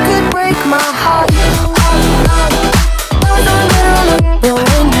that could break my heart. I was on it alone, but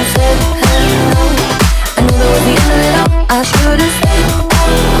when you said hello, I knew that was the end of it all. I should've stayed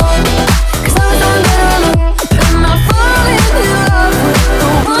home, 'cause I was on it alone. And I fall in love with the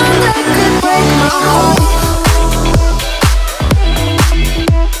one that could break my heart.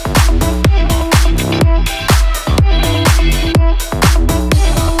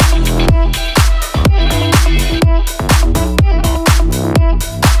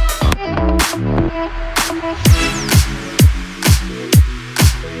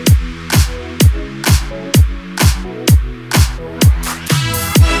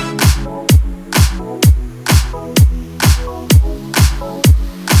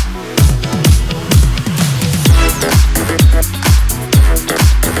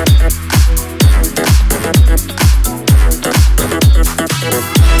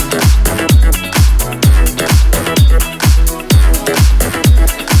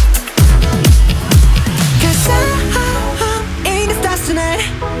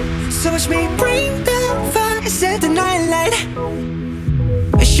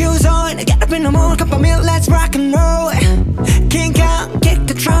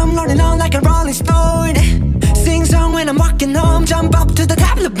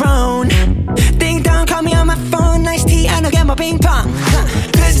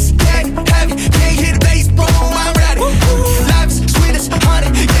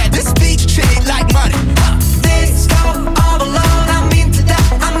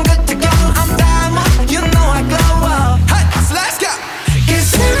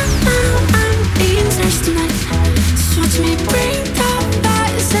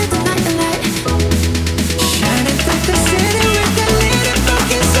 Shining through the city with a little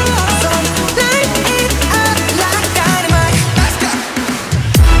focus on.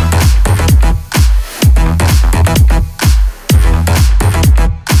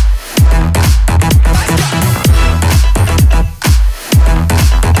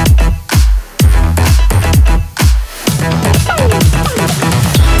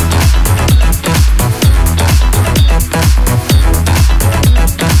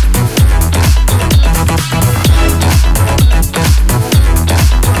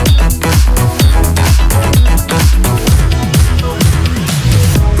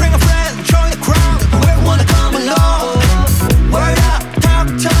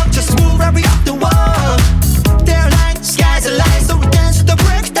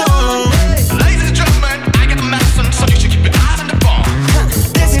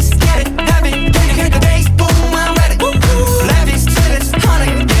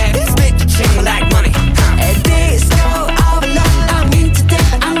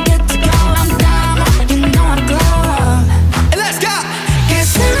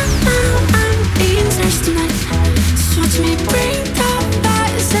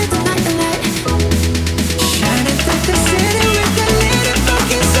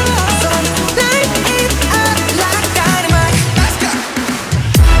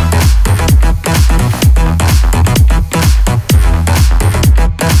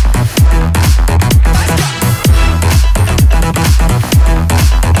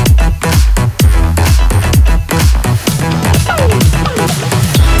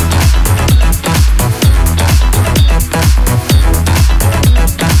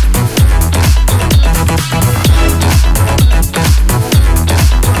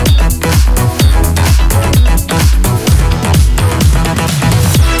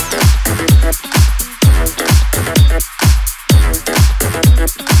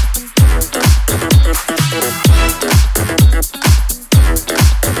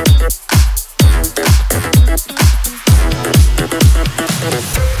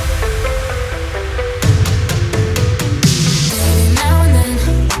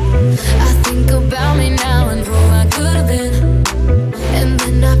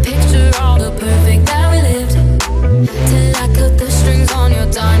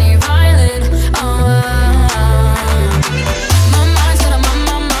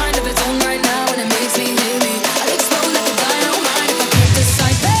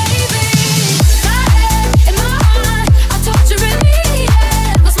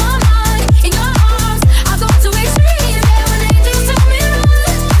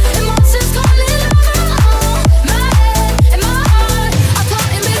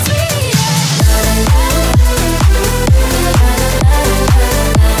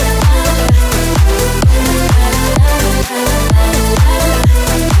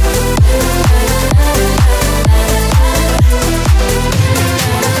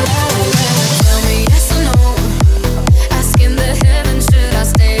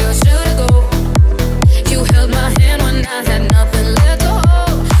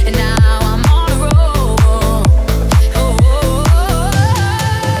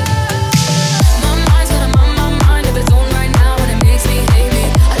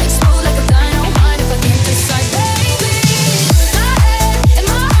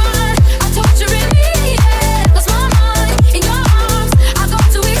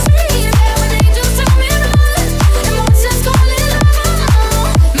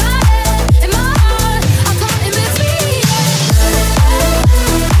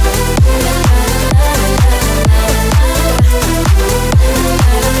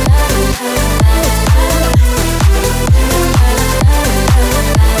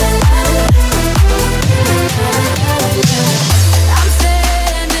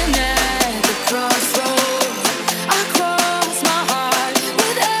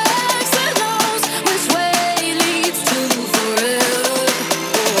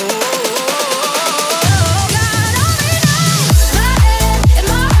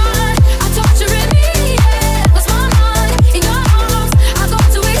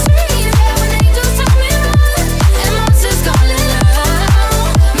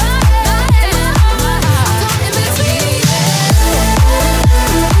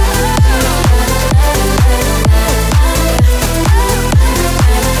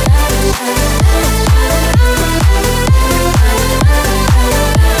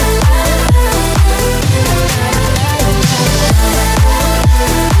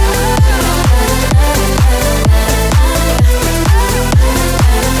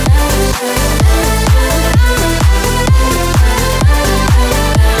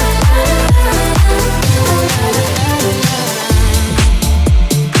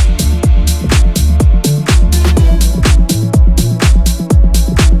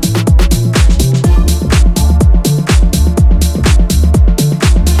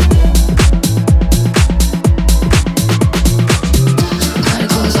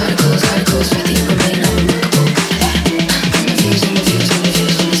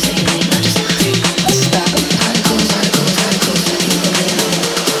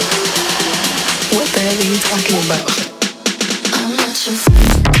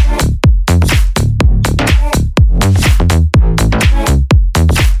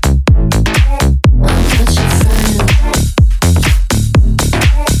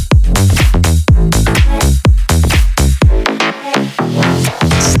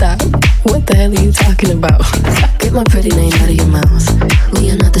 hell are you talking about? Get my pretty name out of your mouth. We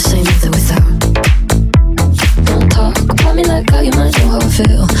are not the same with or without. Don't talk about me like how you might know how I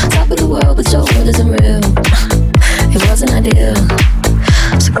feel. Top of the world, but your word isn't real. It wasn't ideal.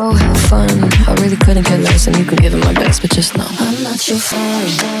 So go have fun. I really couldn't care less, and you can give it my best, but just know I'm not your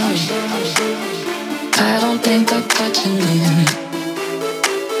friend. I don't think I got your name.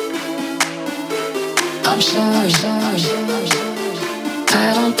 I'm sorry.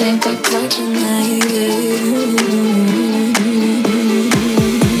 I don't think I got your name.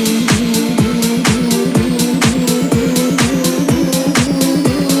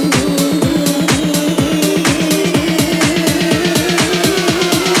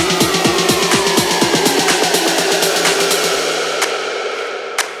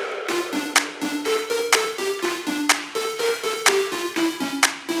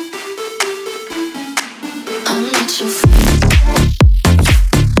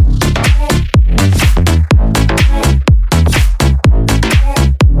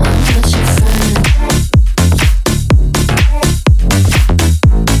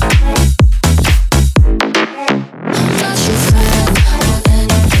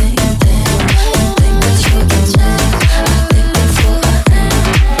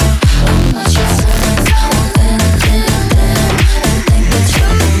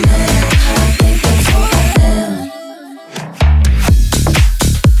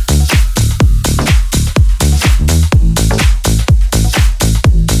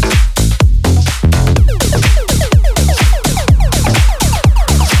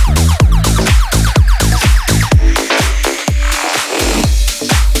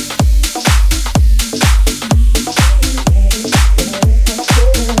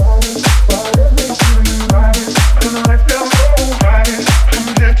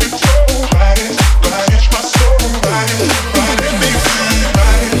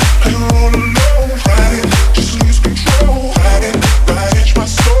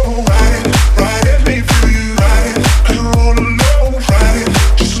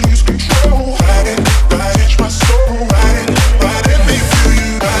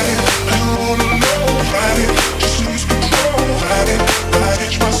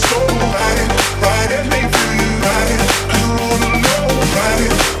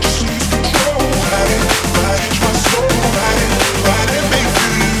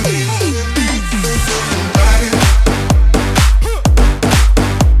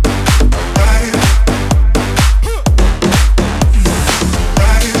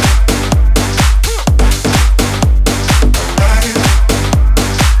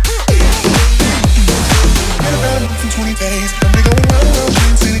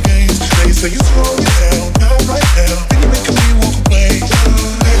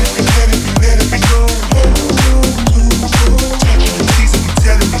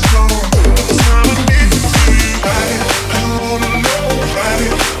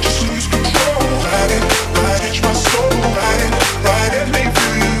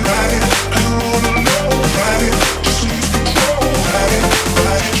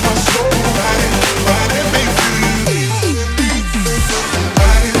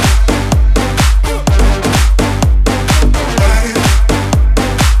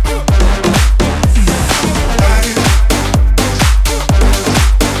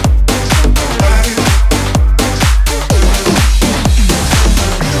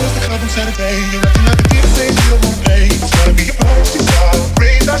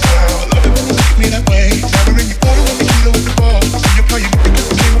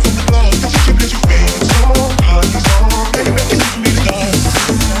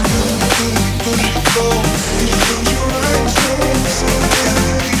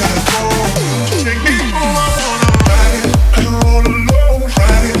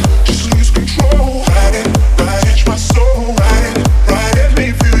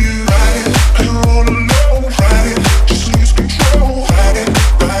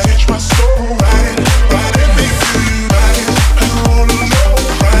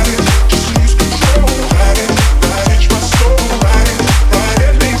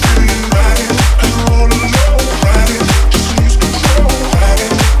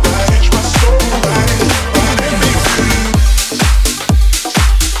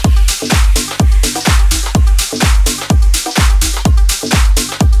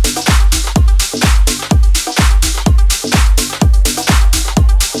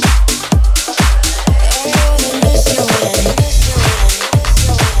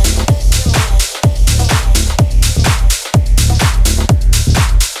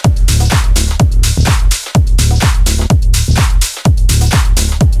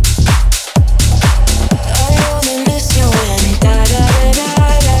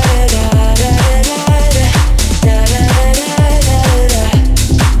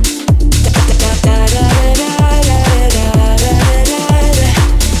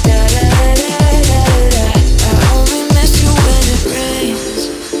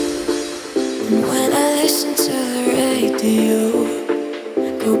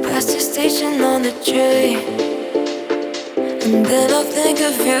 Go past the station on the train, and then I'll think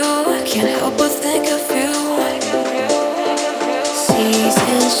of you. I can't help but think of you.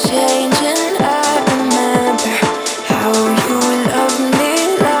 Seasons changing, I remember how you loved me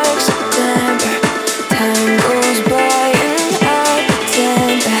like September. Time goes by and I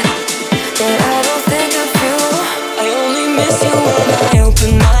pretend that I don't think of you. I only miss you when I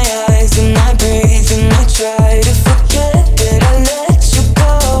open my eyes and I breathe and I try to forget that I let you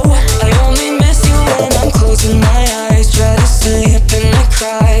go. I only miss you when I'm closing my eyes, try to sleep and I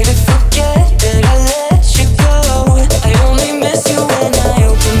cry to forget that I let you go. I only miss you when I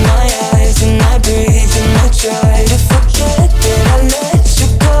open my eyes and I breathe and I try to forget that I let you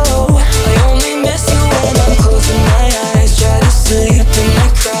go. I only miss you when I'm closing my eyes, try to sleep and I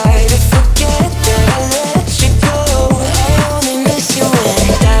cry to forget that I let you go. I only miss you when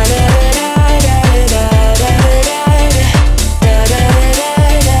da da da da da da da da da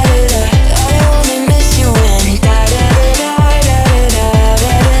da da. I only miss you when da da da da da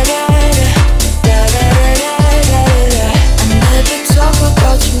da da da. I never talk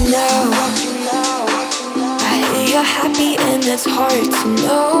about you now. I hear you're happy and it's hard to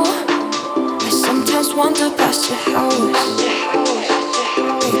know. I sometimes wander past your house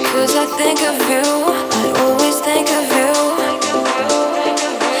because I think of you. I always think of you.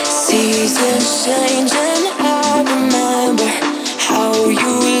 Seasons change and I remember how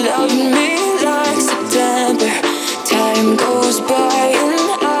you loved me like September. Time goes by and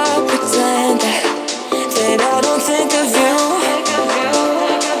I pretend that I don't think of you.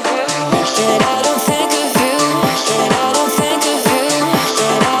 That I don't think of you. That I don't think of you.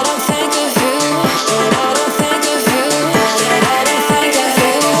 That I don't think of you. That I don't think of you. That I don't think of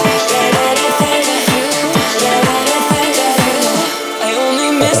you. That I don't think of you. That I don't think of you. I only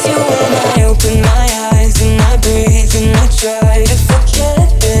miss you when I open my eyes and I breathe and I try to forget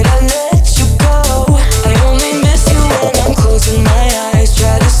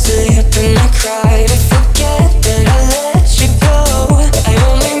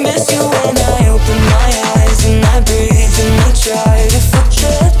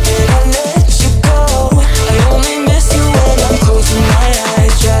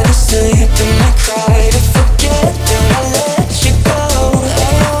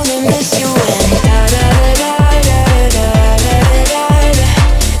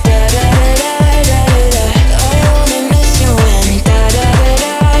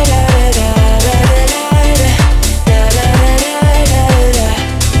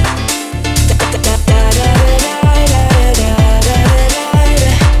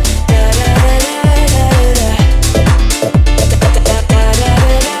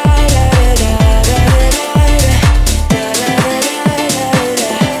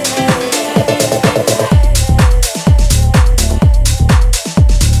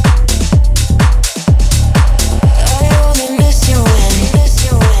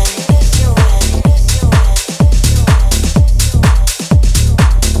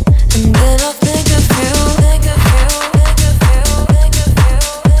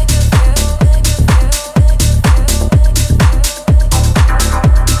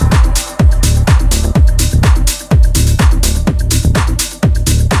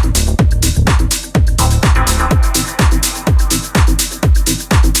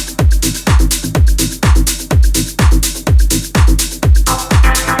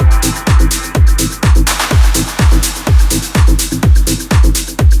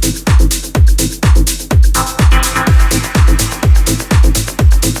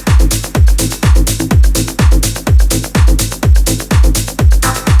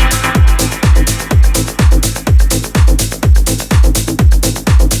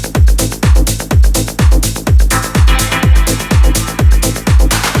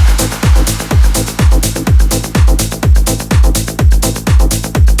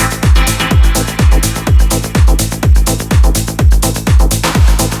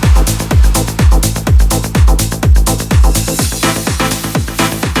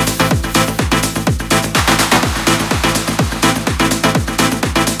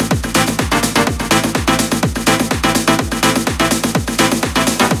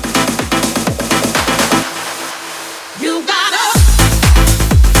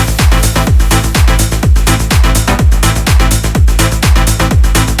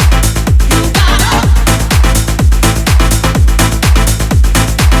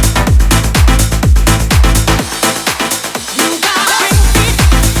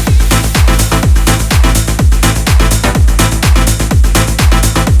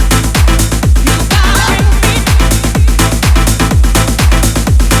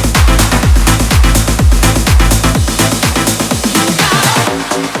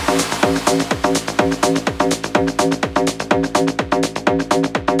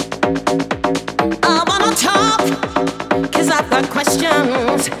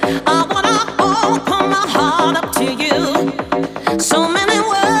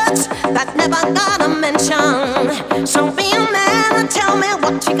words that never got a mention. So be a man and tell me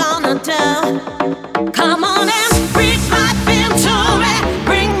what you gonna do. Come on and read my inventory,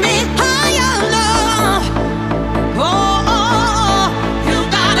 bring me higher love. Oh, you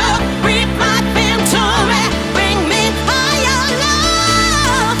gotta read my inventory, bring me higher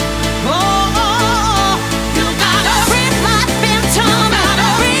love. Oh, you gotta read my inventory,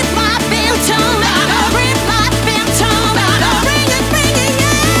 read my inventory, read my inventory, bring it,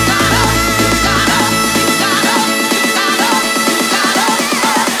 yeah. You gotta.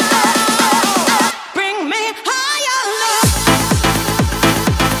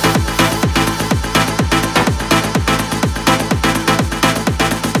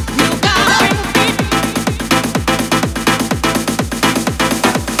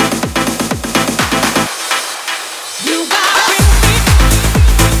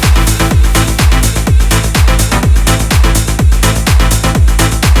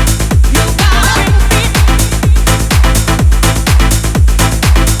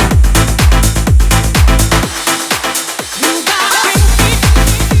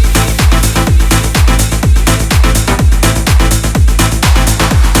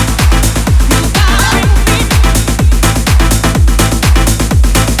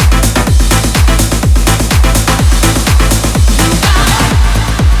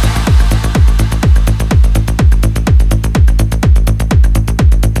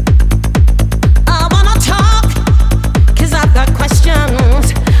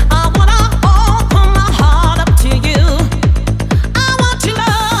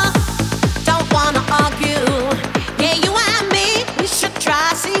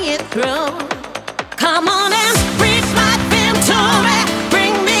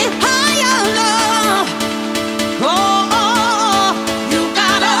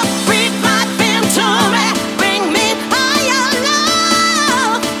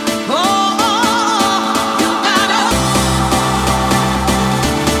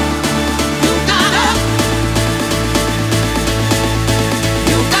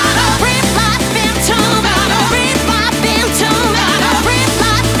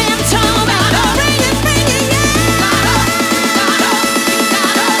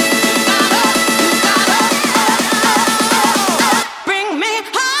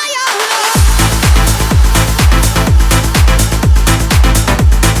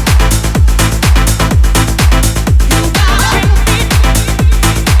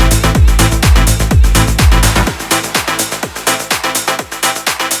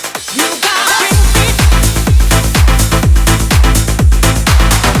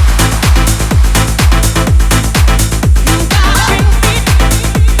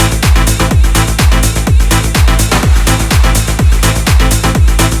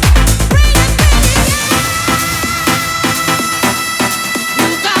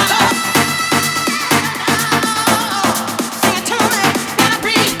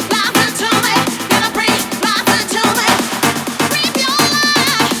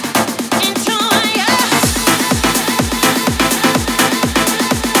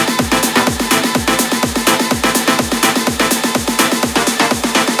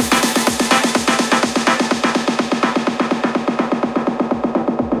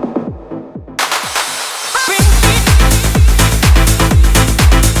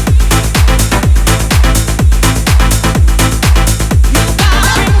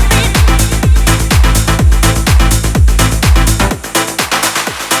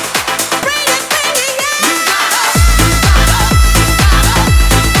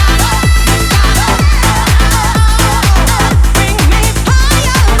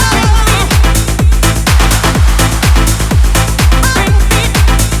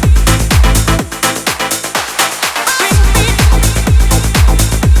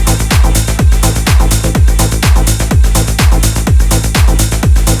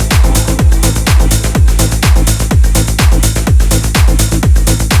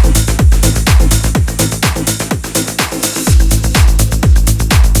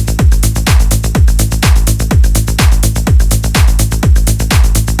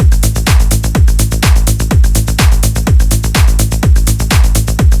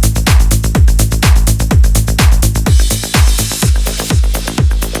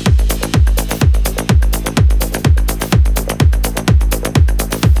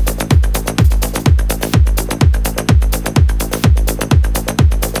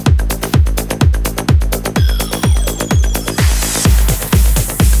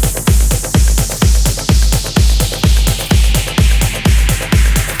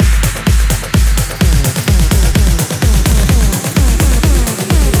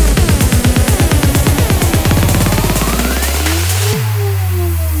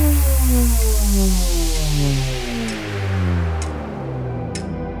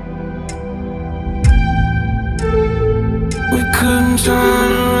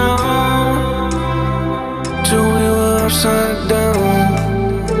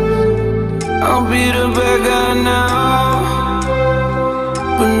 I'll be the bad guy now,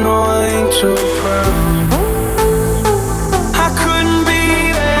 but no, I ain't too proud. I couldn't be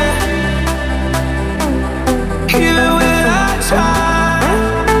there, even when I tried.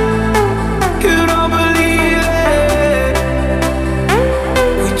 You don't believe it.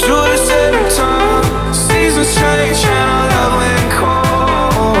 We do this every time. Seasons change and our love went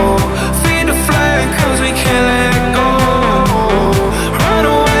cold. Feed the flame 'cause we can't let go. Run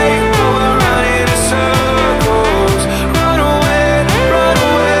away, but we're running in circles. Run away, run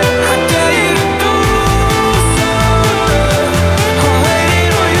away. I dare you to do so. I'm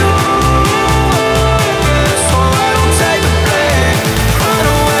waiting on you, so I don't take the blame. Run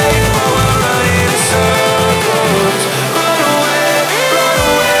away, but we're running in circles. Run away, run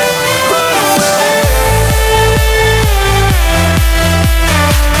away, run away.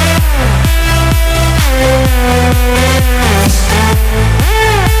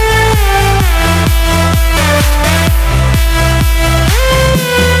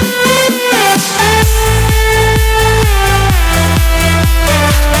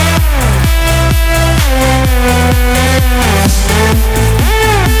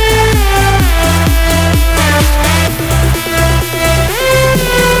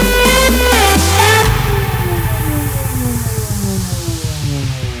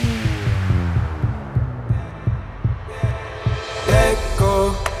 Let go.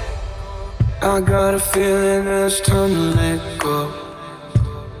 I got a feeling it's time to let go.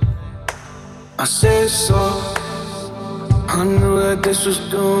 I said so. I knew that this was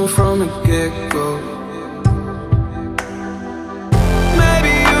doomed from the get-go.